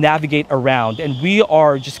had to navigate around, and we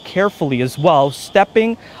are just carefully as well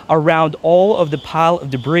stepping around all of the pile of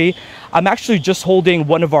debris. I'm actually just holding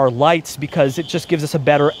one of our lights because it just gives us a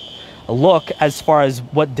better look as far as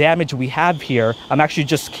what damage we have here. I'm actually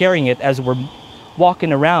just carrying it as we're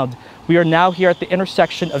walking around. We are now here at the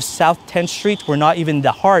intersection of South 10th Street. We're not even in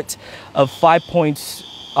the heart of 5 Points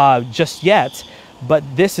just yet, but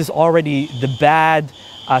this is already the bad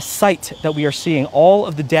site that we are seeing. All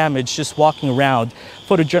of the damage just walking around.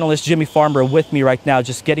 Photojournalist Jimmy Farmer with me right now,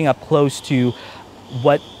 just getting up close to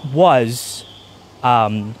what was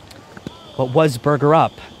Burger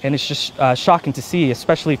Up. And it's just shocking to see,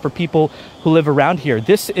 especially for people who live around here.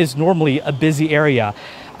 This is normally a busy area.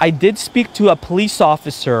 I did speak to a police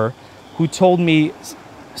officer who told me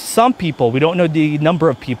some people, we don't know the number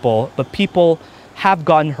of people, but people have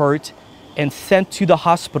gotten hurt and sent to the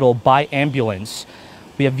hospital by ambulance.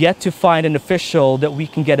 We have yet to find an official that we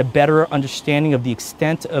can get a better understanding of the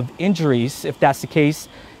extent of injuries, if that's the case,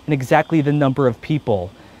 and exactly the number of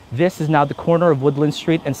people. This is now the corner of Woodland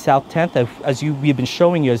Street and South 10th. As we've been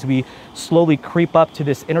showing you, as we slowly creep up to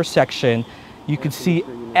this intersection, you can see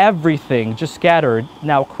everything just scattered.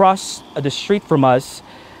 Now across the street from us,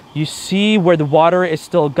 you see where the water is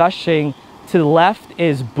still gushing. To the left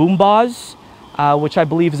is Boomba's, which I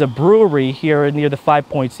believe is a brewery here near the 5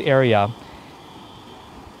 Points area.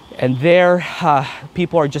 And there,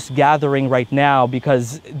 people are just gathering right now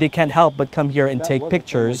because they can't help but come here and take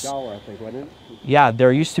pictures. Yeah,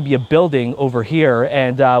 there used to be a building over here,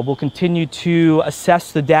 and we'll continue to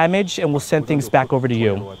assess the damage and we'll send things back over to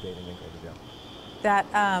you. That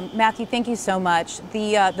Matthew, thank you so much.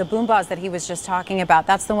 The boom bars that he was just talking about,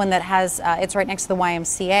 that's the one that has, it's right next to the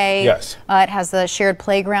YMCA. Yes. It has the shared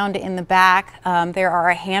playground in the back. There are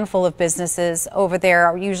a handful of businesses over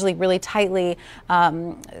there, usually really tightly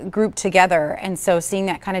grouped together. And so seeing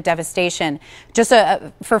that kind of devastation, just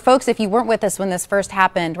for folks, if you weren't with us when this first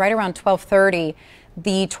happened, right around 12:30,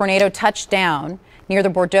 the tornado touched down near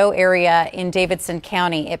the Bordeaux area in Davidson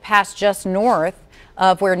County. It passed just north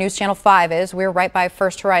of where News Channel 5 is. We're right by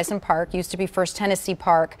First Horizon Park, used to be First Tennessee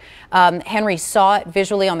Park. Henry saw it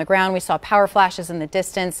visually on the ground. We saw power flashes in the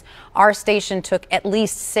distance. Our station took at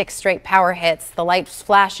least 6 straight power hits. The lights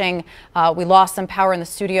flashing. We lost some power in the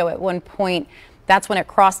studio at one point. That's when it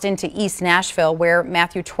crossed into East Nashville, where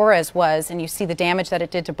Matthew Torres was, and you see the damage that it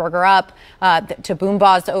did to Burger Up, to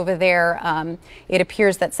Boomba's over there. It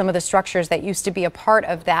appears that some of the structures that used to be a part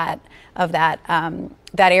of that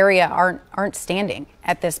area aren't standing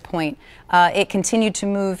at this point. It continued to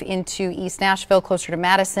move into East Nashville, closer to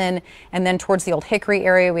Madison, and then towards the Old Hickory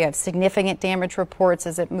area. We have significant damage reports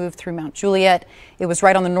as it moved through Mount Juliet. It was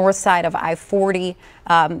right on the north side of I-40.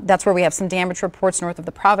 That's where we have some damage reports north of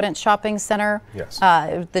the Providence Shopping Center. Yes.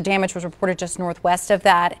 The damage was reported just northwest of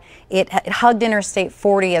that. It hugged Interstate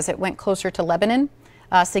 40 as it went closer to Lebanon.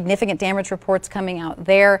 Significant damage reports coming out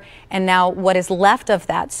there. And now what is left of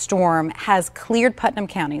that storm has cleared Putnam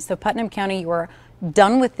County. So Putnam County, you are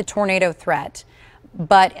done with the tornado threat,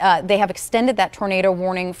 but they have extended that tornado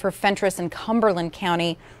warning for Fentress and Cumberland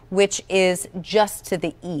County, which is just to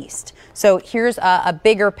the east. So here's a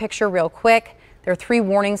bigger picture real quick. There are 3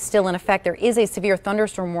 warnings still in effect. There is a severe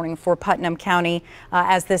thunderstorm warning for Putnam County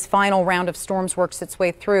as this final round of storms works its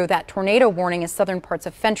way through. That tornado warning is southern parts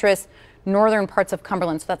of Fentress, northern parts of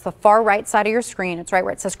Cumberland. So that's the far right side of your screen. It's right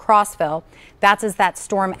where it says Crossville. That's as that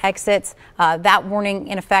storm exits. That warning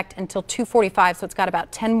in effect until 2:45. So it's got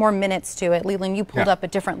about 10 more minutes to it. Leland, you pulled up a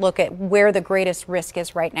different look at where the greatest risk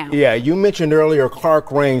is right now. Yeah, you mentioned earlier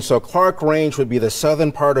Clark Range. So Clark Range would be the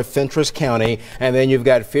southern part of Fentress County. And then you've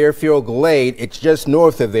got Fairfield Glade. It's just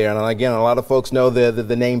north of there. And again, a lot of folks know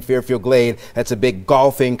the name Fairfield Glade. That's a big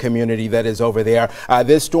golfing community that is over there.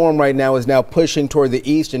 This storm right now is now pushing toward the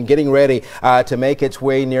east and getting ready to make its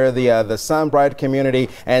way near the Sunbright community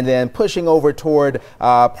and then pushing over toward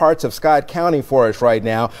parts of Scott County for us right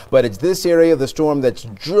now. But it's this area of the storm that's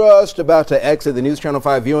just about to exit the News Channel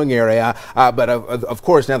 5 viewing area. But of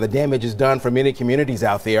course, now the damage is done for many communities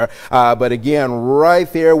out there. But again,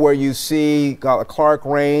 right there where you see Clark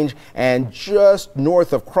Range and just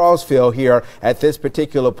north of Crossville here at this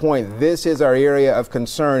particular point, this is our area of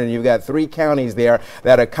concern. And you've got 3 counties there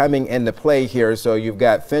that are coming into play here. So you've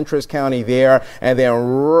got Fentress County there, and then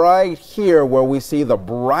right here where we see the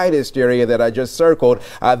brightest area that I just circled,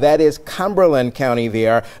 that is Cumberland County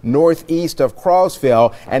there, northeast of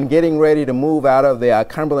Crossville, and getting ready to move out of the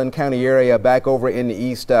Cumberland County area back over in the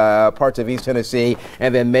east parts of East Tennessee,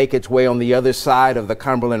 and then make its way on the other side of the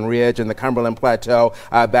Cumberland Ridge and the Cumberland Plateau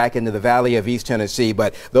back into the valley of East Tennessee.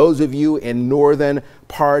 But those of you in northern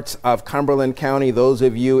parts of Cumberland County, those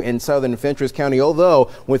of you in southern Fentress County, although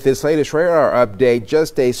with this latest radar update,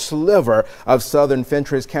 just a sliver of southern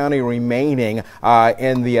Fentress County remaining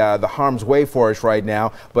in the harm's way for us right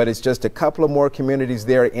now, but it's just a couple of more communities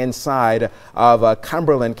there inside of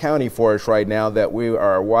Cumberland County for us right now that we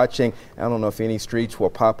are watching. I don't know if any streets will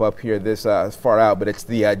pop up here this far out, but it's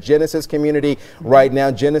the Genesis community right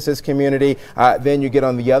now, Genesis community. Then you get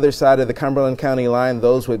on the other side of the Cumberland County line,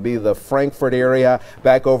 those would be the Frankfort area,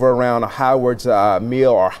 back over around Howard's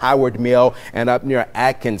Mill or Howard Mill and up near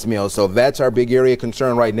Atkins Mill. So that's our big area of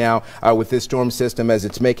concern right now with this storm system as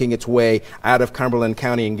it's making its way out of Cumberland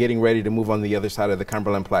County and getting ready to move on the other side of the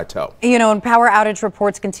Cumberland Plateau. You know, and power outage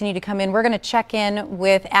reports continue to come in. We're going to check in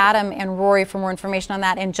with Adam and Rory for more information on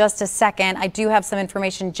that in just a second. I do have some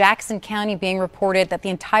information. Jackson County being reported that the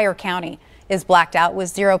entire county is blacked out with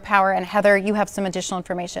zero power. And Heather, you have some additional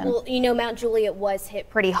information. Well, you know, Mount Juliet was hit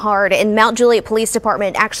pretty hard, and Mount Juliet Police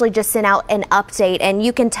Department actually just sent out an update, and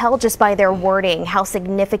you can tell just by their wording how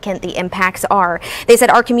significant the impacts are. They said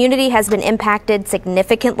our community has been impacted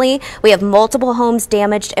significantly. We have multiple homes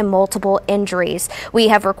damaged and multiple injuries. We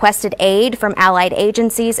have requested aid from allied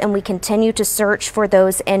agencies, and we continue to search for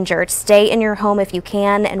those injured. Stay in your home if you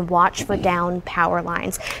can and watch for down power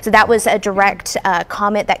lines. So that was a direct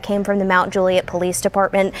comment that came from the Mount Juliet Police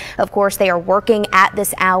Department. Of course, they are working at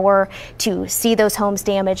this hour to see those homes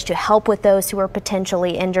damaged, to help with those who are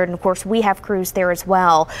potentially injured. And of course, we have crews there as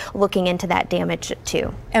well looking into that damage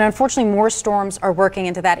too. And unfortunately, more storms are working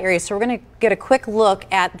into that area. So we're going to get a quick look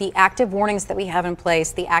at the active warnings that we have in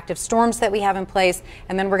place, the active storms that we have in place,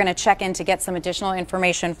 and then we're going to check in to get some additional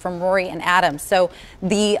information from Rory and Adam. So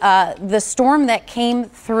the storm that came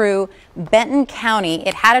through Benton County,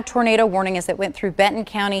 it had a tornado warning as it went through Benton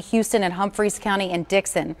County, Houston, and Humphreys County, and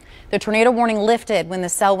Dixon. The tornado warning lifted when the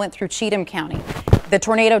cell went through Cheatham County. The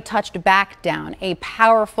tornado touched back down, a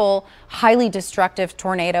powerful, highly destructive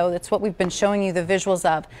tornado. That's what we've been showing you the visuals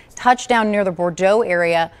of. Touched down near the Bordeaux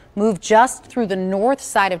area, moved just through the north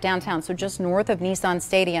side of downtown, so just north of Nissan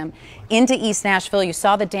Stadium, into East Nashville. You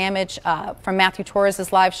saw the damage from Matthew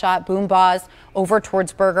Torres's live shot, boom bahs, over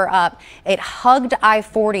towards Berger up. It hugged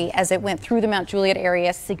I-40 as it went through the Mount Juliet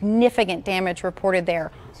area. Significant damage reported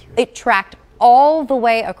there. It tracked all the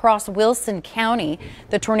way across Wilson County.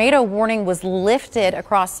 The tornado warning was lifted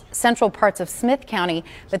across central parts of Smith County,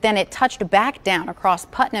 but then it touched back down across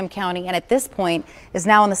Putnam County, and at this point is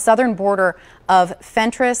now on the southern border of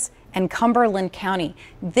Fentress and Cumberland County.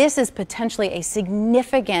 This is potentially a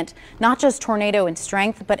significant, not just tornado in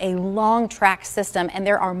strength, but a long track system, and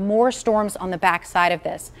there are more storms on the backside of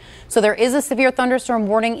this. So there is a severe thunderstorm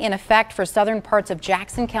warning in effect for southern parts of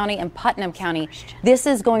Jackson County and Putnam County. This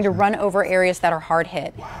is going to run over areas that are hard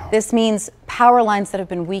hit. Wow. This means power lines that have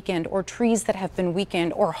been weakened, or trees that have been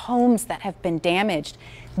weakened, or homes that have been damaged.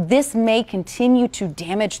 This may continue to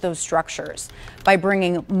damage those structures by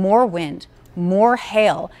bringing more wind, more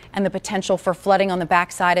hail, and the potential for flooding on the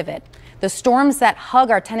backside of it. The storms that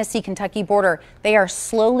hug our Tennessee-Kentucky border, they are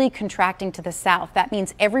slowly contracting to the south. That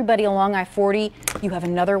means everybody along I-40, you have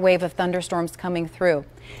another wave of thunderstorms coming through.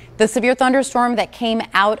 The severe thunderstorm that came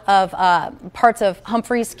out of parts of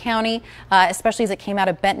Humphreys County, especially as it came out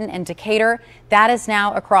of Benton and Decatur, that is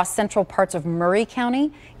now across central parts of Murray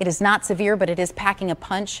County. It is not severe, but it is packing a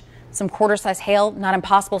punch. Some quarter-size hail, not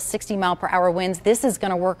impossible, 60-mile-per-hour winds. This is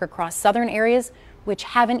going to work across southern areas, which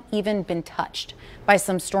haven't even been touched by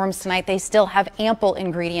some storms tonight. They still have ample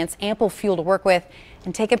ingredients, ample fuel to work with.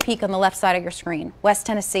 And take a peek on the left side of your screen. West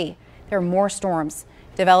Tennessee, there are more storms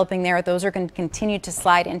developing there. Those are going to continue to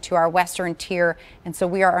slide into our western tier. And so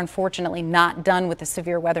we are unfortunately not done with the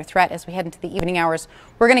severe weather threat as we head into the evening hours.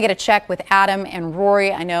 We're going to get a check with Adam and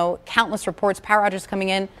Rory. I know countless reports, power outages coming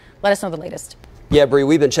in. Let us know the latest. Yeah, Bree,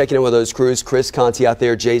 we've been checking in with those crews, Chris Conti out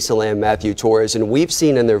there, Jason Lamb, Matthew Torres, and we've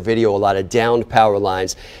seen in their video a lot of downed power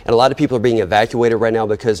lines, and a lot of people are being evacuated right now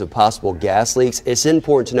because of possible gas leaks. It's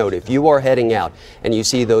important to note, if you are heading out and you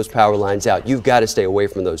see those power lines out, you've got to stay away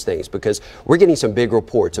from those things, because we're getting some big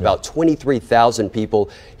reports. About 23,000 people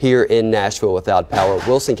here in Nashville without power.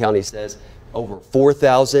 Wilson County says over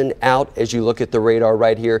 4,000 out as you look at the radar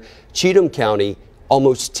right here. Cheatham County,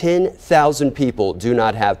 almost 10,000 people do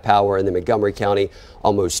not have power. In the Montgomery County,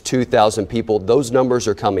 almost 2,000 people. Those numbers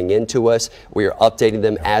are coming into us. We are updating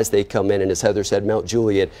them as they come in. And as Heather said, Mount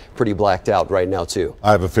Juliet pretty blacked out right now, too.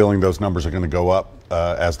 I have a feeling those numbers are going to go up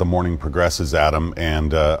as the morning progresses, Adam.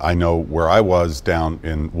 And I know where I was down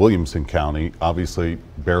in Williamson County, obviously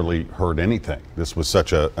barely heard anything. This was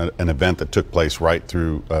such an event that took place right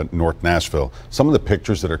through North Nashville. Some of the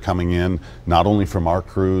pictures that are coming in, not only from our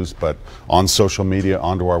crews, but on social media,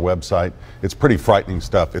 onto our website, it's pretty frightening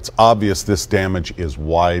stuff. It's obvious this damage is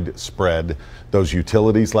widespread. Those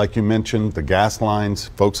utilities, like you mentioned, the gas lines,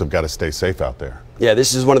 folks have got to stay safe out there. Yeah,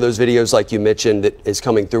 this is one of those videos, like you mentioned, that is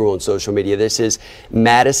coming through on social media. This is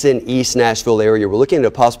Madison, East Nashville area. We're looking at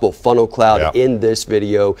a possible funnel cloud in this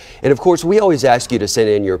video. And of course, we always ask you to send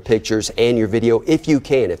in your pictures and your video if you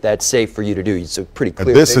can, if that's safe for you to do. It's a pretty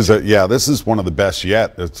clear this picture. This is one of the best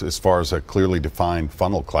yet as far as a clearly defined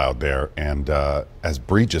funnel cloud there. And as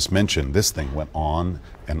Bree just mentioned, this thing went on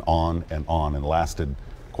and on and on and lasted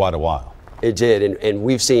quite a while. It did, and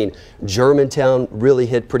we've seen Germantown really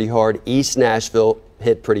hit pretty hard, East Nashville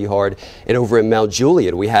hit pretty hard, and over in Mount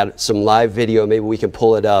Juliet, we had some live video, maybe we can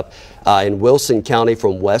pull it up, in Wilson County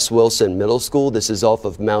from West Wilson Middle School. This is off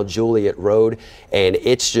of Mount Juliet Road, and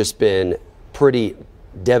it's just been pretty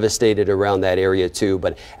devastated around that area too.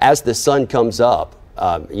 But as the sun comes up,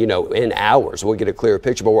 you know, in hours. We'll get a clearer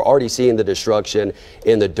picture, but we're already seeing the destruction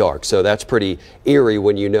in the dark. So that's pretty eerie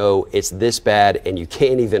when you know it's this bad and you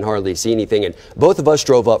can't even hardly see anything. And both of us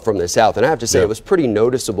drove up from the south, and I have to say it was pretty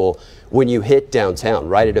noticeable when you hit downtown,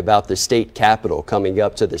 right at about the state capitol coming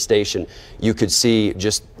up to the station. You could see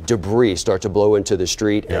just debris start to blow into the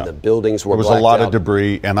street, and the buildings were blacked out. There was a lot of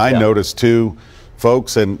debris, and I noticed too,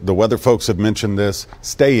 folks, and the weather folks have mentioned this,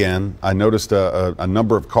 stay in. I noticed a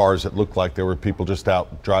number of cars that looked like there were people just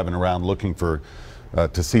out driving around looking for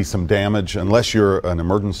to see some damage. Unless you're an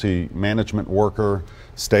emergency management worker,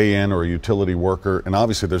 stay in, or a utility worker. And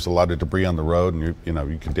obviously there's a lot of debris on the road, and you know,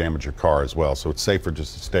 you can damage your car as well. So it's safer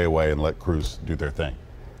just to stay away and let crews do their thing.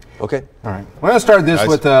 Okay. All right. We're going to start this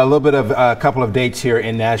with a little bit of a couple of dates here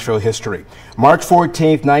in Nashville history. March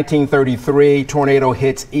 14th, 1933, tornado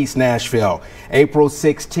hits East Nashville. April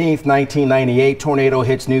 16th, 1998, tornado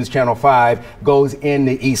hits News Channel 5, goes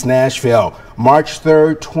into East Nashville. March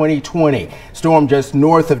 3rd, 2020, storm just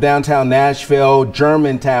north of downtown Nashville,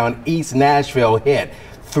 Germantown, East Nashville hit.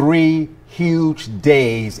 3 huge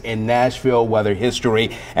days in Nashville weather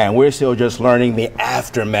history, and we're still just learning the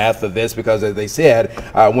aftermath of this because, as they said,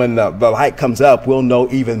 when the light comes up, we'll know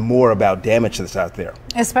even more about damage that's out there.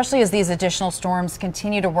 Especially as these additional storms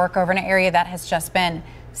continue to work over an area that has just been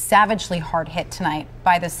savagely hard hit tonight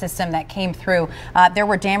by the system that came through. There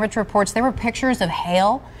were damage reports. There were pictures of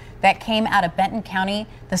hail that came out of Benton County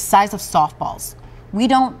the size of softballs. We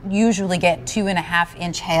don't usually get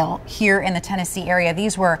 2.5-inch hail here in the Tennessee area.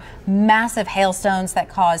 These were massive hailstones that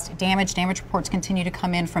caused damage. Damage reports continue to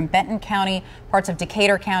come in from Benton County, parts of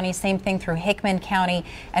Decatur County, same thing through Hickman County.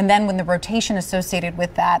 And then when the rotation associated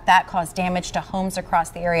with that caused damage to homes across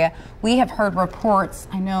the area. We have heard reports.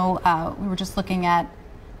 I know we were just looking at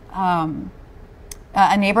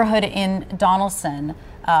a neighborhood in Donaldson.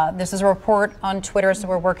 This is a report on Twitter, so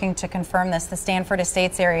we're working to confirm this. The Stanford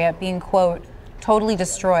Estates area being, quote, totally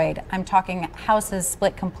destroyed. I'm talking houses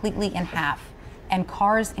split completely in half and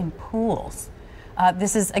cars in pools.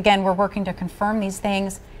 This is, again, we're working to confirm these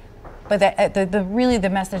things, but really the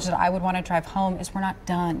message that I would want to drive home is we're not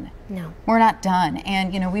done. No. We're not done.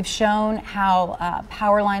 And, you know, we've shown how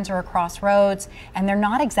power lines are across roads, and they're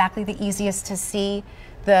not exactly the easiest to see.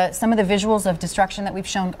 Some of the visuals of destruction that we've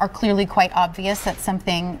shown are clearly quite obvious that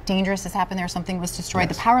something dangerous has happened there, something was destroyed.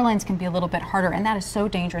 Yes. The power lines can be a little bit harder, and that is so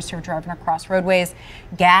dangerous here driving across roadways.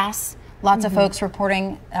 Gas, lots of folks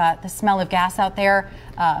reporting the smell of gas out there.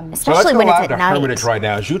 Especially when it's at night. Let's go live to Hermitage right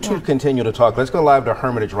now. As you two continue to talk, let's go live to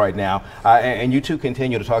Hermitage right now. And you two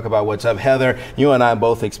continue to talk about what's up. Heather, you and I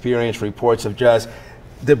both experienced reports of just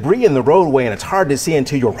debris in the roadway, and it's hard to see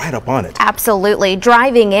until you're right up on it. Absolutely.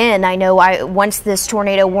 Driving in, I know once this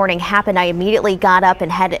tornado warning happened, I immediately got up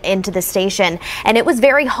and headed into the station, and it was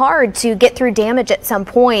very hard to get through damage at some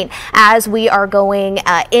point as we are going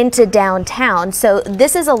into downtown. So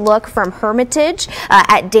this is a look from Hermitage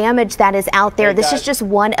at damage that is out there. This is just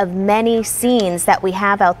one of many scenes that we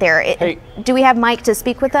have out there. Do we have Mike to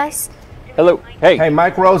speak with us? Hello. Hey,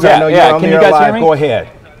 Mike Rose, I know you're on the air live. Go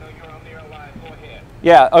ahead.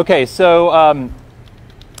 Yeah, okay, so I'm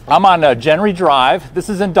on Genry Drive. This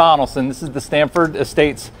is in Donaldson. This is the Stanford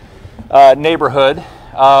Estates neighborhood.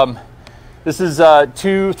 This is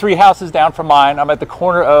 2-3 houses down from mine. I'm at the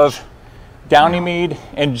corner of Downeymead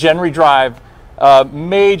and Genry Drive.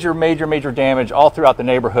 Major damage all throughout the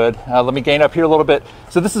neighborhood. Let me gain up here a little bit.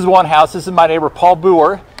 So this is one house. This is my neighbor, Paul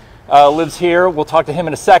Boer, lives here. We'll talk to him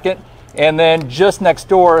in a second. And then just next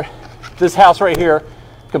door, this house right here,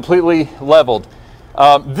 completely leveled.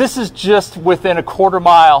 This is just within a quarter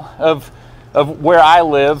mile of where I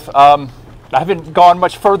live. I haven't gone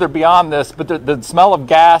much further beyond this, but the smell of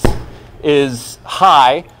gas is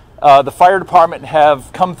high. The fire department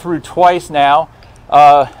have come through twice now.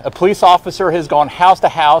 A police officer has gone house to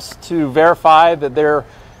house to verify that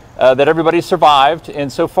that everybody survived,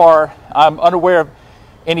 and so far I'm unaware of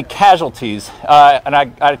any casualties. And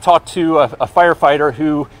I talked to a firefighter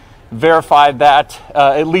who verified that,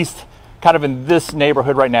 at least kind of in this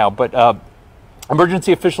neighborhood right now. But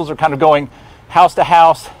emergency officials are kind of going house to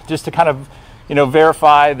house just to kind of,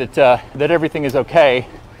 verify that everything is okay.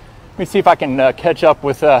 Let me see if I can catch up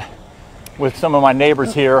with some of my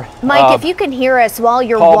neighbors here. Mike, if you can hear us while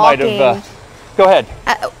you're Paul walking. Go ahead.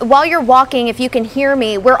 While you're walking, if you can hear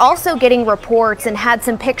me, we're also getting reports and had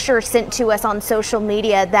some pictures sent to us on social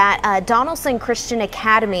media that Donaldson Christian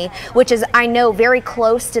Academy, which is, I know, very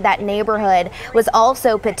close to that neighborhood, was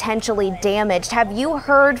also potentially damaged. Have you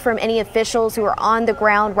heard from any officials who are on the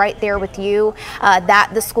ground right there with you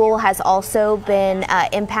that the school has also been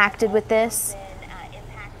impacted with this?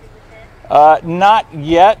 Not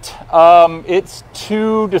yet. It's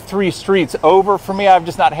 2 to 3 streets over for me. I've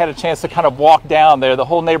just not had a chance to kind of walk down there. The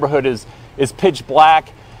whole neighborhood is pitch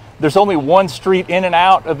black. There's only one street in and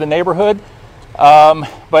out of the neighborhood,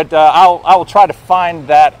 but I will try to find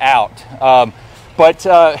that out.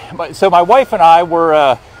 So my wife and I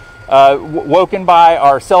were woken by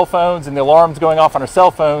our cell phones and the alarms going off on our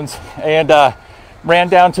cell phones, and ran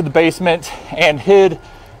down to the basement and hid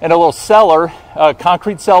in a little cellar,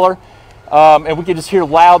 concrete cellar, and we could just hear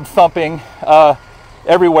loud thumping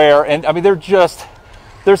everywhere. And I mean, there's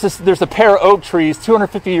a pair of oak trees,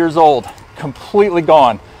 250 years old, completely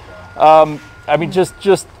gone. I mean,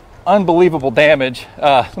 just unbelievable damage.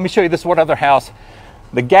 Let me show you this one other house.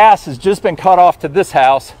 The gas has just been cut off to this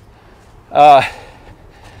house.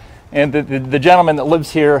 And the gentleman that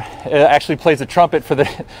lives here actually plays a trumpet for the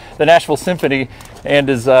Nashville Symphony, and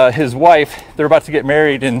his wife, they're about to get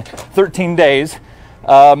married in 13 days.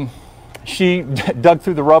 She dug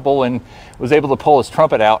through the rubble and was able to pull his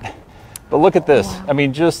trumpet out. But look at this. Wow. I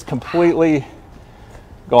mean, just completely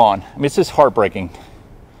gone. I mean, it's just heartbreaking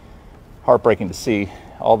to see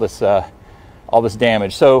all this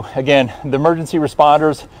damage. So again, the emergency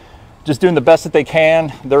responders just doing the best that they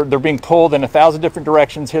can. They're being pulled in 1,000 different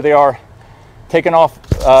directions. Here they are, taking off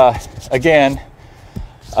again.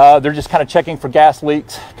 They're just kind of checking for gas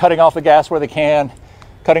leaks, cutting off the gas where they can,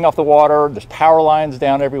 cutting off the water. There's power lines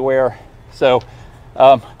down everywhere. So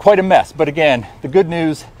quite a mess. But again, the good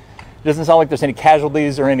news, it doesn't sound like there's any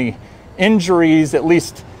casualties or any injuries, at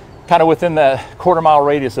least kind of within the quarter-mile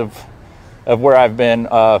radius of where I've been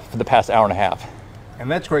for the past hour and a half. And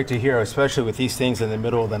that's great to hear, especially with these things in the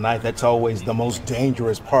middle of the night. That's always the most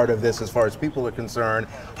dangerous part of this as far as people are concerned.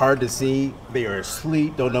 Hard to see. They are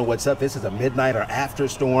asleep, don't know what's up. This is a midnight or after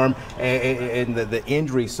storm, and the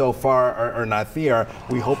injuries so far are not there.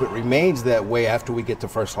 We hope it remains that way after we get to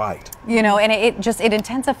first light. You know, and it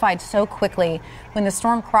intensified so quickly when the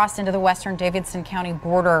storm crossed into the western Davidson County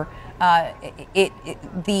border.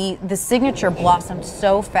 The signature blossomed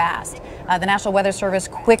so fast. The National Weather Service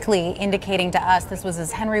quickly indicating to us this was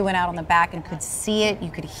as Henry went out on the back and could see it. You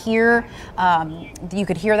could hear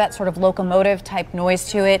that sort of locomotive type noise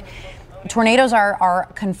to it. Tornadoes are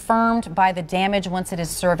confirmed by the damage once it is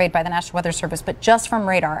surveyed by the National Weather Service, but just from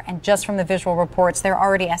radar and just from the visual reports, they're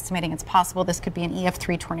already estimating it's possible this could be an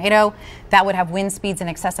EF3 tornado. That would have wind speeds in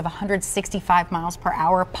excess of 165 miles per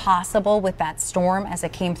hour possible with that storm as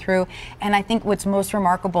it came through. And I think what's most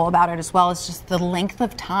remarkable about it as well is just the length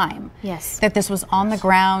of time that this was on the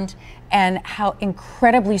ground and how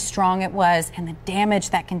incredibly strong it was and the damage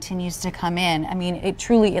that continues to come in. I mean,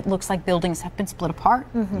 it looks like buildings have been split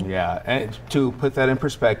apart. Mm-hmm. Yeah, and to put that in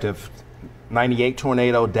perspective, 98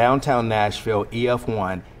 tornado, downtown Nashville,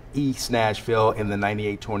 EF1, East Nashville in the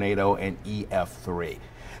 98 tornado, and EF3.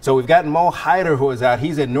 So we've got Mo Hyder, who is out.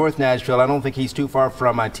 He's in North Nashville. I don't think he's too far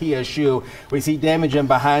from TSU. We see damage in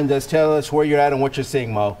behind us. Tell us where you're at and what you're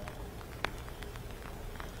seeing, Mo.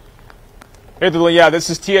 Hey, yeah,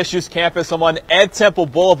 this is TSU's campus. I'm on Ed Temple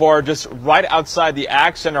Boulevard, just right outside the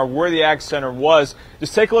Ag Center, where the Ag Center was.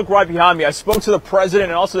 Just take a look right behind me. I spoke to the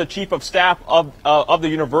president and also the chief of staff of the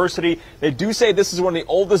university. They do say this is one of the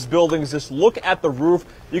oldest buildings. Just look at the roof.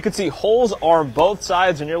 You can see holes are on both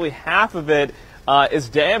sides, and nearly half of it is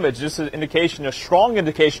damaged. Just an indication, a strong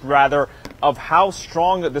indication rather, of how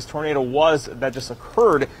strong this tornado was that just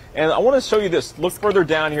occurred. And I want to show you this. Look further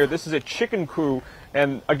down here. This is a chicken coop.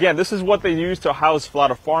 And again, this is what they use to house a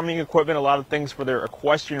lot of farming equipment, a lot of things for their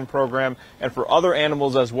equestrian program and for other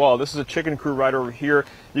animals as well. This is a chicken coop right over here.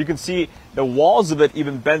 You can see the walls of it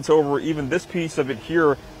even bent over, even this piece of it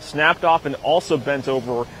here snapped off and also bent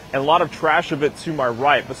over, and a lot of trash of it to my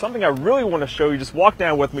right. But something I really want to show you, just walk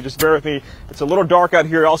down with me, just bear with me. It's a little dark out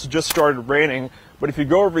here. It also just started raining. But if you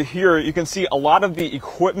go over here, you can see a lot of the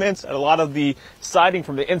equipment and a lot of the siding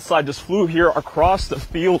from the inside just flew here across the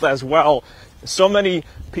field as well. So many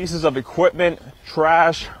pieces of equipment,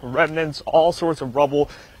 trash, remnants, all sorts of rubble.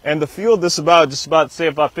 And the field is about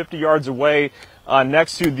 50 yards away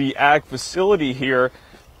next to the ag facility here.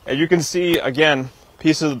 And you can see, again,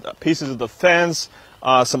 pieces of the fence,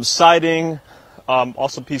 some siding,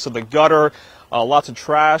 also a piece of the gutter, lots of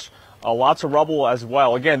trash. Lots of rubble as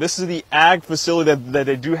well. Again, this is the ag facility that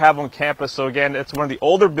they do have on campus. So again, it's one of the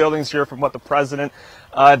older buildings here from what the president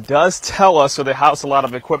does tell us. So they house a lot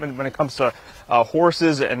of equipment when it comes to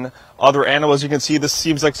horses and other animals. You can see this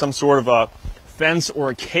seems like some sort of a fence or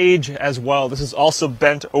a cage as well. This is also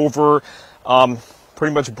bent over,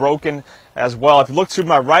 pretty much broken as well. If you look to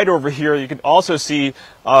my right over here, you can also see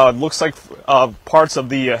looks like parts of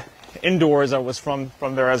the indoors that was from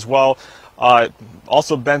there as well.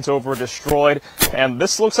 Also bent over, destroyed, and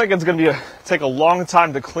this looks like it's going to take a long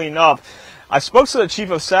time to clean up. I spoke to the chief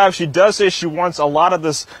of staff. She does say she wants a lot of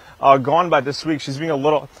this gone by this week. She's being a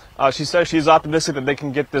little, she says she's optimistic that they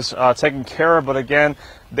can get this taken care of, but again,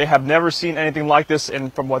 they have never seen anything like this,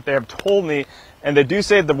 and from what they have told me, and they do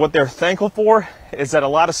say that what they're thankful for is that a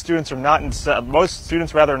lot of students are not in, most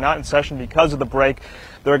students rather are not in session because of the break.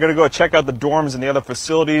 They're going to go check out the dorms and the other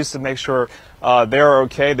facilities to make sure they're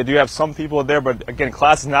okay. They do have some people there, but again,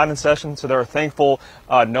 class is not in session, so they're thankful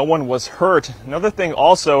no one was hurt. Another thing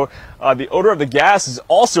also, the odor of the gas is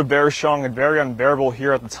also very strong and very unbearable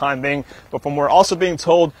here at the time being, but from what we're also being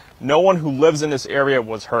told, no one who lives in this area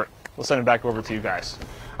was hurt. We'll send it back over to you guys.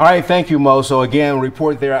 All right, thank you, Mo. So again,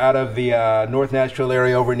 report there out of the North Nashville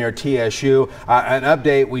area over near TSU. An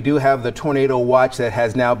update, we do have the tornado watch that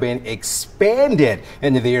has now been expanded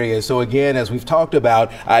into the area. So again, as we've talked about,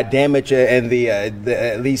 damage and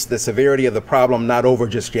at least the severity of the problem not over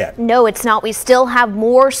just yet. No, it's not. We still have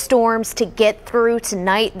more storms to get through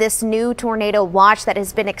tonight. This new tornado watch that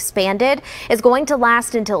has been expanded is going to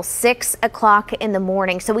last until 6 o'clock in the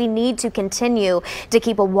morning. So we need to continue to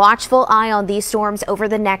keep a watchful eye on these storms over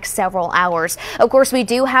the next several hours. Of course, we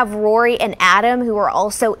do have Rory and Adam who are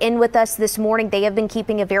also in with us this morning. They have been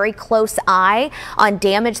keeping a very close eye on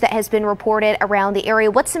damage that has been reported around the area.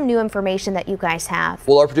 What's some new information that you guys have?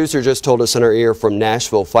 Well, our producer just told us in our ear from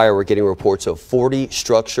Nashville Fire, we're getting reports of 40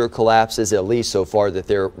 structure collapses, at least so far, that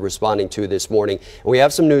they're responding to this morning. And we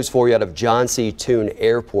have some news for you out of John C. Toone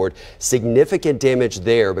Airport. Significant damage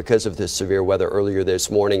there because of the severe weather earlier this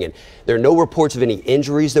morning. And there are no reports of any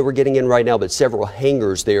injuries that we're getting in right now, but several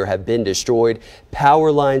hangars there have been destroyed.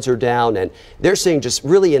 Power lines are down, and they're saying just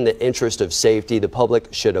really in the interest of safety, the public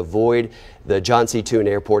should avoid the John C. Toone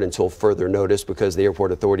Airport until further notice, because the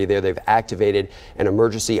airport authority there, they've activated an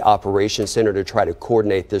emergency operations center to try to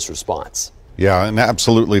coordinate this response. Yeah, and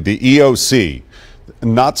absolutely. The EOC,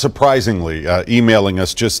 not surprisingly, emailing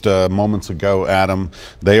us just moments ago, Adam,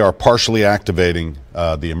 they are partially activating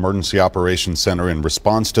the Emergency Operations Center in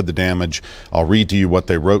response to the damage. I'll read to you what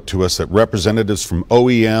they wrote to us. That representatives from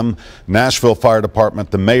OEM, Nashville Fire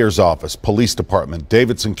Department, the Mayor's Office, Police Department,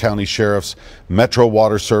 Davidson County Sheriff's, Metro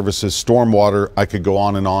Water Services, Stormwater, I could go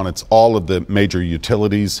on and on. It's all of the major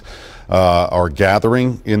utilities are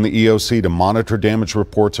gathering in the EOC to monitor damage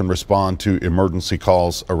reports and respond to emergency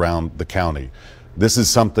calls around the county. This is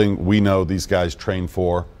something we know these guys train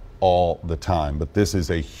for all the time, but this is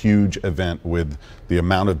a huge event with the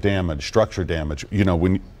amount of damage, structure damage. You know,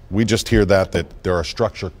 when we just hear that there are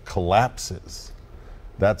structure collapses,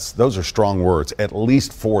 those are strong words, at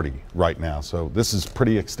least 40 right now. So this is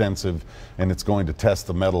pretty extensive, and it's going to test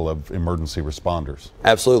the mettle of emergency responders.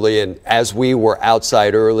 Absolutely. And as we were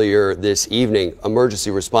outside earlier this evening,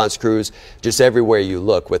 emergency response crews just everywhere you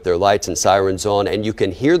look with their lights and sirens on, and you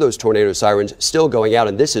can hear those tornado sirens still going out.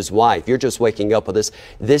 And this is why, if you're just waking up with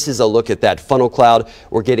this is a look at that funnel cloud.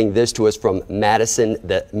 We're getting this to us from Madison,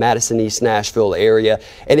 the Madison East Nashville area.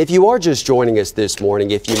 And if you are just joining us this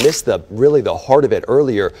morning, if you missed really the heart of it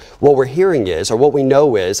earlier, what we're hearing is, or what we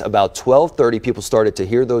know is, about 12:30 people started to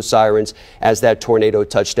hear those sirens as that tornado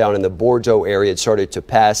touched down in the Bordeaux area. It started to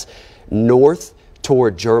pass north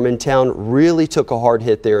toward Germantown, really took a hard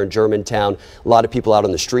hit there in Germantown. A lot of people out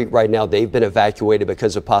on the street right now, they've been evacuated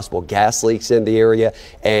because of possible gas leaks in the area,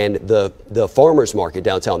 and the farmers market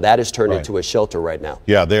downtown, that has turned into a shelter right now.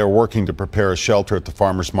 Yeah, they are working to prepare a shelter at the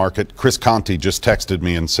farmers market. Chris Conti just texted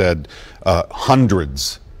me and said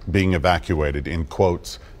hundreds being evacuated, in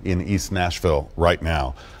quotes, in East Nashville right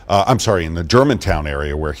now. I'm sorry, in the Germantown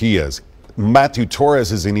area where he is. Matthew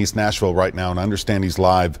Torres is in East Nashville right now, and I understand he's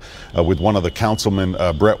live with one of the councilmen,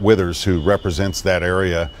 Brett Withers, who represents that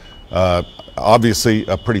area. Obviously,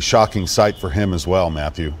 a pretty shocking sight for him as well,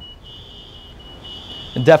 Matthew.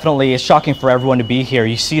 Definitely, it's shocking for everyone to be here.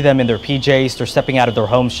 You see them in their PJs. They're stepping out of their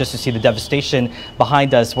homes just to see the devastation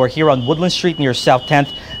behind us. We're here on Woodland Street near South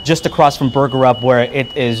 10th, just across from Burger Up, where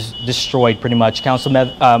it is destroyed pretty much. Council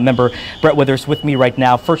member Brett Withers with me right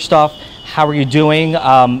now. First off, how are you doing?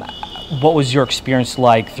 What was your experience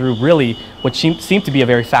like through really what seemed to be a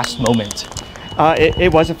very fast moment?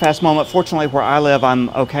 It was a fast moment. Fortunately, where I live, I'm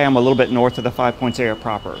okay. I'm a little bit north of the 5 Points area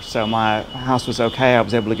proper. So my house was okay. I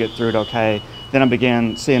was able to get through it okay. Then I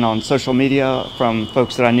began seeing on social media from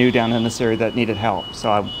folks that I knew down in this area that needed help. So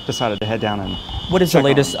I decided to head down and What is the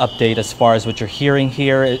latest update as far as what you're hearing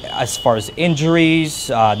here, as far as injuries,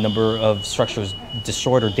 number of structures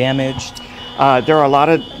destroyed or damaged? There are a lot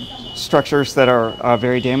of structures that are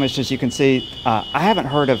very damaged, as you can see. I haven't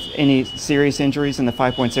heard of any serious injuries in the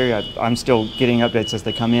 5 Points area. I'm still getting updates as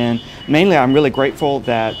they come in. Mainly, I'm really grateful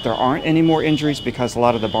that there aren't any more injuries because a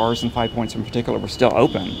lot of the bars in 5 Points in particular were still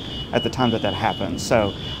open at the time that happened.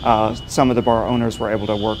 So some of the bar owners were able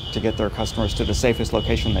to work to get their customers to the safest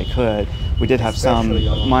location they could. We did have some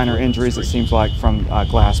minor injuries, it seems like, from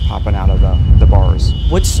glass popping out of the bars.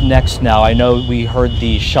 What's next now? I know we heard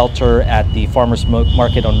the shelter at the farmers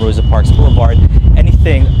market on Rosa Parks Boulevard.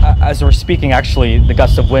 Anything, as we're speaking, actually, the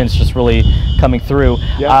gust of winds just really coming through.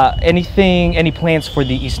 Yeah. Any plans for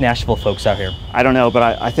the East Nashville folks out here? I don't know,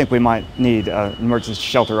 but I think we might need an emergency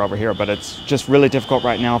shelter over here, but it's just really difficult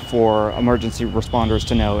right now for emergency responders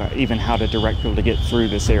to know even how to direct people to get through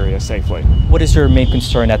this area safely. What is your main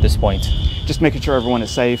concern at this point? Just making sure everyone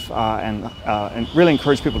is safe and really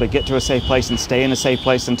encourage people to get to a safe place and stay in a safe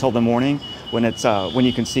place until the morning when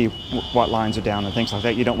you can see what lines are down and things like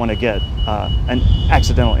that. You don't want to get an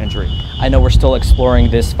accidental injury. I know we're still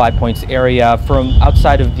exploring this 5 Points area. From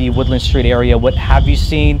outside of the Woodland Street area, what have you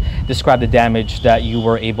seen? Describe the damage that you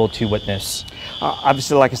were able to witness.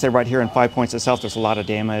 Obviously, like I said, right here in 5 Points itself, there's a lot of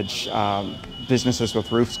damage. Businesses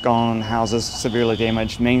with roofs gone, houses severely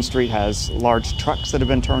damaged. Main Street has large trucks that have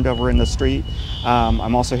been turned over in the street.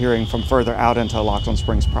 I'm also hearing from further out into Lachlan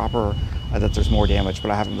Springs proper that there's more damage, but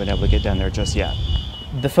I haven't been able to get down there just yet.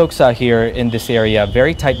 The folks out here in this area,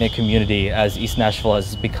 very tight-knit community as East Nashville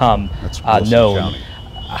has become known. County.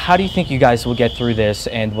 How do you think you guys will get through this,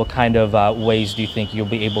 and what kind of ways do you think you'll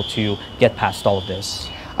be able to get past all of this?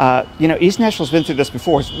 You know, East Nashville's been through this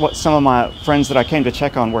before. Some of my friends that I came to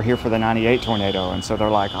check on were here for the '98 tornado, and so they're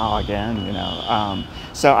like, oh, again, you know.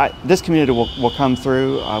 This community will come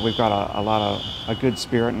through. We've got a lot of a good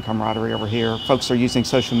spirit and camaraderie over here. Folks are using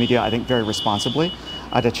social media, I think, very responsibly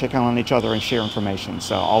to check on each other and share information.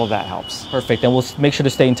 So all of that helps. Perfect. And we'll make sure to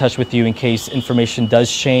stay in touch with you in case information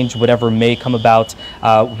does change, whatever may come about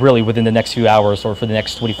really within the next few hours or for the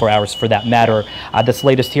next 24 hours for that matter. That's the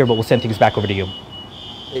latest here, but we'll send things back over to you.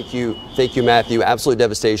 Thank you, Matthew. Absolute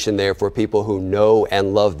devastation there for people who know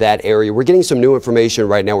and love that area. We're getting some new information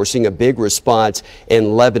right now. We're seeing a big response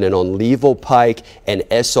in Lebanon on Leeville Pike and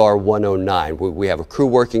SR 109. We have a crew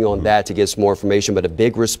working on that to get some more information, but a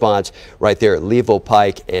big response right there at Leeville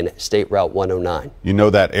Pike and State Route 109. You know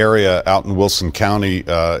that area out in Wilson County,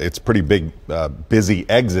 it's pretty big, busy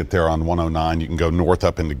exit there on 109. You can go north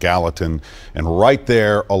up into Gallatin, and right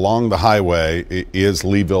there along the highway is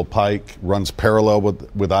Leeville Pike, runs parallel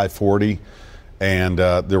with I-40, and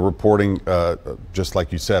they're reporting, just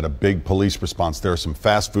like you said, a big police response. There are some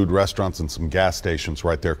fast food restaurants and some gas stations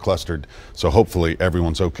right there clustered, so hopefully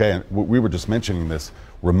everyone's okay. And we were just mentioning this,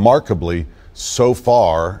 remarkably, so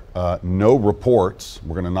far, no reports,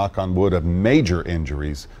 we're going to knock on wood, of major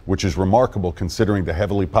injuries, which is remarkable considering the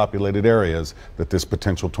heavily populated areas that this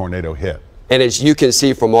potential tornado hit. And as you can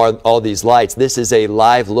see from all these lights, this is a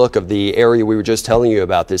live look of the area we were just telling you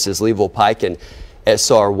about. This is Leeville Pike and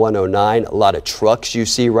SR 109. A lot of trucks you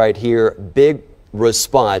see right here. Big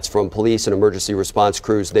response from police and emergency response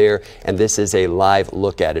crews there, and this is a live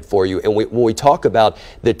look at it for you. And when we talk about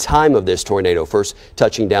the time of this tornado, first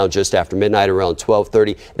touching down just after midnight around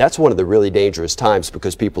 12:30, that's one of the really dangerous times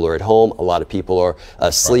because people are at home, a lot of people are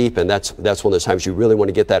asleep, and that's one of those times you really want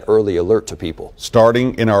to get that early alert to people.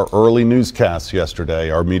 Starting in our early newscasts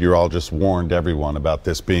yesterday, our meteorologist warned everyone about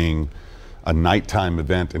this being a nighttime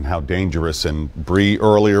event and how dangerous. And Bree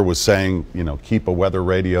earlier was saying, you know, keep a weather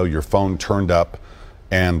radio, your phone turned up,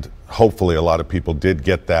 and hopefully a lot of people did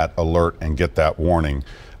get that alert and get that warning.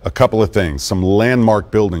 A couple of things, some landmark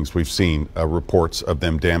buildings we've seen reports of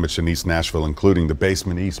them damaged in East Nashville, including the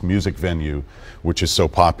Basement East music venue, which is so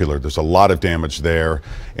popular. There's a lot of damage there,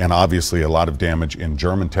 and obviously a lot of damage in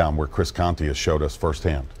Germantown, where Chris Conti has showed us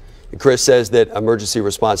firsthand. Chris says that emergency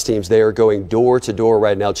response teams, they are going door to door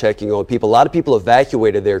right now checking on people. A lot of people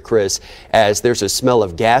evacuated there, Chris, as there's a smell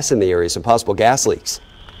of gas in the area, some possible gas leaks.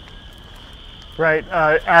 Right,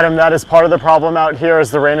 Adam, that is part of the problem out here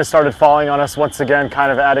as the rain has started falling on us once again, kind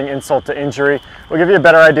of adding insult to injury. We'll give you a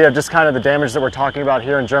better idea of just kind of the damage that we're talking about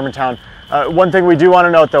here in Germantown. One thing we do want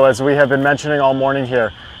to note, though, as we have been mentioning all morning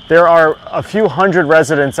here, there are a few hundred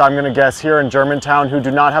residents, I'm going to guess, here in Germantown who do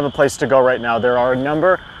not have a place to go right now. There are a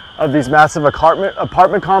number of these massive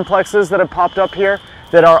apartment complexes that have popped up here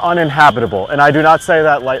that are uninhabitable, and I do not say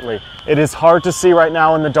that lightly. It is hard to see right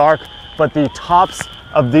now in the dark, but the tops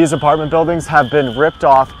of these apartment buildings have been ripped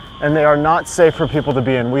off and they are not safe for people to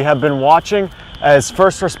be in. We have been watching as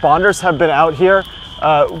first responders have been out here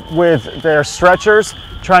with their stretchers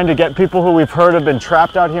trying to get people who we've heard have been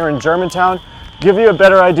trapped out here in Germantown. Give you a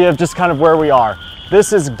better idea of just kind of where we are.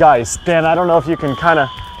 This is Geist. Dan, I don't know if you can kind of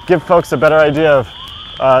give folks a better idea of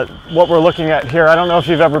what we're looking at here. I don't know if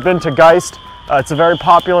you've ever been to Geist. It's a very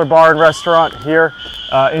popular bar and restaurant here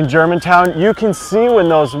in Germantown. You can see when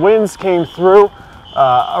those winds came through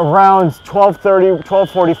around 12:30,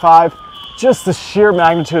 12:45, just the sheer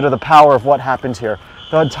magnitude of the power of what happened here.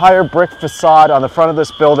 The entire brick facade on the front of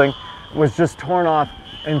this building was just torn off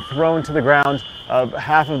and thrown to the ground.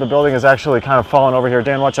 Half of the building is actually kind of fallen over here.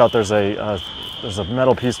 Dan, watch out, there's a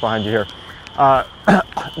metal piece behind you here.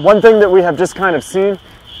 One thing that we have just kind of seen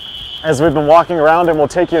as we've been walking around, and we'll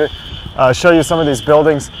take you show you some of these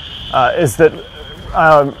buildings, is that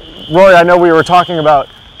Roy, I know we were talking about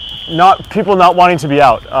people not wanting to be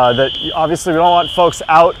out, that obviously we don't want folks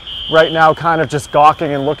out right now kind of just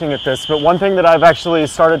gawking and looking at this, but one thing that I've actually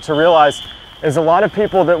started to realize is a lot of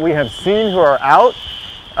people that we have seen who are out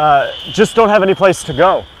just don't have any place to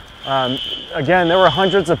go. Again, there were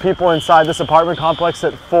hundreds of people inside this apartment complex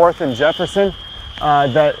at 4th and Jefferson,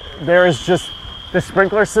 that there is just, the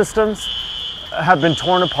sprinkler systems have been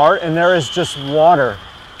torn apart, and there is just water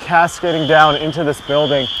cascading down into this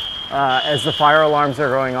building as the fire alarms are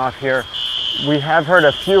going off here. We have heard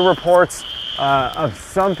a few reports of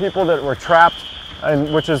some people that were trapped,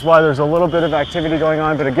 and which is why there's a little bit of activity going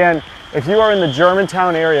on. But again, if you are in the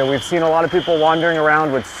Germantown area, we've seen a lot of people wandering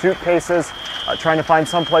around with suitcases, trying to find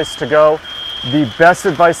some place to go. The best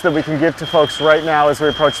advice that we can give to folks right now as we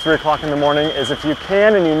approach 3 o'clock in the morning is, if you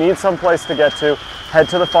can and you need some place to get to, head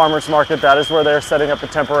to the farmers market. That is where they're setting up a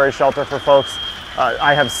temporary shelter for folks.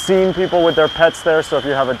 I have seen people with their pets there, so if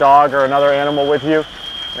you have a dog or another animal with you,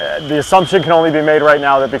 the assumption can only be made right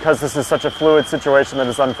now that because this is such a fluid situation that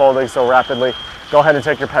is unfolding so rapidly, go ahead and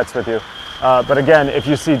take your pets with you. But again, if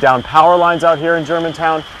you see down power lines out here in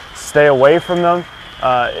Germantown, stay away from them.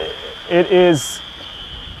 It is,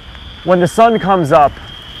 when the sun comes up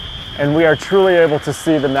and we are truly able to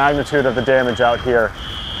see the magnitude of the damage out here,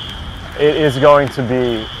 it is going to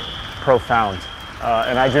be profound.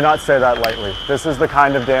 And I do not say that lightly. This is the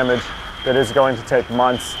kind of damage that is going to take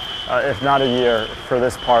months, if not a year, for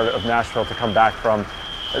this part of Nashville to come back from.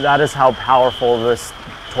 That is how powerful this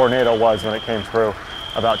tornado was when it came through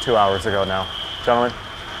about 2 hours ago now. Gentlemen.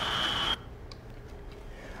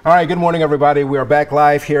 All right, good morning, everybody. We are back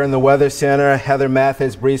live here in the Weather Center. Heather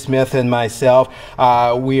Mathis, Bree Smith, and myself.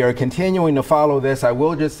 We are continuing to follow this. I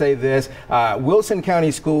will just say this. Wilson County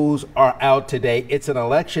schools are out today. It's an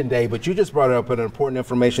election day, but you just brought up an important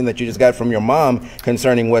information that you just got from your mom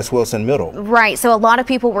concerning West Wilson Middle. Right. So a lot of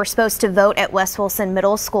people were supposed to vote at West Wilson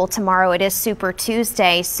Middle School tomorrow. It is Super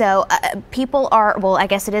Tuesday. So people are, well, I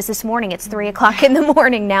guess it is this morning. It's 3 o'clock in the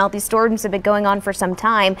morning now. These storms have been going on for some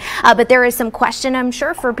time. But there is some question, I'm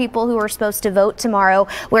sure, for people who are supposed to vote tomorrow.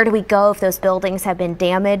 Where do we go if those buildings have been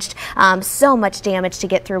damaged? So much damage to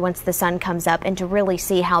get through once the sun comes up, and to really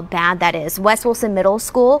see how bad that is. West Wilson Middle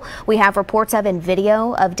School, we have reports of in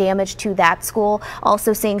video of damage to that school.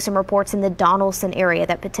 Also seeing some reports in the Donaldson area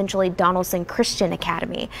that potentially Donaldson Christian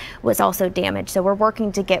Academy was also damaged. So we're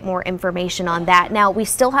working to get more information on that. Now, we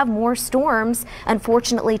still have more storms,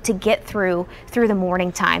 unfortunately, to get through the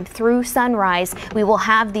morning time. Through sunrise, we will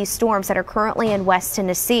have these storms that are currently in West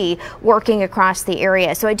Tennessee working across the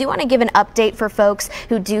area. So I do want to give an update for folks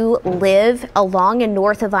who do live along and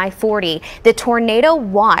north of I-40. The tornado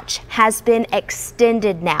watch has been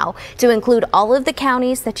extended now to include all of the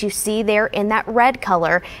counties that you see there in that red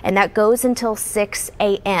color, and that goes until 6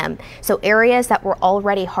 a.m. So areas that were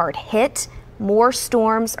already hard hit, more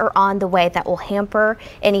storms are on the way that will hamper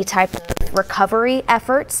any type of recovery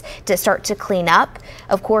efforts to start to clean up.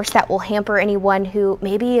 Of course, that will hamper anyone who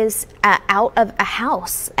maybe is out of a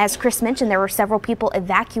house. As Chris mentioned, there were several people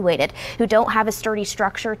evacuated who don't have a sturdy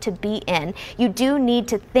structure to be in. You do need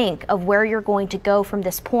to think of where you're going to go from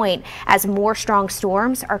this point as more strong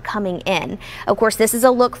storms are coming in. Of course, this is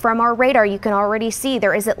a look from our radar. You can already see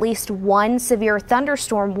there is at least one severe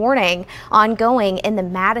thunderstorm warning ongoing in the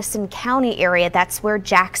Madison County area. That's where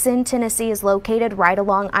Jackson, Tennessee is located, right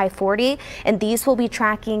along I-40, and these will be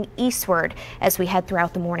tracking eastward as we head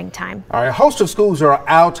throughout the morning time. All right, a host of schools are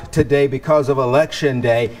out today because of Election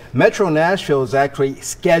Day. Metro Nashville is actually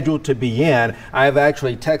scheduled to be in. I have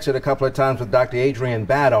actually texted a couple of times with Dr. Adrian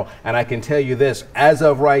Battle, and I can tell you this, as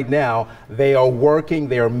of right now, they are working,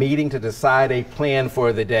 they are meeting to decide a plan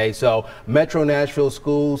for the day. So Metro Nashville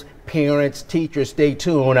schools, parents, teachers, stay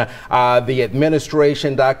tuned. The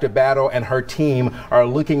administration, Dr. Battle and her team are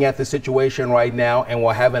looking at the situation right now, and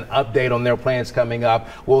we'll have an update on their plans coming up,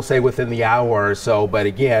 we'll say within the hour or so. But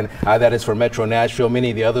again, that is for Metro Nashville.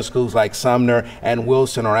 Many of the other schools like Sumner and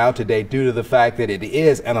Wilson are out today due to the fact that it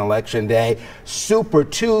is an election day. Super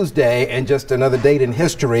Tuesday, and just another date in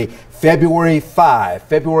history, February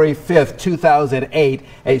 5th, 2008,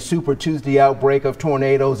 a Super Tuesday outbreak of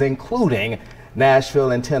tornadoes, including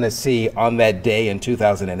Nashville and Tennessee on that day in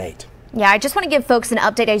 2008. Yeah, I just want to give folks an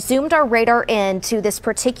update. I zoomed our radar in to this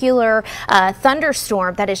particular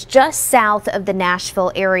thunderstorm that is just south of the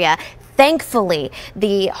Nashville area. Thankfully,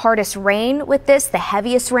 the hardest rain with this, the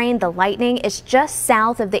heaviest rain, the lightning, is just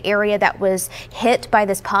south of the area that was hit by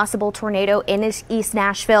this possible tornado in East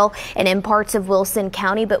Nashville and in parts of Wilson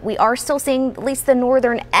County. But we are still seeing at least the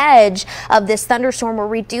northern edge of this thunderstorm, where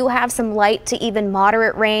we do have some light to even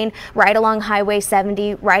moderate rain right along Highway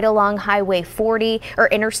 70, right along Highway 40 or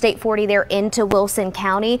Interstate 40 there into Wilson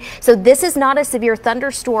County. So this is not a severe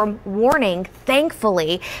thunderstorm warning,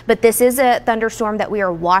 thankfully, but this is a thunderstorm that we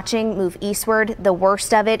are watching move eastward. The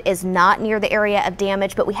worst of it is not near the area of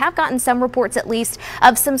damage, but we have gotten some reports at least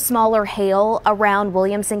of some smaller hail around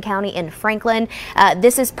Williamson County and Franklin.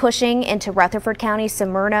 This is pushing into Rutherford County,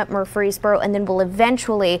 Smyrna, Murfreesboro, and then will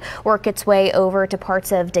eventually work its way over to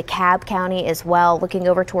parts of DeKalb County as well, looking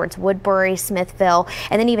over towards Woodbury, Smithville,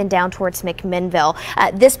 and then even down towards McMinnville.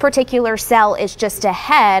 This particular cell is just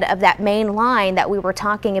ahead of that main line that we were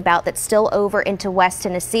talking about that's still over into West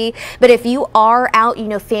Tennessee. But if you are out,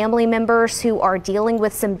 family members who are dealing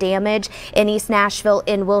with some damage in East Nashville,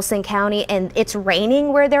 in Wilson County, and it's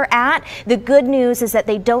raining where they're at, the good news is that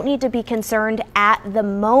they don't need to be concerned at the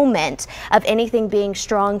moment of anything being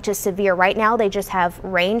strong to severe. Right now, they just have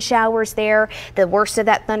rain showers there. The worst of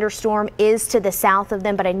that thunderstorm is to the south of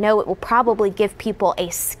them, but I know it will probably give people a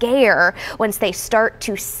scare once they start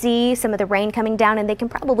to see some of the rain coming down, and they can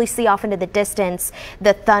probably see off into the distance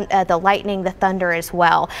the lightning, the thunder as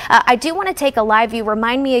well. I do want to take a live view.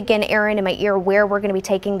 Remind me again, Aaron, in my ear, where we're going to be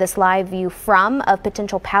taking this live view from of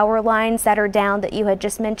potential power lines that are down that you had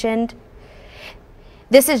just mentioned.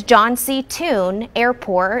 This is John C. Toone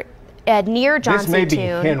Airport. Near John C. Toone. This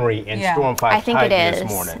may be Henry in Storm 5 I think it is.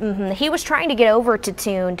 This morning. He was trying to get over to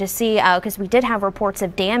Toone to see, because we did have reports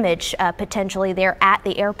of damage potentially there at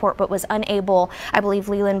the airport, but was unable, I believe,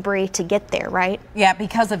 Leland Bree, to get there, right? Yeah,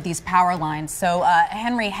 because of these power lines. So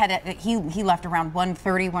Henry he left around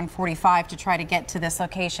 1:30, 1:45 to try to get to this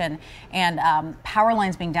location, and power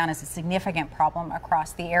lines being down is a significant problem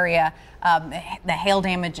across the area. The hail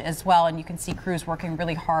damage as well, and you can see crews working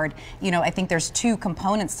really hard. I think there's two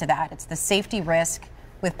components to that. It's the safety risk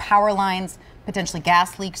with power lines, potentially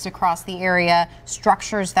gas leaks across the area,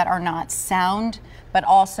 structures that are not sound, but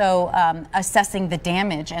also assessing the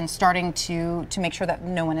damage and starting to make sure that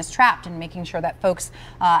no one is trapped and making sure that folks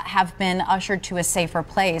have been ushered to a safer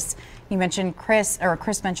place. You mentioned Chris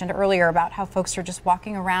mentioned earlier about how folks are just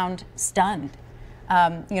walking around stunned.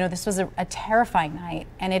 This was a terrifying night,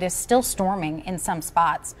 and it is still storming in some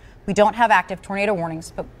spots. We don't have active tornado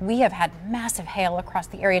warnings, but we have had massive hail across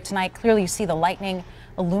the area tonight. Clearly, you see the lightning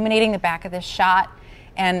illuminating the back of this shot,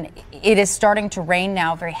 and it is starting to rain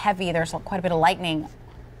now, very heavy. There's quite a bit of lightning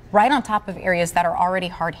right on top of areas that are already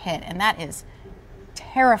hard hit, and that is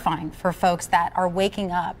terrifying for folks that are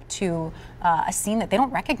waking up to a scene that they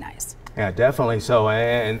don't recognize. Yeah, definitely so.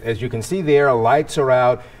 And as you can see there, lights are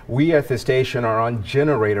out. We at the station are on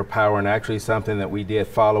generator power, and actually something that we did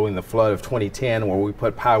following the flood of 2010, where we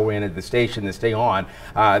put power in at the station to stay on.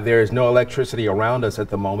 There is no electricity around us at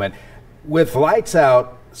the moment. With lights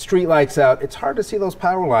out, street lights out, it's hard to see those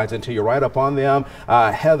power lines until you're right up on them.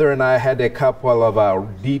 Heather and I had a couple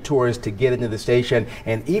of detours to get into the station,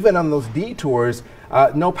 and even on those detours,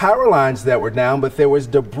 no power lines that were down, but there was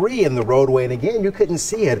debris in the roadway, and again, you couldn't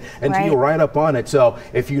see it until you're right up on it. So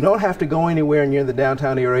if you don't have to go anywhere and you're in the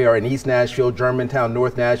downtown area or in East Nashville, Germantown,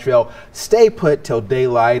 North Nashville, stay put till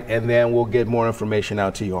daylight, and then we'll get more information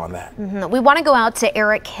out to you on that. We want to go out to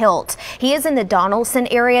Eric Hilt. He is in the Donaldson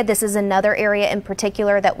area. This is another area in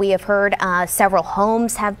particular that we have heard several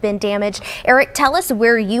homes have been damaged. Eric, tell us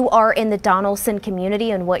where you are in the Donaldson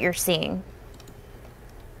community and what you're seeing.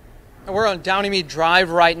 We're on Downeymead Drive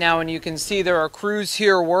right now, and you can see there are crews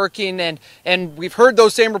here working, and we've heard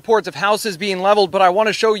those same reports of houses being leveled, but I want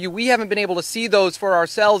to show you we haven't been able to see those for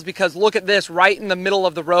ourselves because look at this right in the middle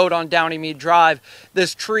of the road on Downeymead Drive.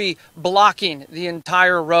 This tree blocking the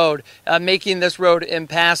entire road, making this road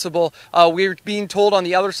impassable. We're being told on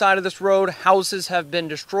the other side of this road houses have been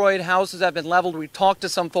destroyed, houses have been leveled. We've talked to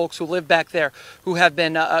some folks who live back there who have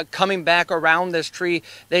been coming back around this tree.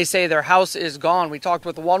 They say their house is gone. We talked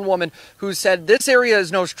with one woman who said this area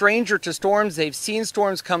is no stranger to storms. They've seen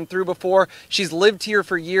storms come through before. She's lived here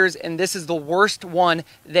for years, and this is the worst one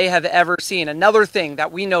they have ever seen. Another thing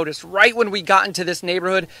that we noticed right when we got into this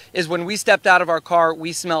neighborhood is when we stepped out of our car,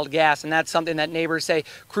 we smelled gas, and that's something that neighbors say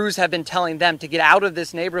crews have been telling them to get out of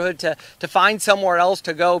this neighborhood, to find somewhere else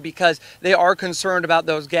to go because they are concerned about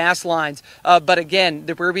those gas lines. But again,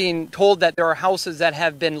 we're being told that there are houses that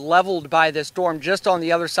have been leveled by this storm just on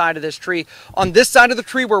the other side of this tree. On this side of the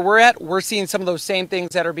tree where we're at, we're seeing some of those same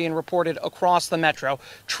things that are being reported across the metro.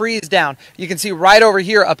 Trees down. You can see right over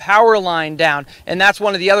here a power line down, and that's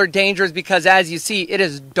one of the other dangers because as you see, it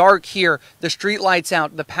is dark here. The street lights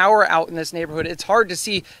out, the power out in this neighborhood. It's hard to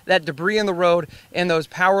see that debris in the road and those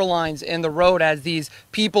power lines in the road as these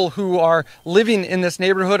people who are living in this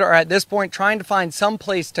neighborhood are at this point trying to find some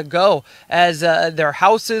place to go as their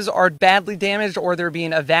houses are badly damaged or they're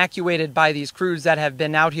being evacuated by these crews that have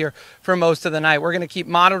been out here for most of the night. We're going to keep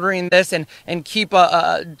monitoring this and keep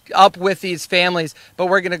up with these families, but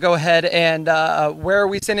we're going to go ahead and where are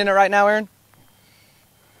we sending it right now, Aaron?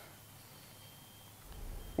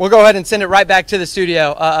 We'll go ahead and send it right back to the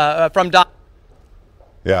studio from Don.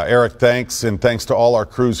 Yeah, Eric, thanks, and thanks to all our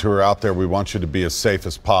crews who are out there. We want you to be as safe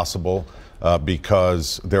as possible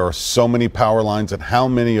because there are so many power lines, and how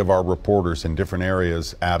many of our reporters in different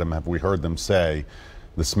areas, Adam, have we heard them say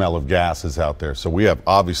the smell of gas is out there? So we have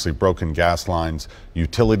obviously broken gas lines,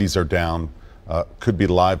 utilities are down, could be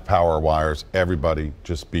live power wires. Everybody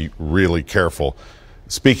just be really careful.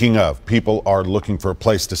 Speaking of, people are looking for a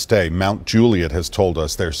place to stay. Mount Juliet has told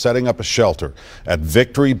us they're setting up a shelter at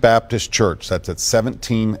Victory Baptist Church. That's at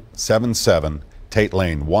 1777 Tate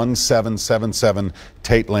Lane, 1777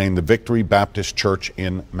 Tate Lane, the Victory Baptist Church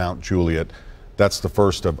in Mount Juliet. That's the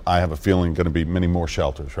first of, I have a feeling, going to be many more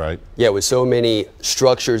shelters, right? Yeah, with so many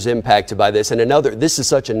structures impacted by this. And this is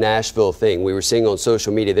such a Nashville thing. We were seeing on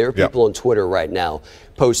social media, there are people on Twitter right now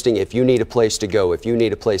posting, if you need a place to go, if you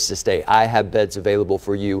need a place to stay, I have beds available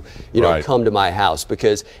for you, come to my house.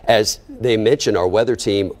 Because as they mentioned, our weather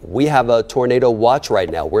team, we have a tornado watch right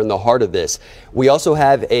now. We're in the heart of this. We also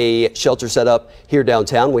have a shelter set up here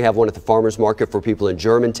downtown. We have one at the farmers market for people in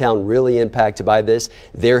Germantown really impacted by this.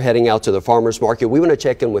 They're heading out to the farmers market. We want to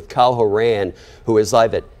check in with Kyle Horan, who is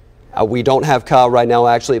live at we don't have Kyle right now,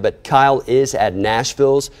 actually, but Kyle is at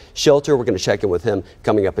Nashville's shelter. We're going to check in with him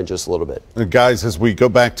coming up in just a little bit. Guys, as we go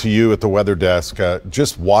back to you at the weather desk,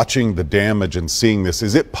 just watching the damage and seeing this,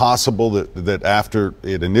 is it possible that after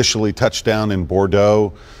it initially touched down in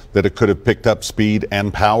Bordeaux, that it could have picked up speed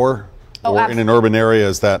and power? Oh, or in an urban area,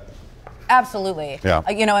 is that? Absolutely. Yeah.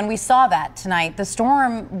 And we saw that tonight. The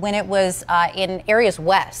storm, when it was in areas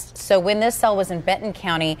west, so when this cell was in Benton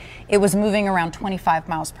County, it was moving around 25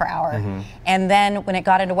 miles per hour. Mm-hmm. And then when it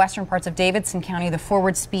got into western parts of Davidson County, the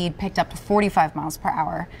forward speed picked up to 45 miles per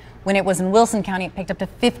hour. When it was in Wilson County, it picked up to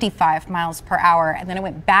 55 miles per hour, and then it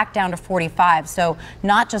went back down to 45. So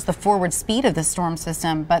not just the forward speed of the storm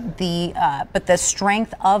system, but the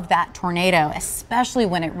strength of that tornado, especially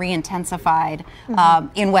when it re-intensified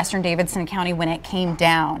in western Davidson County when it came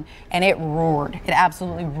down, and it roared. It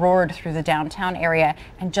absolutely roared through the downtown area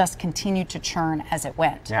and just continued to churn as it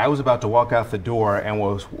went. Yeah, I was about to walk out the door and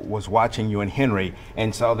was watching you and Henry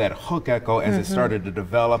and saw that hook echo as it started to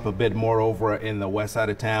develop a bit more over in the west side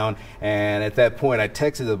of town. And at that point, I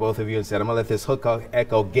texted the both of you and said, I'm going to let this hook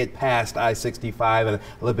echo get past I-65 and a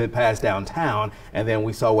little bit past downtown. And then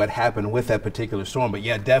we saw what happened with that particular storm. But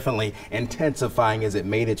yeah, definitely intensifying as it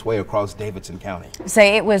made its way across Davidson County.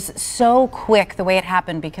 Say it was so quick the way it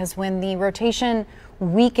happened, because when the rotation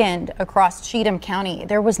weakened across Cheatham County,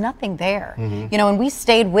 there was nothing there. And we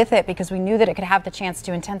stayed with it because we knew that it could have the chance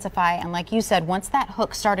to intensify. And like you said, once that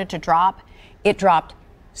hook started to drop, it dropped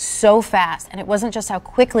so fast. And it wasn't just how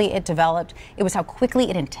quickly it developed, it was how quickly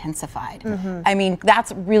it intensified. I mean,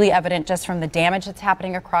 that's really evident just from the damage that's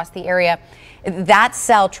happening across the area. That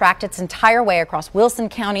cell tracked its entire way across Wilson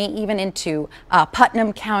County, even into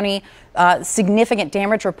Putnam County. Significant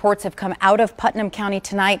damage reports have come out of Putnam County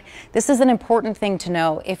tonight. This is an important thing to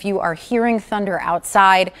know. If you are hearing thunder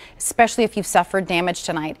outside, especially if you've suffered damage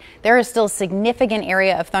tonight, there is still a significant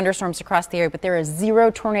area of thunderstorms across the area, but there is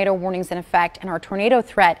 0 tornado warnings in effect, and our tornado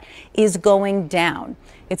threat is going down.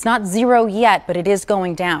 It's not 0 yet, but it is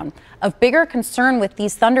going down. Of bigger concern with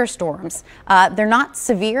these thunderstorms, they're not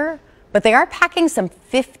severe, but they are packing some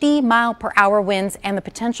 50-mile-per-hour winds and the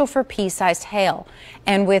potential for pea-sized hail.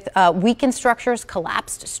 And with weakened structures,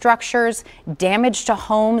 collapsed structures, damage to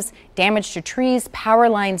homes, damage to trees, power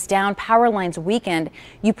lines down, power lines weakened,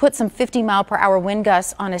 you put some 50-mile-per-hour wind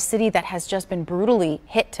gusts on a city that has just been brutally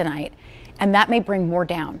hit tonight, and that may bring more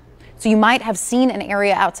down. So you might have seen an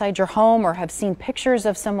area outside your home or have seen pictures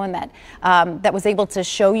of someone that that was able to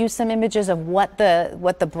show you some images of what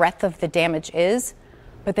the breadth of the damage is.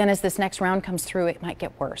 But then as this next round comes through, it might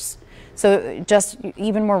get worse. So just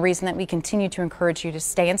even more reason that we continue to encourage you to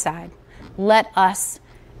stay inside. Let us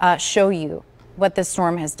show you what this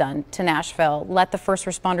storm has done to Nashville. Let the first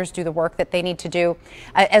responders do the work that they need to do.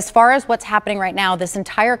 As far as what's happening right now, this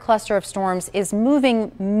entire cluster of storms is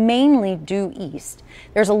moving mainly due east.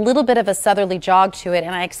 There's a little bit of a southerly jog to it,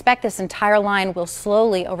 and I expect this entire line will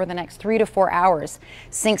slowly, over the next 3 to 4 hours,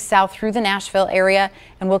 sink south through the Nashville area,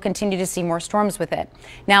 and we'll continue to see more storms with it.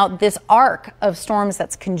 Now, this arc of storms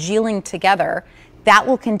that's congealing together, that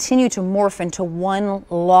will continue to morph into one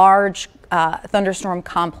large thunderstorm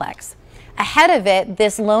complex. Ahead of it,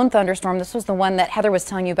 this lone thunderstorm, this was the one that Heather was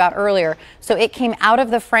telling you about earlier. So it came out of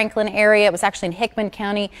the Franklin area. It was actually in Hickman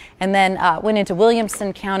County and then went into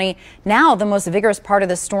Williamson County. Now the most vigorous part of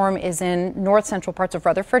the storm is in north central parts of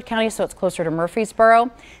Rutherford County, so it's closer to Murfreesboro.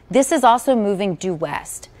 This is also moving due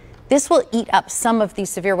west. This will eat up some of the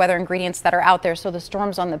severe weather ingredients that are out there, so the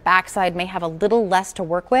storms on the backside may have a little less to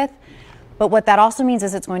work with. But what that also means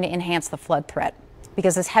is it's going to enhance the flood threat,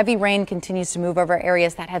 because this heavy rain continues to move over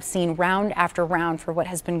areas that have seen round after round for what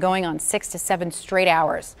has been going on 6 to 7 straight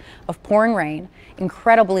hours of pouring rain,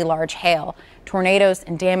 incredibly large hail, tornadoes,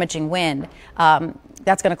 and damaging wind.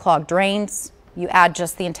 That's going to clog drains. You add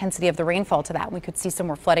just the intensity of the rainfall to that, and we could see some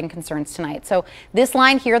more flooding concerns tonight. So this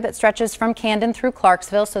line here that stretches from Camden through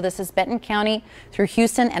Clarksville, so this is Benton County through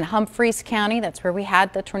Houston and Humphreys County. That's where we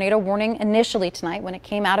had the tornado warning initially tonight when it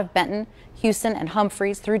came out of Benton, Houston, and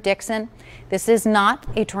Humphreys through Dixon. This is not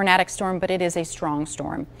a tornadic storm, but it is a strong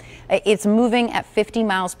storm. It's moving at 50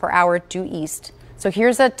 miles per hour due east. So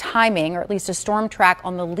here's a timing, or at least a storm track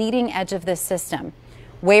on the leading edge of this system.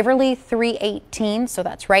 Waverly 318, so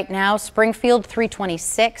that's right now. Springfield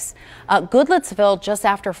 326. Goodlettsville just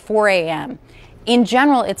after 4 a.m. In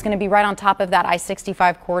general, it's going to be right on top of that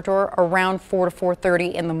I-65 corridor around 4 to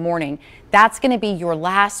 4:30 in the morning. That's going to be your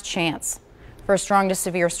last chance for strong to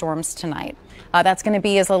severe storms tonight. That's going to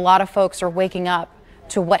be as a lot of folks are waking up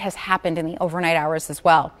to what has happened in the overnight hours as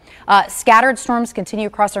well. Scattered storms continue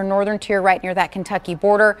across our northern tier right near that Kentucky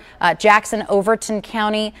border. Jackson, Overton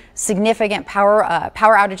County, significant power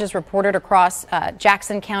outages reported across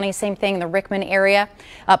Jackson County. Same thing in the Rickman area.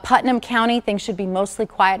 Putnam County, things should be mostly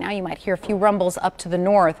quiet now. You might hear a few rumbles up to the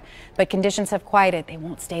north, but conditions have quieted. They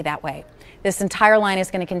won't stay that way. This entire line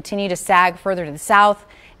is going to continue to sag further to the south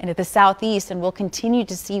and to the southeast, and we'll continue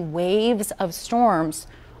to see waves of storms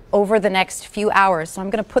over the next few hours. So I'm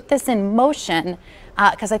going to put this in motion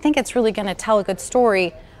because I think it's really going to tell a good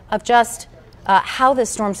story of just how this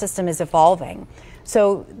storm system is evolving.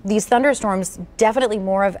 So these thunderstorms, definitely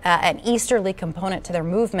more of an easterly component to their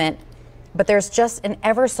movement, but there's just an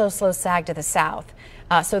ever so slow sag to the south.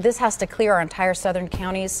 So this has to clear our entire southern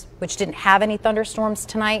counties, which didn't have any thunderstorms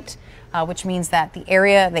tonight, which means that the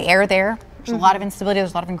air there, there's a lot of instability,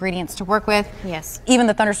 there's a lot of ingredients to work with. Yes. Even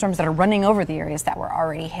the thunderstorms that are running over the areas that were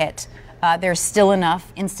already hit, there's still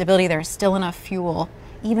enough instability, there's still enough fuel,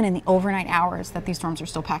 even in the overnight hours, that these storms are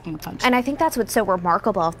still packing a punch. And I think that's what's so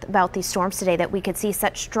remarkable about these storms today, that we could see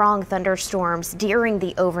such strong thunderstorms during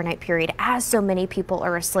the overnight period as so many people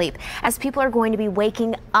are asleep, as people are going to be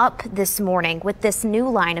waking up this morning with this new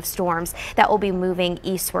line of storms that will be moving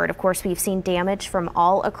eastward. Of course, we've seen damage from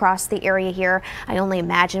all across the area here. I only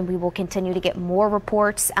imagine we will continue to get more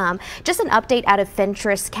reports. Just an update out of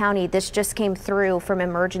Fentress County. This just came through from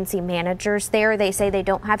emergency managers there. They say they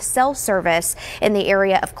don't have cell service in the area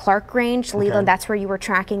area of Clark Range. Leland, that's where you were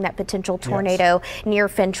tracking that potential tornado near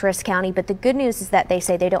Fentress County. But the good news is that they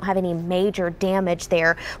say they don't have any major damage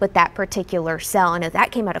there with that particular cell. I know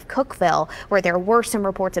that came out of Cookeville, where there were some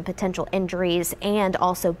reports of potential injuries and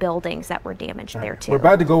also buildings that were damaged there too. We're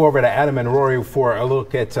about to go over to Adam and Rory for a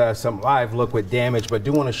look at some live look with damage, but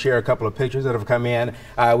do want to share a couple of pictures that have come in.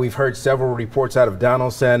 We've heard several reports out of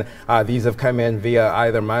Donaldson. These have come in via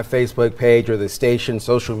either my Facebook page or the station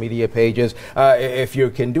social media pages. If you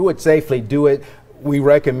can do it safely, do it. We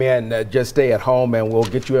recommend just stay at home, and we'll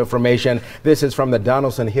get you information. This is from the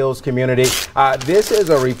Donaldson Hills community. This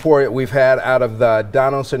is a report we've had out of the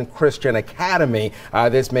Donaldson Christian Academy.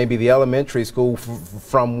 This may be the elementary school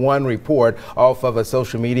from one report off of a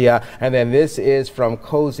social media. And then this is from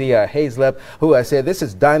Cozy Hazlip, who said this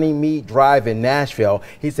is Dining Meat Drive in Nashville.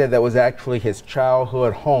 He said that was actually his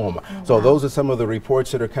childhood home. So those are some of the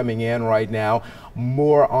reports that are coming in right now.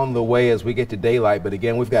 More on the way as we get to daylight, but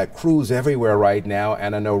again, we've got crews everywhere right now,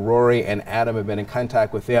 and I know Rory and Adam have been in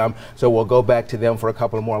contact with them, so we'll go back to them for a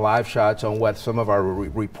couple of more live shots on what some of our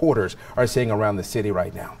reporters are seeing around the city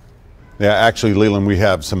right now. Yeah, actually, Leland, we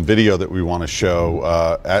have some video that we want to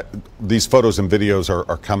show. These photos and videos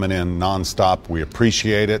are coming in nonstop. We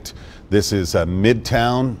appreciate it. This is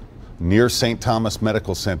Midtown near St. Thomas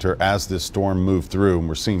Medical Center as this storm moved through, and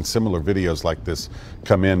we're seeing similar videos like this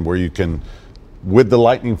come in where you can, with the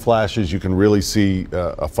lightning flashes, you can really see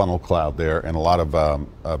a funnel cloud there, and a lot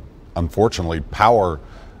of, unfortunately, power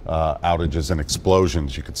outages and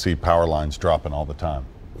explosions. You could see power lines dropping all the time.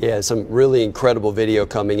 Yeah, some really incredible video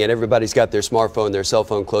coming in. Everybody's got their smartphone, their cell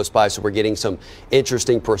phone close by, so we're getting some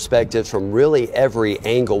interesting perspectives from really every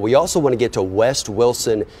angle. We also want to get to West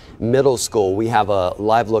Wilson Middle School. We have a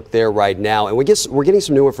live look there right now, and we're getting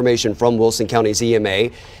some new information from Wilson County's EMA.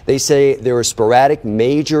 They say there is sporadic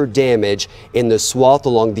major damage in the swath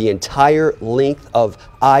along the entire length of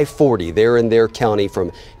I-40 there in their county,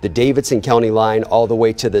 from the Davidson County line all the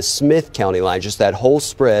way to the Smith County line, just that whole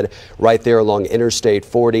spread right there along Interstate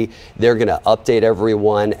 40. They're going to update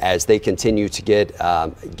everyone as they continue to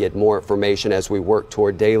get more information as we work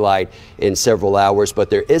toward daylight in several hours.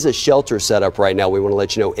 But there is a shelter set up right now. We want to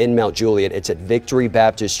let you know in Mount Juliet. It's at Victory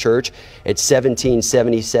Baptist Church at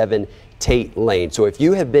 1777 Tate Lane. So if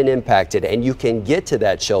you have been impacted and you can get to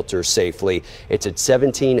that shelter safely, it's at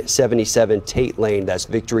 1777 Tate Lane. That's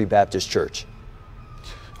Victory Baptist Church.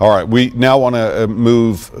 All right, we now want to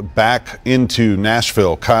move back into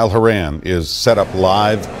Nashville. Kyle Horan is set up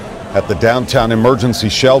live at the downtown emergency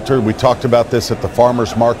shelter. We talked about this at the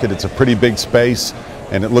farmers market. It's a pretty big space,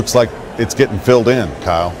 and it looks like it's getting filled in,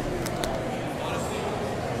 Kyle.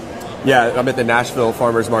 Yeah, I'm at the Nashville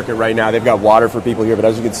Farmers Market right now. They've got water for people here, but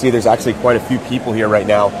as you can see, there's actually quite a few people here right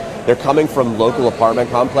now. They're coming from local apartment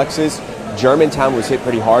complexes. Germantown was hit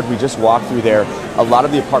pretty hard. We just walked through there. A lot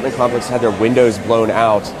of the apartment complexes had their windows blown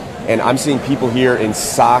out, and I'm seeing people here in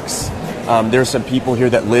socks. There's some people here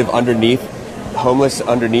that live homeless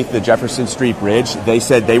underneath the Jefferson Street Bridge. They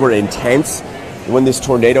said they were in tents when this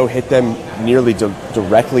tornado hit them nearly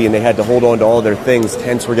directly, and they had to hold on to all their things.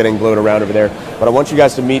 Tents were getting blown around over there. But I want you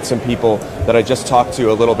guys to meet some people that I just talked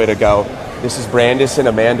to a little bit ago. This is Brandis and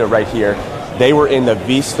Amanda right here. They were in the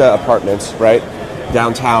Vista apartments, right,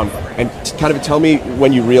 downtown. And kind of tell me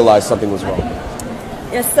when you realized something was wrong.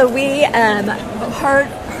 Yes, so we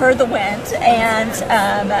heard the wind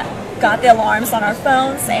and got the alarms on our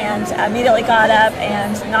phones, and immediately got up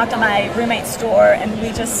and knocked on my roommate's door, and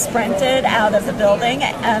we just sprinted out of the building,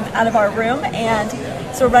 out of our room, and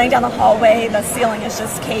so we're running down the hallway. The ceiling is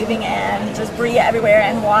just caving in, just debris everywhere,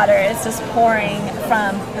 and water is just pouring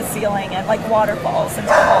from the ceiling and like waterfalls into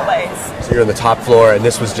the hallways. So you're on the top floor, and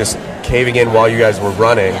this was just caving in while you guys were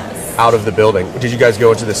running out of the building. Did you guys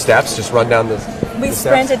go into the steps, just run down the We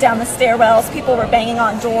sprinted down the stairwells. People were banging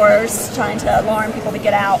on doors, trying to alarm people to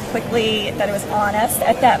get out quickly, that it was on us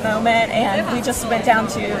at that moment, and we just went down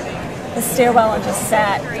to the stairwell and just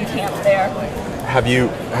sat and camped there. Have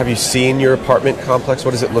you seen your apartment complex?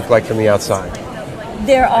 What does it look like from the outside?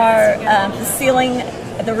 There are the ceiling,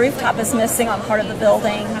 the rooftop is missing on part of the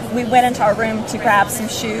building. We went into our room to grab some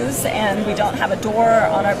shoes, and we don't have a door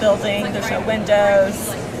on our building. There's no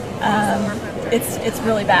windows. It's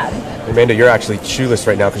really bad. Amanda, you're actually shoeless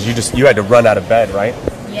right now because you had to run out of bed, right?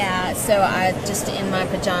 Yeah, so I just in my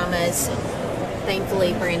pajamas.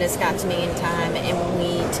 Thankfully, Brandis got to me in time, and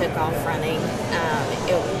we took off running.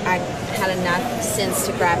 I had enough sense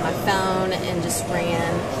to grab my phone and just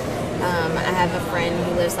ran. I have a friend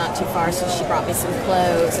who lives not too far, so she brought me some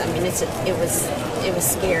clothes. I mean, it was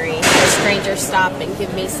scary. A stranger stopped and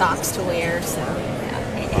give me socks to wear. So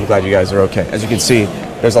yeah. I'm glad you guys are okay. As you can see,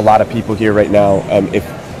 there's a lot of people here right now. If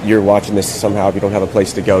you're watching this somehow, if you don't have a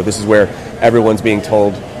place to go, this is where everyone's being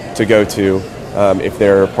told to go to if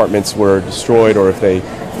their apartments were destroyed or if they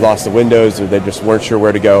lost the windows or they just weren't sure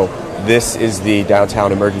where to go. This is the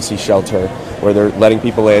downtown emergency shelter where they're letting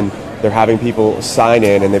people in, they're having people sign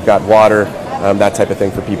in, and they've got water, that type of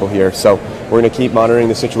thing for people here. So we're going to keep monitoring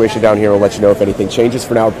the situation down here. We'll let you know if anything changes.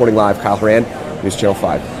 For now, reporting live, Kyle Horan, News Channel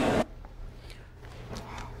 5.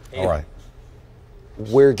 All right.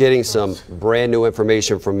 We're getting some brand new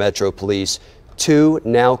information from Metro Police. 2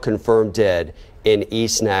 now confirmed dead in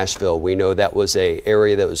East Nashville. We know that was an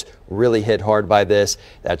area that was really hit hard by this.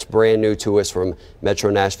 That's brand new to us from Metro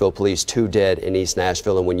Nashville Police. 2 dead in East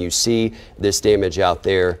Nashville. And when you see this damage out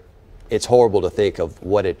there, it's horrible to think of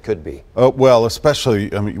what it could be. Well,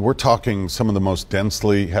 especially, I mean, we're talking some of the most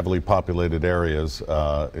densely, heavily populated areas,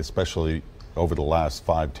 especially over the last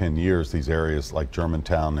 5-10 years. These areas like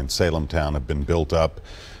Germantown and Salemtown have been built up,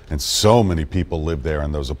 and so many people live there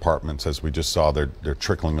in those apartments. As we just saw, they're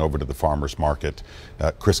trickling over to the farmers market.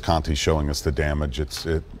 Chris Conti showing us the damage.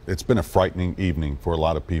 It's been a frightening evening for a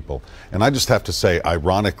lot of people. And I just have to say,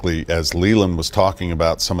 ironically, as Leland was talking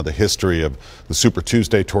about some of the history of the Super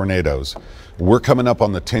Tuesday tornadoes, we're coming up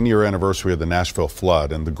on the 10-year anniversary of the Nashville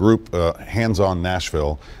flood, and the group Hands On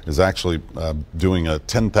Nashville is actually doing a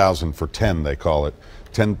 10,000 for 10, they call it,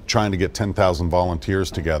 trying to get 10,000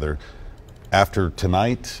 volunteers together. After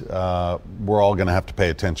tonight, we're all going to have to pay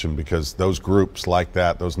attention, because those groups like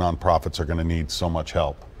that, those nonprofits, are going to need so much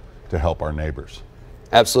help to help our neighbors.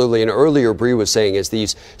 Absolutely. And earlier, Bree was saying, as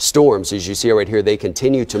these storms, as you see right here, they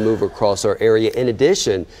continue to move across our area, in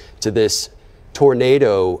addition to this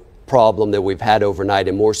tornado problem that we've had overnight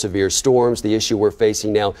and more severe storms, the issue we're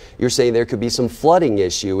facing now. You're saying there could be some flooding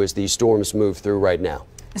issue as these storms move through right now.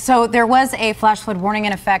 So there was a flash flood warning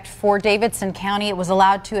in effect for Davidson County. It was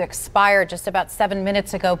allowed to expire just about 7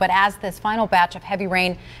 minutes ago. But as this final batch of heavy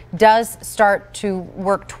rain does start to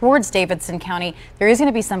work towards Davidson County, there is going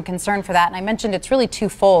to be some concern for that. And I mentioned it's really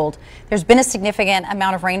twofold. There's been a significant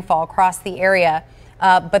amount of rainfall across the area.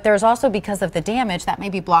 But there's also, because of the damage, that may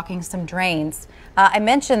be blocking some drains. I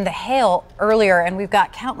mentioned the hail earlier, and we've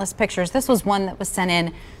got countless pictures. This was one that was sent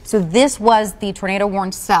in. So this was the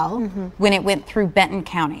tornado-warned cell when it went through Benton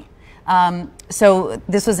County. So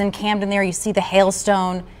this was in Camden there. You see the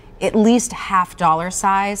hailstone, at least $half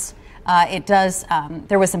size.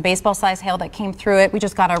 There was some baseball-sized hail that came through it. We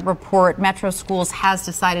just got a report. Metro Schools has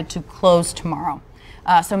decided to close tomorrow.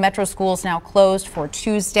 So Metro Schools now closed for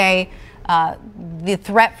Tuesday. The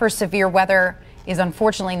threat for severe weather is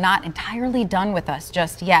unfortunately not entirely done with us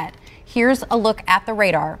just yet. Here's a look at the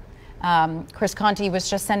radar. Chris Conti was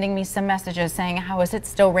just sending me some messages saying, how is it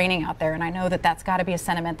still raining out there? And I know that that's got to be a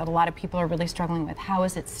sentiment that a lot of people are really struggling with. How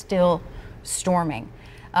is it still storming?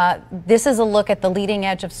 This is a look at the leading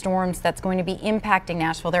edge of storms that's going to be impacting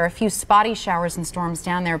Nashville. There are a few spotty showers and storms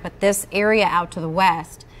down there, but this area out to the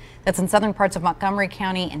west, that's in southern parts of Montgomery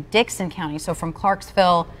County and Dixon County, so from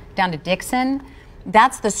Clarksville down to Dixon,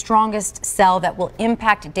 that's the strongest cell that will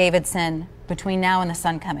impact Davidson between now and the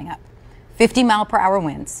sun coming up. 50-mile-per-hour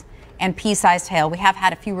winds and pea-sized hail. We have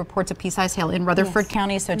had a few reports of pea-sized hail in Rutherford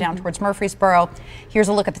County, so down towards Murfreesboro. Here's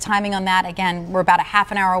a look at the timing on that. Again, we're about a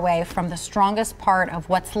half an hour away from the strongest part of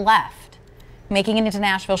what's left, making it into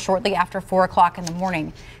Nashville shortly after 4 o'clock in the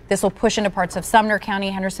morning. This will push into parts of Sumner County,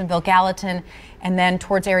 Hendersonville, Gallatin, and then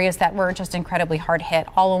towards areas that were just incredibly hard hit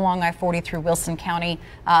all along I-40 through Wilson County,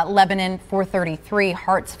 Lebanon 433,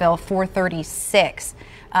 Hartsville 436.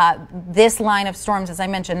 This line of storms, as I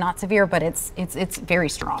mentioned, not severe, but it's very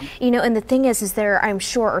strong. You know, and the thing is there, I'm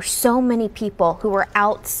sure, are so many people who are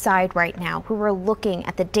outside right now who are looking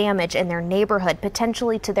at the damage in their neighborhood,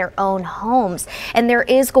 potentially to their own homes. And there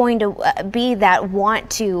is going to be that want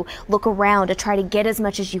to look around to try to get as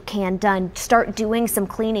much as you can done, start doing some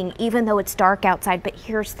cleaning, even though it's dark outside. But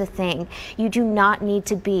here's the thing, you do not need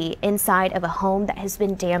to be inside of a home that has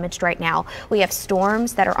been damaged right now. We have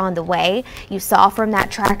storms that are on the way. You saw from that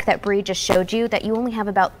track that Bree just showed you that you only have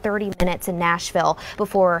about 30 minutes in Nashville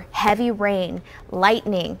before heavy rain,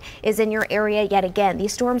 lightning is in your area yet again.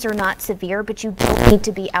 These storms are not severe, but you don't need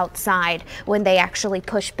to be outside when they actually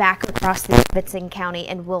push back across the Davidson County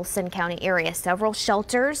and Wilson County area. Several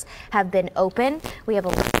shelters have been open. We have a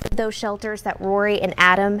list of those shelters that Rory and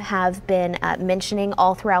Adam have been mentioning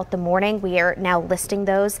all throughout the morning. We are now listing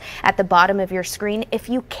those at the bottom of your screen. If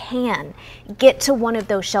you can, get to one of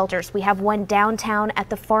those shelters. We have one downtown at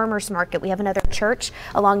the farmers market. We have another church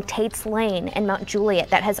along Tate's Lane in Mount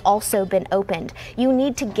Juliet that has also been opened. You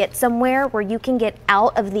need to get somewhere where you can get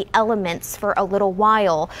out of the elements for a little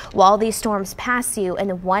while these storms pass you, and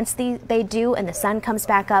then once they do and the sun comes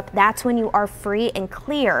back up, that's when you are free and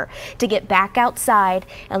clear to get back outside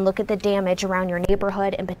and look at the damage around your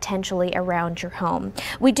neighborhood and potentially around your home.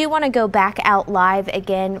 We do want to go back out live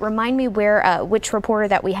again. Remind me which reporter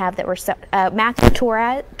that we have that Matthew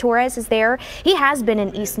Torres is there. He has been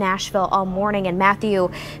in East Nashville all morning, and Matthew,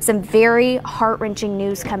 some very heart-wrenching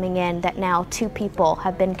news coming in that now 2 people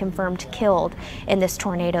have been confirmed killed in this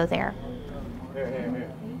tornado there.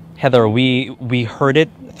 Heather, we heard it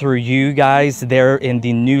through you guys there in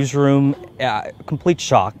the newsroom. Complete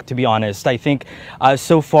shock, to be honest. I think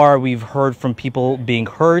so far we've heard from people being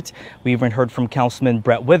hurt. We even heard from Councilman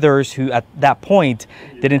Brett Withers, who at that point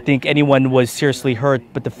didn't think anyone was seriously hurt.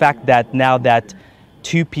 But the fact that now that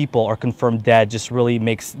 2 people are confirmed dead just really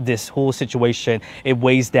makes this whole situation, it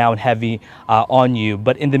weighs down heavy on you.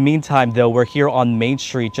 But in the meantime, though, we're here on Main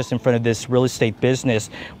Street, just in front of this real estate business,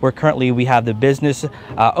 where currently we have the business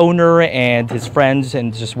owner and his friends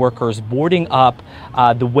and just workers boarding up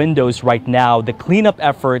the windows right now. The cleanup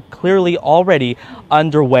effort clearly already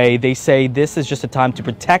underway. They say this is just a time to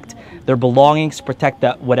protect their belongings, protect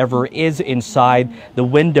that whatever is inside. The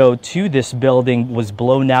window to this building was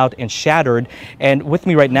blown out and shattered. And with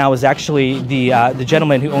me right now is actually the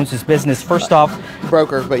gentleman who owns this business. First off,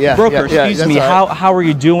 broker, but yeah, broker. Yeah, excuse me. Right. How are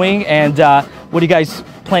you doing? And what are you guys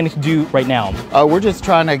planning to do right now? We're just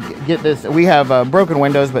trying to get this. We have broken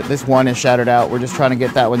windows, but this one is shattered out. We're just trying to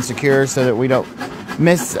get that one secure so that we don't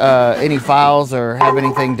miss any files or have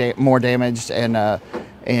anything more damaged,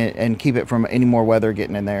 and keep it from any more weather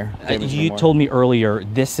getting in there. You told me earlier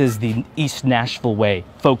this is the East Nashville way.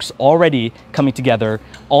 Folks already coming together,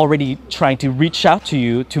 already trying to reach out to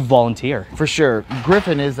you to volunteer. For sure.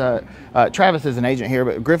 Griffin is Travis is an agent here,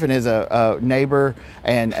 but Griffin is a neighbor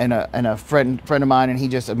and a friend of mine, and he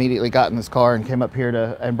just immediately got in this car and came up here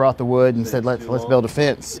and brought the wood and said let's build a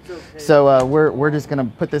fence. So we're just gonna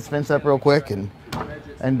put this fence up real quick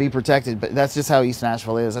and be protected. But that's just how East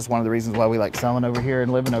Nashville is. That's one of the reasons why we like selling over here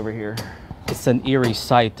and living over here. It's an eerie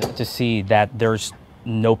sight to see that there's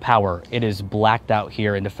no power. It is blacked out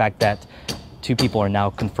here, and the fact that 2 people are now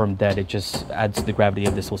confirmed dead, it just adds to the gravity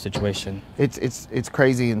of this whole situation. It's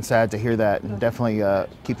crazy and sad to hear that, and definitely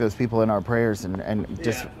keep those people in our prayers and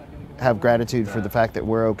just have gratitude for the fact that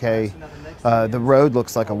we're okay. The road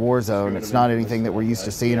looks like a war zone. It's not anything that we're used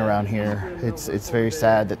to seeing around here. It's very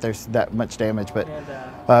sad that there's that much damage, but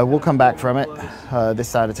we'll come back from it. This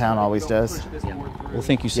side of town always does. Well,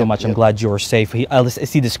 thank you so much. I'm glad you're safe.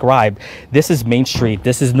 As he described, this is Main Street.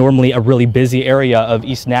 This is normally a really busy area of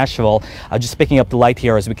East Nashville. Just picking up the light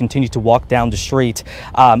here as we continue to walk down the street.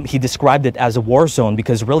 He described it as a war zone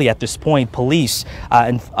because really at this point, police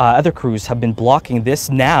and other crews have been blocking this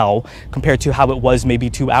now compared to how it was maybe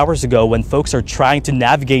 2 hours ago when folks are trying to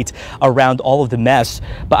navigate around all of the mess.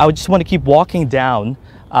 But I would just want to keep walking down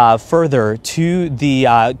further to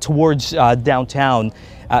the towards downtown.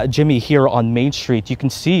 Jimmy, here on Main Street, you can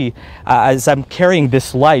see as I'm carrying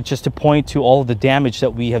this light just to point to all of the damage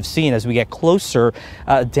that we have seen as we get closer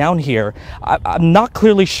down here. I'm not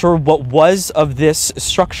clearly sure what was of this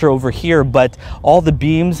structure over here, but all the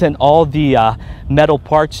beams and all the metal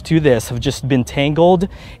parts to this have just been tangled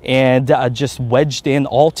and just wedged in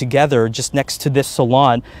all together just next to this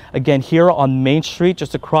salon. Again, here on Main Street,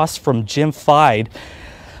 just across from Jim Fide.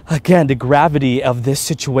 Again, the gravity of this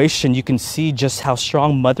situation, you can see just how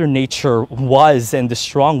strong Mother Nature was, and the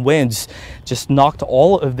strong winds just knocked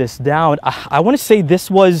all of this down. I want to say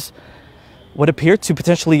this was what appeared to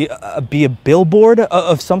potentially be a billboard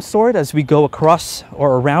of some sort as we go across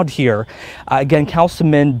or around here. Again,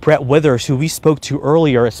 Councilman Brett Withers, who we spoke to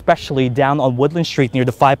earlier, especially down on Woodland Street near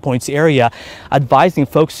the 5 Points area, advising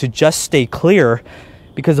folks to just stay clear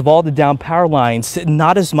because of all the down power lines.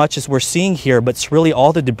 Not as much as we're seeing here, but it's really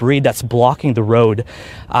all the debris that's blocking the road.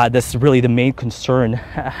 That's really the main concern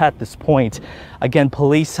at this point. Again,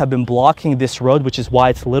 police have been blocking this road, which is why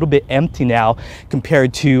it's a little bit empty now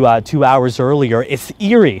compared to 2 hours earlier. It's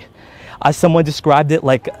eerie. Someone described it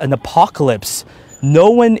like an apocalypse. No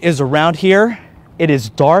one is around here. It is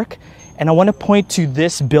dark. And I want to point to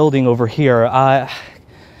this building over here.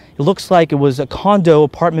 It looks like it was a condo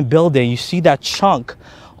apartment building. You see that chunk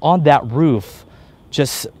on that roof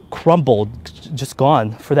just crumbled, just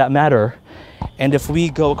gone for that matter. And if we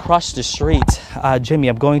go across the street, Jimmy,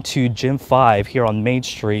 I'm going to Gym 5 here on Main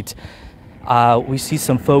Street. We see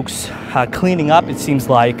some folks cleaning up, it seems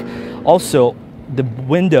like. Also, the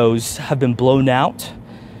windows have been blown out.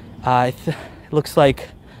 It looks like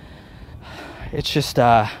It's just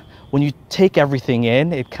when you take everything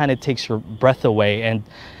in, it kind of takes your breath away, and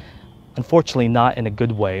unfortunately not in a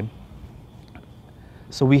good way.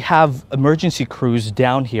 So we have emergency crews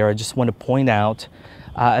down here. I just want to point out,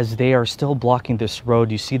 as they are still blocking this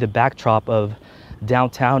road, you see the backdrop of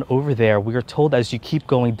downtown over there. We are told as you keep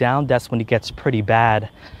going down, that's when it gets pretty bad.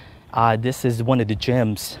 This is one of the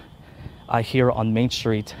gyms here on Main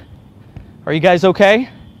Street. Are you guys okay?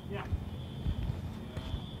 Yeah.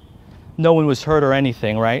 No one was hurt or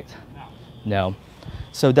anything, right? No.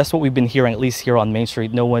 So that's what we've been hearing, at least here on Main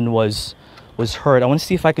Street. No one was hurt. I want to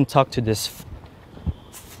see if I can talk to this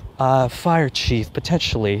fire chief,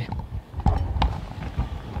 potentially.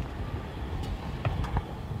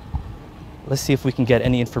 Let's see if we can get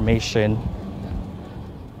any information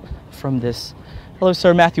from this. Hello,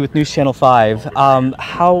 sir. Matthew with News Channel 5.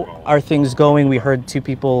 How are things going? We heard 2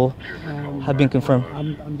 people have been confirmed.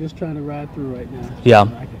 I'm just trying to ride through right now. Yeah.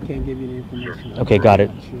 I can't give you the information. Okay, got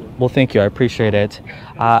it. Well, thank you. I appreciate it.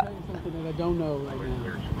 Something that I don't know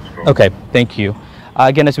right now. Okay, thank you.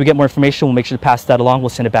 Again, as we get more information, we'll make sure to pass that along. We'll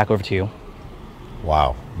send it back over to you.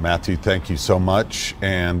 Wow. Matthew, thank you so much.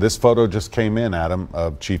 And this photo just came in, Adam,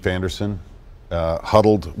 of Chief Anderson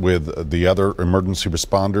huddled with the other emergency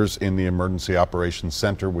responders in the Emergency Operations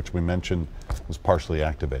Center, which we mentioned was partially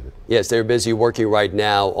activated. Yes, they're busy working right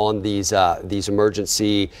now on these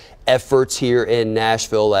emergency efforts here in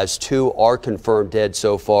Nashville, as 2 are confirmed dead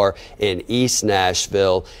so far in East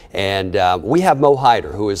Nashville. And we have Mo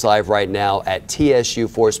Hyder, who is live right now at TSU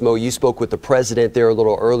for us. Mo, you spoke with the president there a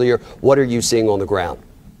little earlier. What are you seeing on the ground?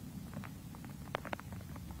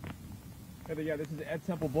 Yeah, this is Ed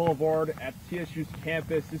Temple Boulevard at TSU's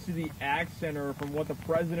campus. This is the Ag Center. From what the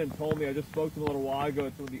president told me, I just spoke to him a little while ago.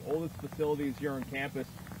 It's one of the oldest facilities here on campus.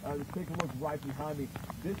 Just take a look right behind me.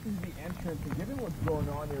 This is the entrance, and given what's going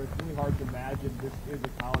on here, it's really hard to imagine this is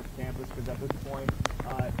a college campus, because at this point,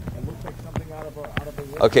 it looks like something out of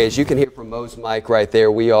a Okay, as you can hear from Mo's mic right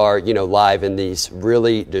there, we are, live in these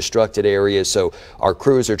really destructed areas. So our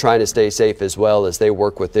crews are trying to stay safe as well as they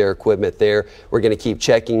work with their equipment there. We're going to keep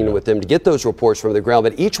checking in with them to get those reports from the ground.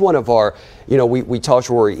 But each one of our, we talked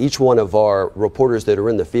to Rory, each one of our reporters that are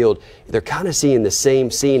in the field, they're kind of seeing the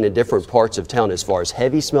same scene in different parts of town, as far as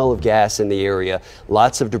heavy smell of gas in the area,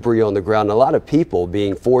 lots of debris on the ground, and a lot of people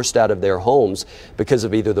being forced out of their homes because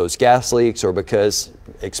of either those gas leaks or because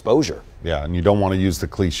exposure. Yeah, and you don't want to use the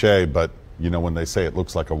cliche, but when they say it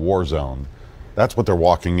looks like a war zone, that's what they're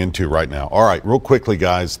walking into right now. All right, real quickly,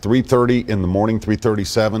 guys, 3:30 in the morning,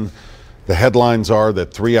 3:37. The headlines are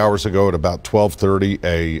that 3 hours ago at about 12:30,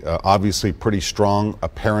 a obviously pretty strong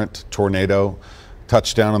apparent tornado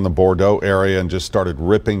touched down in the Bordeaux area and just started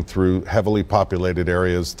ripping through heavily populated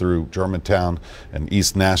areas through Germantown and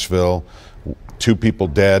East Nashville. 2 people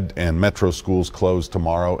dead, and metro schools closed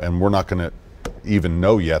tomorrow, and we're not going to even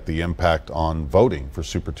know yet the impact on voting for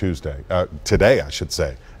Super Tuesday, today I should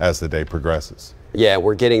say, as the day progresses. Yeah,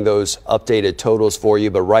 we're getting those updated totals for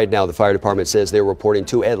you, but right now the fire department says they're reporting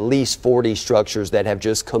to at least 40 structures that have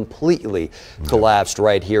just completely collapsed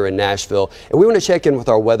right here in Nashville. And we want to check in with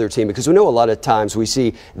our weather team, because we know a lot of times we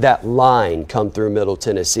see that line come through Middle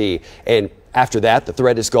Tennessee, and after that, the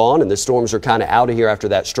threat is gone and the storms are kind of out of here after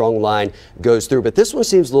that strong line goes through. But this one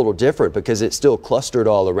seems a little different because it's still clustered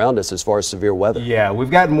all around us as far as severe weather. Yeah,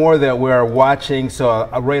 we've got more that we're watching, so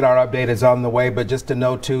a radar update is on the way. But just to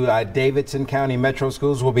note, too, Davidson County Metro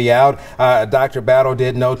Schools will be out. Dr. Battle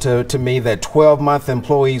did note to me that 12-month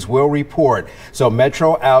employees will report. So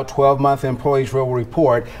Metro out, 12-month employees will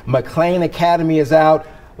report. McLean Academy is out.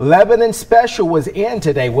 Lebanon Special was in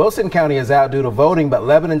today. Wilson County is out due to voting, but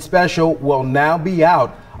Lebanon Special will now be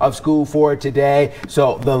out of school for today.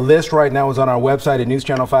 So the list right now is on our website at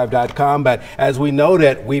newschannel5.com. But as we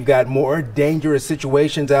noted, we've got more dangerous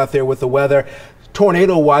situations out there with the weather.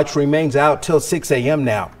 Tornado watch remains out till 6 a.m.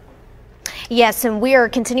 now. Yes, and we are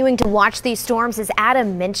continuing to watch these storms. As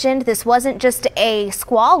Adam mentioned, this wasn't just a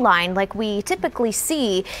squall line like we typically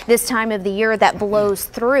see this time of the year that blows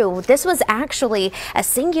through. This was actually a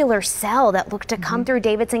singular cell that looked to come through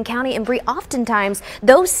Davidson County. And Bree, oftentimes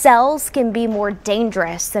those cells can be more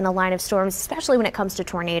dangerous than a line of storms, especially when it comes to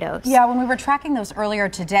tornadoes. Yeah, when we were tracking those earlier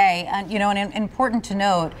today, and important to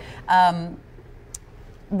note,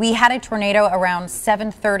 we had a tornado around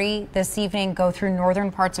 7:30 this evening go through northern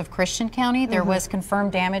parts of Christian County. There was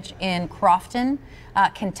confirmed damage in Crofton,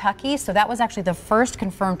 Kentucky. So that was actually the first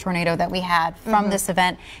confirmed tornado that we had from this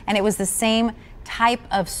event. And it was the same type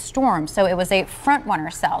of storm. So it was a front runner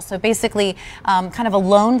cell. So basically kind of a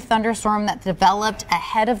lone thunderstorm that developed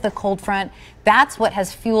ahead of the cold front. That's what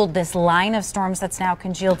has fueled this line of storms that's now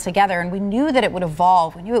congealed together. And we knew that it would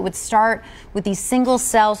evolve. We knew it would start with these single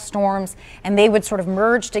cell storms and they would sort of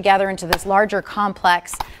merge together into this larger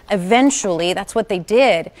complex. Eventually, that's what they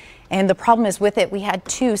did. And the problem is with it, we had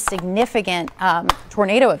two significant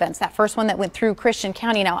tornado events. That first one that went through Christian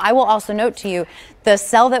County. Now, I will also note to you the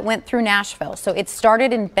cell that went through Nashville. So it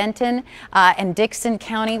started in Benton and Dickson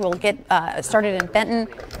County. We'll get started in Benton,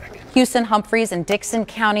 Houston, Humphreys, and Dickson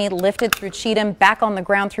County, lifted through Cheatham, back on the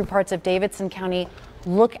ground through parts of Davidson County.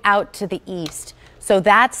 Look out to the east. So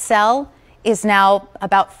that cell is now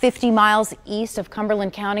about 50 miles east of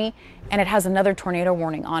Cumberland County, and it has another tornado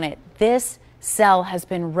warning on it. This cell has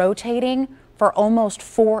been rotating for almost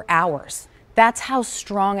 4 hours. That's how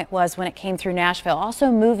strong it was when it came through Nashville.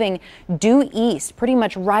 Also moving due east, pretty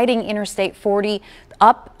much riding Interstate 40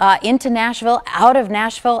 up into Nashville, out of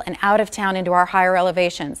Nashville, and out of town into our higher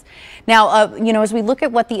elevations. Now, you know, as we look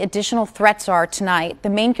at what the additional threats are tonight,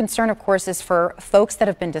 the main concern, of course, is for folks that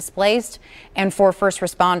have been displaced and for first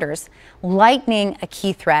responders. Lightning, a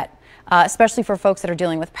key threat. Especially for folks that are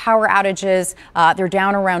dealing with power outages. They're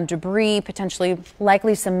down around debris, potentially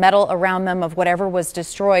likely some metal around them of whatever was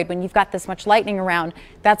destroyed. When you've got this much lightning around,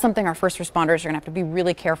 that's something our first responders are going to have to be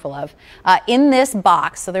really careful of. In this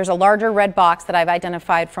box, so there's a larger red box that I've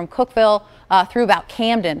identified from Cookeville through about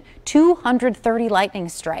Camden, 230 lightning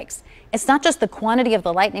strikes. It's not just the quantity of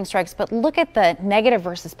the lightning strikes, but look at the negative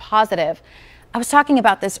versus positive. I was talking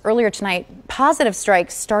about this earlier tonight. Positive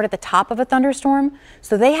strikes start at the top of a thunderstorm,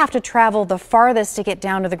 so they have to travel the farthest to get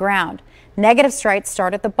down to the ground. Negative strikes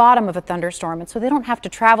start at the bottom of a thunderstorm, and so they don't have to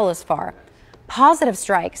travel as far. Positive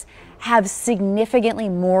strikes have significantly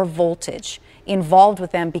more voltage involved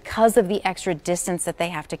with them because of the extra distance that they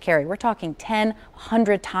have to carry. We're talking 10,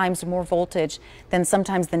 100 times more voltage than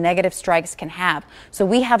sometimes the negative strikes can have. So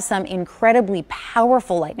we have some incredibly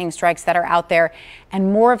powerful lightning strikes that are out there,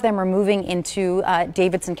 and more of them are moving into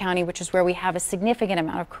Davidson County, which is where we have a significant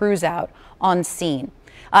amount of crews out on scene.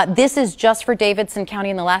 This is just for Davidson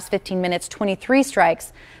County in the last 15 minutes, 23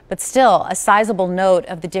 strikes, but still a sizable note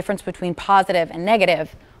of the difference between positive and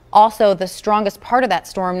negative. Also, the strongest part of that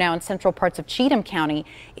storm now in central parts of Cheatham County,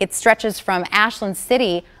 it stretches from Ashland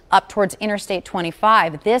City up towards Interstate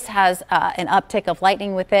 25. This has an uptick of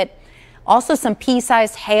lightning with it. Also, some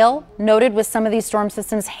pea-sized hail noted with some of these storm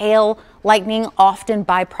systems. Hail, lightning, often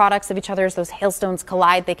byproducts of each other. As those hailstones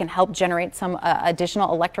collide, they can help generate some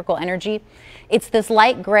additional electrical energy. It's this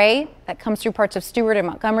light gray that comes through parts of Stewart and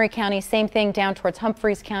Montgomery County. Same thing down towards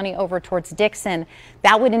Humphreys County over towards Dixon.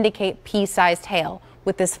 That would indicate pea-sized hail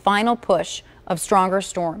with this final push of stronger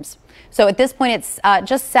storms. So at this point, it's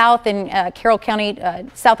just south in Carroll County,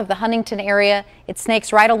 south of the Huntington area. It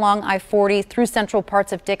snakes right along I-40 through central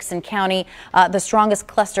parts of Dickson County, the strongest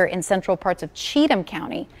cluster in central parts of Cheatham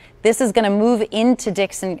County. This is going to move into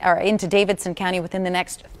Davidson County within the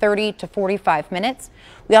next 30 to 45 minutes.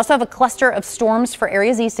 We also have a cluster of storms for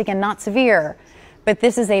areas east, again, not severe, but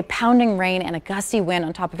this is a pounding rain and a gusty wind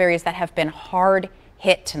on top of areas that have been hard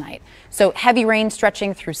hit tonight. So heavy rain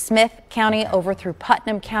stretching through Smith County over through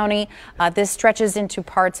Putnam County. This stretches into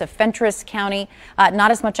parts of Fentress County. Not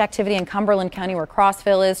as much activity in Cumberland County where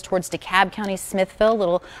Crossville is, towards DeKalb County, Smithville,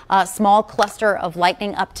 little small cluster of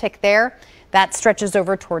lightning uptick there. That stretches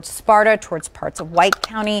over towards Sparta, towards parts of White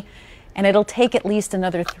County. And it'll take at least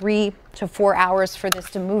another 3 to 4 hours for this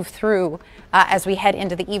to move through as we head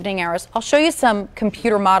into the evening hours. I'll show you some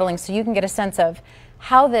computer modeling so you can get a sense of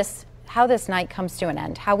how this night comes to an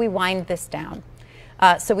end, how we wind this down.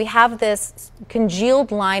 So we have this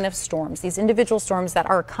congealed line of storms, these individual storms that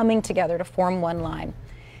are coming together to form one line.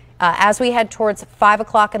 As we head towards 5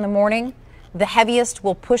 o'clock in the morning, the heaviest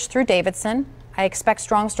will push through Davidson. I expect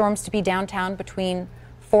strong storms to be downtown between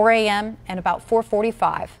 4 a.m. and about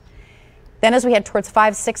 4:45. Then as we head towards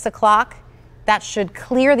 5, 6 o'clock, that should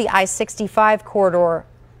clear the I-65 corridor,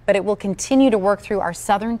 but it will continue to work through our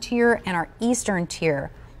southern tier and our eastern tier.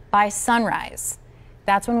 By sunrise,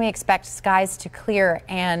 that's when we expect skies to clear.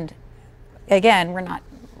 And again, we're not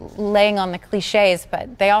laying on the cliches,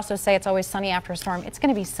 but they also say it's always sunny after a storm. It's going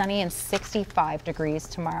to be sunny and 65 degrees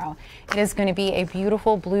tomorrow. It is going to be a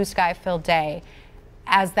beautiful blue sky filled day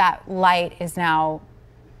as that light is now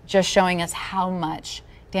just showing us how much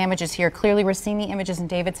damage is here. Clearly, we're seeing the images in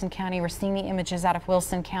Davidson County. We're seeing the images out of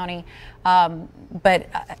Wilson County.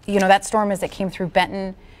 You know, that storm as it came through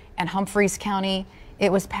Benton and Humphreys County,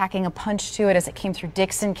 it was packing a punch to it as it came through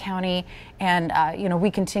Dickson County. And, you know, we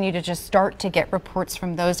continue to just start to get reports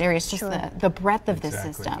from those areas, just the breadth of this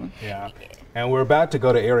system. Yeah. And we're about to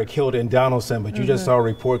go to Eric Hilt in Donaldson, but you just saw a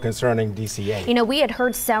report concerning DCA. You know, we had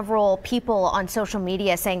heard several people on social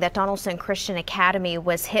media saying that Donaldson Christian Academy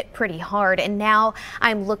was hit pretty hard. And now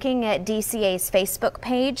I'm looking at DCA's Facebook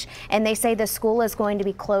page, and they say the school is going to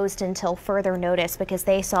be closed until further notice because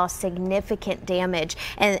they saw significant damage.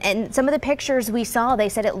 And some of the pictures we saw, they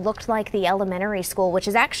said it looked like the elementary school, which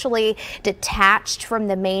is actually detached from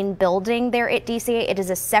the main building there at DCA. It is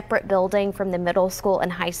a separate building from the middle school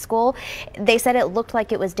and high school. They said it looked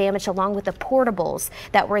like it was damaged along with the portables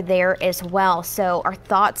that were there as well. So our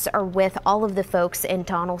thoughts are with all of the folks in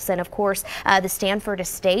Donaldson. Of course, the Stanford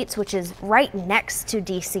Estates, which is right next to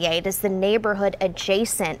DCA, it is the neighborhood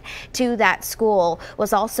adjacent to that school,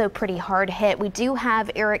 was also pretty hard hit. We do have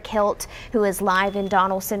Eric Hilt, who is live in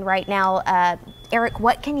Donaldson right now. Eric,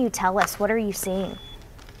 what can you tell us? What are you seeing?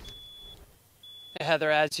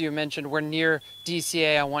 Heather, as you mentioned, we're near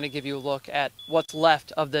DCA. I want to give you a look at what's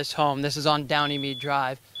left of this home. This is on Downeymead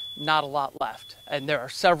Drive. Not a lot left. And there are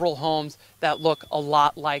several homes that look a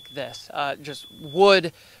lot like this. Just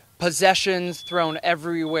wood, possessions thrown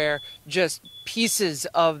everywhere, just pieces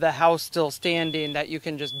of the house still standing that you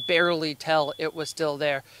can just barely tell it was still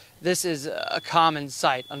there. This is a common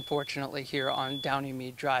sight, unfortunately, here on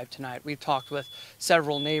Downeymead Drive tonight. We've talked with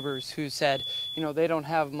several neighbors who said, you know, they don't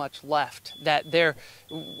have much left, that they're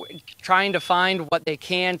trying to find what they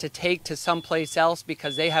can to take to someplace else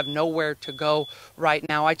because they have nowhere to go right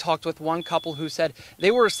now. I talked with one couple who said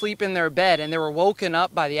they were asleep in their bed and they were woken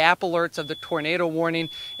up by the app alerts of the tornado warning,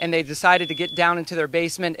 and they decided to get down into their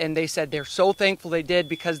basement, and they said they're so thankful they did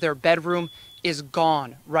because their bedroom is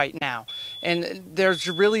gone right now. And there's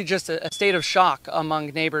really just a state of shock among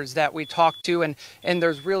neighbors that we talked to, and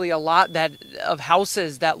there's really a lot of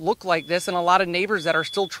houses that look like this, and a lot of neighbors that are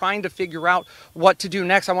still trying to figure out what to do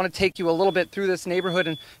next. I want to take you a little bit through this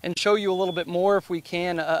neighborhood and show you a little bit more, if we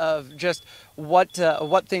can, of just what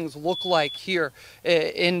things look like here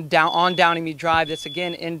on Downeymead Drive. This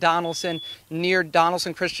again in Donaldson, near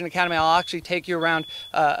Donaldson Christian Academy. I'll actually take you around.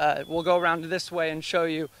 We'll go around this way and show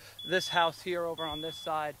you this house here over on this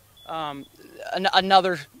side.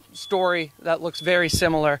 Another story that looks very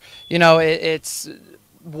similar. You know, it's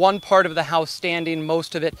one part of the house standing,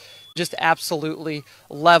 most of it just absolutely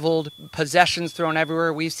leveled, possessions thrown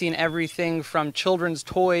everywhere. We've seen everything from children's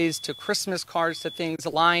toys to Christmas cards to things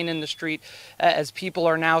lying in the street as people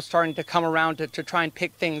are now starting to come around to try and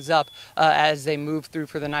pick things up as they move through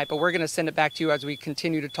for the night. But we're going to send it back to you as we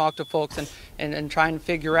continue to talk to folks and try and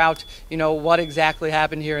figure out, you know, what exactly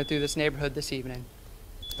happened here through this neighborhood this evening.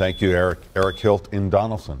 Thank you, Eric. Eric Hilt in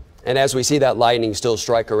Donaldson. And as we see that lightning still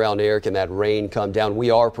strike around Eric and that rain come down,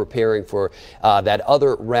 we are preparing for that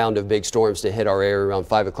other round of big storms to hit our area around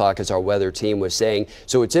 5 o'clock, as our weather team was saying.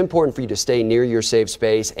 So it's important for you to stay near your safe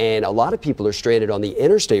space. And a lot of people are stranded on the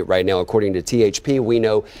interstate right now, according to THP. We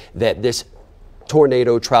know that this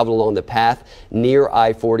tornado traveled along the path near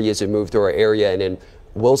I-40 as it moved through our area, and in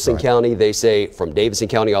Wilson County, they say from Davidson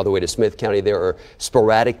County all the way to Smith County, there are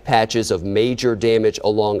sporadic patches of major damage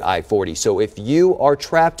along I-40. So if you are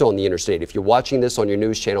trapped on the interstate, if you're watching this on your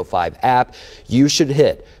News Channel 5 app, you should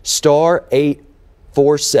hit star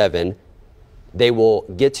 847. They will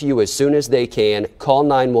get to you as soon as they can. Call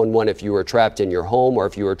 911 if you are trapped in your home or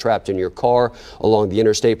if you are trapped in your car along the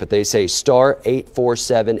interstate. But they say star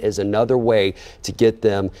 847 is another way to get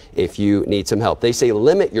them if you need some help. They say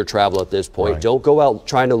limit your travel at this point. Right. Don't go out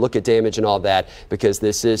trying to look at damage and all that, because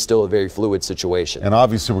this is still a very fluid situation. And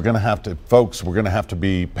obviously we're going to have to, folks, we're going to have to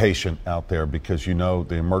be patient out there, because you know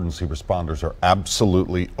the emergency responders are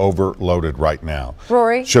absolutely overloaded right now.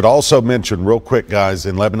 Rory? Should also mention real quick, guys,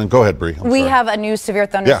 in Lebanon. Go ahead, Bree. We have a new severe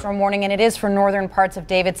thunderstorm warning, and it is for northern parts of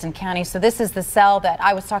Davidson County. So this is the cell that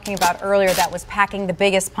I was talking about earlier that was packing the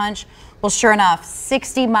biggest punch. Well, sure enough,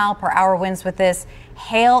 60-mile-per-hour winds with this,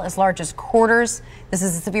 hail as large as quarters. This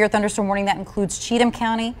is a severe thunderstorm warning that includes Cheatham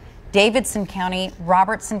County, Davidson County,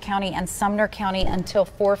 Robertson County, and Sumner County until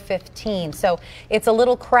 4:15. So it's a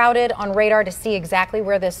little crowded on radar to see exactly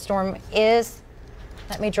where this storm is.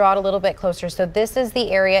 Let me draw it a little bit closer. So this is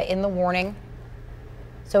the area in the warning.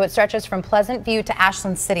 So it stretches from Pleasant View to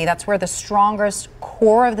Ashland City. That's where the strongest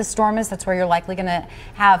core of the storm is. That's where you're likely going to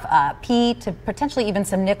have P to potentially even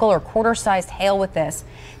some nickel or quarter-sized hail with this.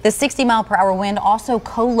 The 60-mile-per-hour wind also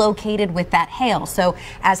co-located with that hail. So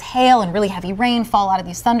as hail and really heavy rain fall out of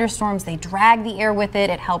these thunderstorms, they drag the air with it.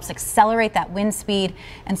 It helps accelerate that wind speed.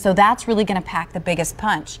 And so that's really going to pack the biggest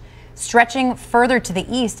punch. Stretching further to the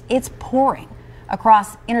east, it's pouring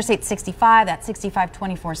across Interstate 65, that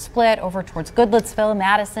 65-24 split over towards Goodlettsville,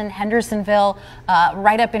 Madison, Hendersonville,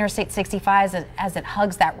 right up Interstate 65 as it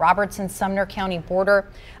hugs that Robertson-Sumner County border.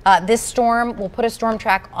 This storm will put a storm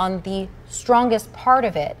track on the strongest part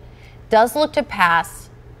of it. Does look to pass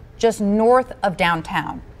just north of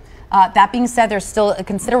downtown. That being said, there's still a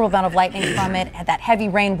considerable amount of lightning from it. That heavy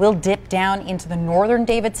rain will dip down into the northern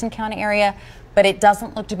Davidson County area, but it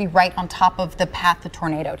doesn't look to be right on top of the path the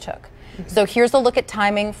tornado took. So here's a look at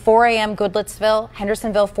timing. 4 a.m. Goodlettsville,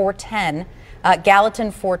 Hendersonville 4:10,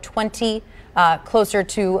 Gallatin 4:20, closer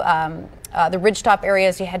to the ridgetop area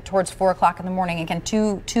as you head towards 4 o'clock in the morning. Again,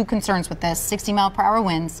 two concerns with this: 60-mile-per-hour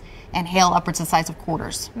winds and hail upwards the size of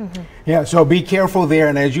quarters. Yeah, so be careful there.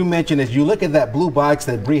 And as you mentioned, as you look at that blue box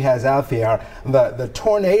that Bree has out there, the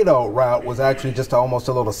tornado route was actually just almost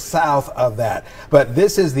a little south of that. But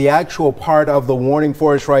this is the actual part of the warning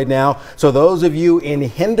for us right now. So those of you in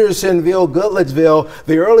Hendersonville, Goodlettsville,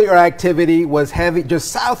 the earlier activity was heavy just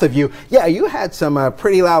south of you. Yeah, you had some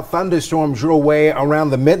pretty loud thunderstorms your way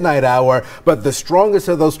around the midnight hour, but the strongest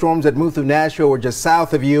of those storms that moved through Nashville were just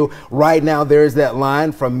south of you. Right now, there's that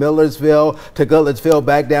line from Millersville to Goodlettsville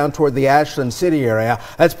back down toward the Ashland City area.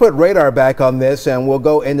 Let's put radar back on this, and we'll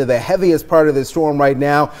go into the heaviest part of the storm right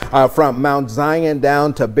now from Mount Zion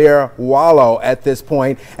down to Bear Wallow at this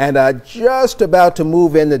point, and just about to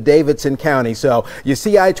move into Davidson County. So you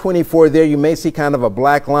see I-24 there. You may see kind of a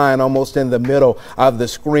black line almost in the middle of the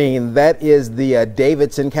screen. That is the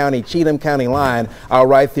Davidson County, Cheatham County line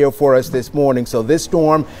right there for us this morning. So this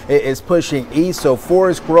storm is pushing east. So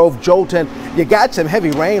Forest Grove, Jolton, you got some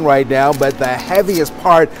heavy rain right now, but the heaviest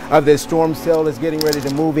part of this storm cell is getting ready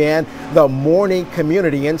to move in. The Morning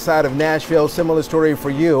community inside of Nashville, similar story for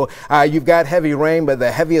you. You've got heavy rain, but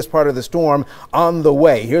the heaviest part of the storm on the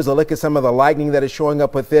way. Here's a look at some of the lightning that is showing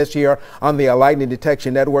up with this here on the lightning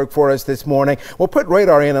detection network for us this morning. We'll put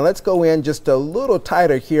radar in, and let's go in just a little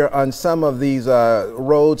tighter here on some of these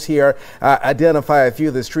roads here, identify a few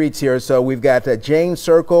of the streets here. So we've got James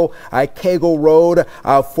Circle, Kegel Road,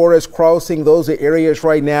 Forest Crossing. Those are areas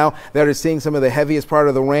right now that are seeing some of the heaviest part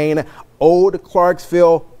of the rain. Old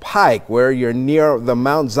Clarksville Pike, where you're near the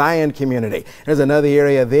Mount Zion community. There's another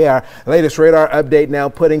area there. Latest radar update now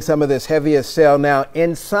putting some of this heaviest cell now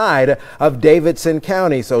inside of Davidson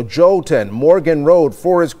County. So Jolton, Morgan Road,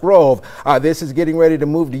 Forest Grove. This is getting ready to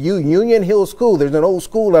move to you. Union Hill School. There's an old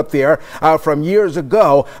school up there from years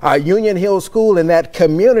ago. Union Hill School in that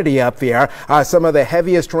community up there. Some of the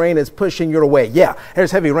heaviest rain is pushing your way. Yeah,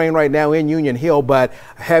 there's heavy rain right now in Union Hill, but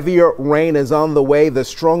heavier rain is on the way. The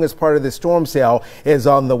strongest part of the storm cell is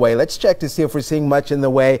on the way. Let's check to see if we're seeing much in the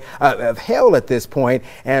way of hail at this point.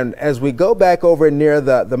 And as we go back over near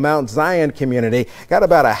the Mount Zion community, got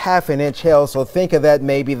about a ½ inch hail. So think of that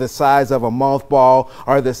maybe the size of a mothball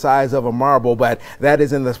or the size of a marble, but that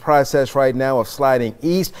is in this process right now of sliding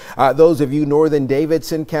east. Those of you northern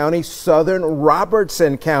Davidson County, southern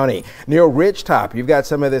Robertson County, near Ridgetop, you've got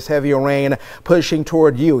some of this heavier rain pushing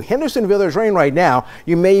toward you. Hendersonville, there's rain right now.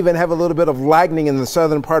 You may even have a little bit of lightning in the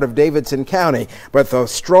southern part of Davidson County, but the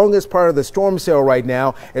strongest part of the storm cell right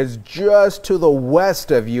now is just to the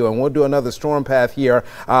west of you, and we'll do another storm path here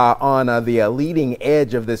on the leading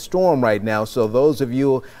edge of this storm right now. So those of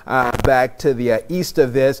you back to the east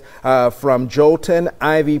of this, from Jolton,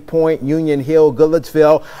 Ivy Point, Union Hill,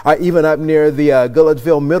 Goodlettsville, even up near the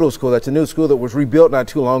Goodlettsville Middle School. That's a new school that was rebuilt not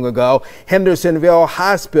too long ago. Hendersonville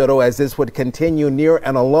Hospital, as this would continue near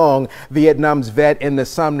and along Vietnam's Vet in the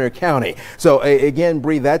Sumner County. So again,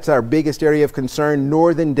 Bree, that's our biggest area of concern,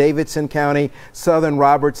 northern Davidson County, southern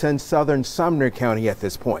Robertson, southern Sumner County at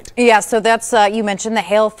this point. Yeah, so that's, you mentioned the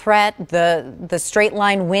hail threat, the straight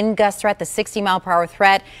line wind gust threat, the 60-mile-per-hour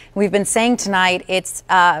threat. We've been saying tonight, it's,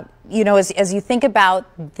 you know, as you think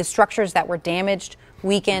about the structures that were damaged,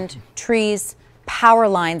 weakened, trees, power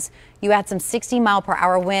lines, you had some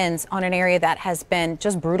 60-mile-per-hour winds on an area that has been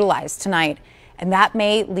just brutalized tonight. And that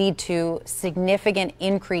may lead to significant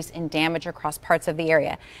increase in damage across parts of the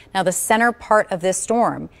area. Now, the center part of this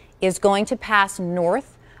storm is going to pass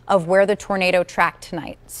north of where the tornado tracked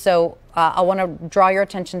tonight. So I want to draw your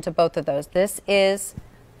attention to both of those. This is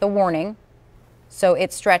the warning. So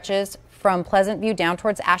it stretches from Pleasant View down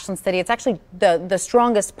towards Ashland City. It's actually the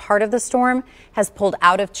strongest part of the storm has pulled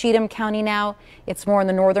out of Cheatham County now. It's more in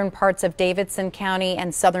the northern parts of Davidson County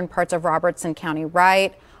and southern parts of Robertson County,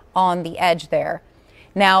 right on the edge there.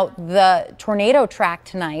 Now, the tornado track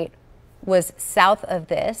tonight was south of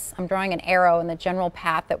this. I'm drawing an arrow in the general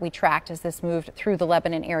path that we tracked as this moved through the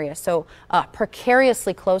Lebanon area. So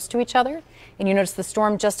precariously close to each other. And you notice the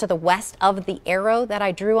storm just to the west of the arrow that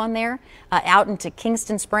I drew on there, out into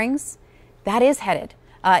Kingston Springs. That is headed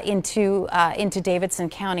into Davidson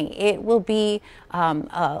County. It will be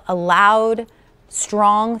a loud,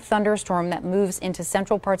 strong thunderstorm that moves into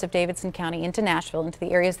central parts of Davidson County, into Nashville, into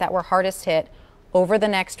the areas that were hardest hit over the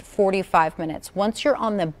next 45 minutes. Once you're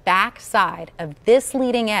on the back side of this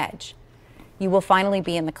leading edge, you will finally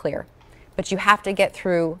be in the clear. But you have to get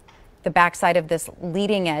through the backside of this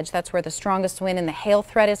leading edge. That's where the strongest wind and the hail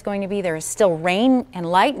threat is going to be. There is still rain and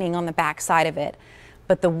lightning on the backside of it,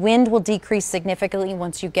 but the wind will decrease significantly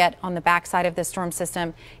once you get on the backside of this storm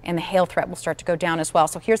system, and the hail threat will start to go down as well.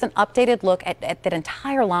 So here's an updated look at that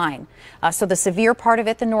entire line. So the severe part of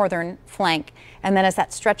it, the northern flank, and then as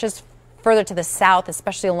that stretches further to the south,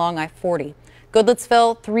 especially along I-40.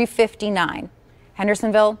 Goodlettsville, 359.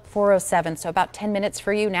 Hendersonville, 407. So about 10 minutes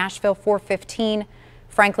for you. Nashville, 415.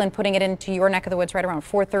 Franklin putting it into your neck of the woods right around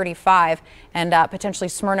 435, and potentially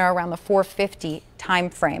Smyrna around the 450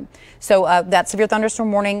 time frame. So that severe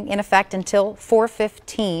thunderstorm warning in effect until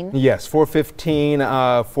 4:15. Yes,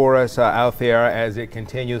 4:15 for us out there as it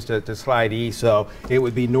continues to slide east. So it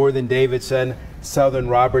would be northern Davidson, southern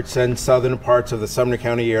Robertson, southern parts of the Sumner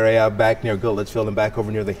County area, back near Goodlettsville, and back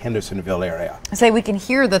over near the Hendersonville area. I say we can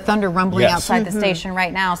hear the thunder rumbling Yes. outside the station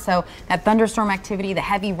right now. So that thunderstorm activity, the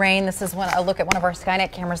heavy rain, this is a look at one of our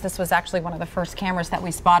Skynet cameras. This was actually one of the first cameras that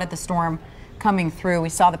we spotted the storm coming through. We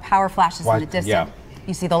saw the power flashes in the distance. Yeah.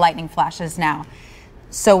 You see the lightning flashes now.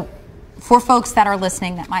 So for folks that are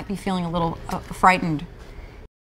listening that might be feeling a little frightened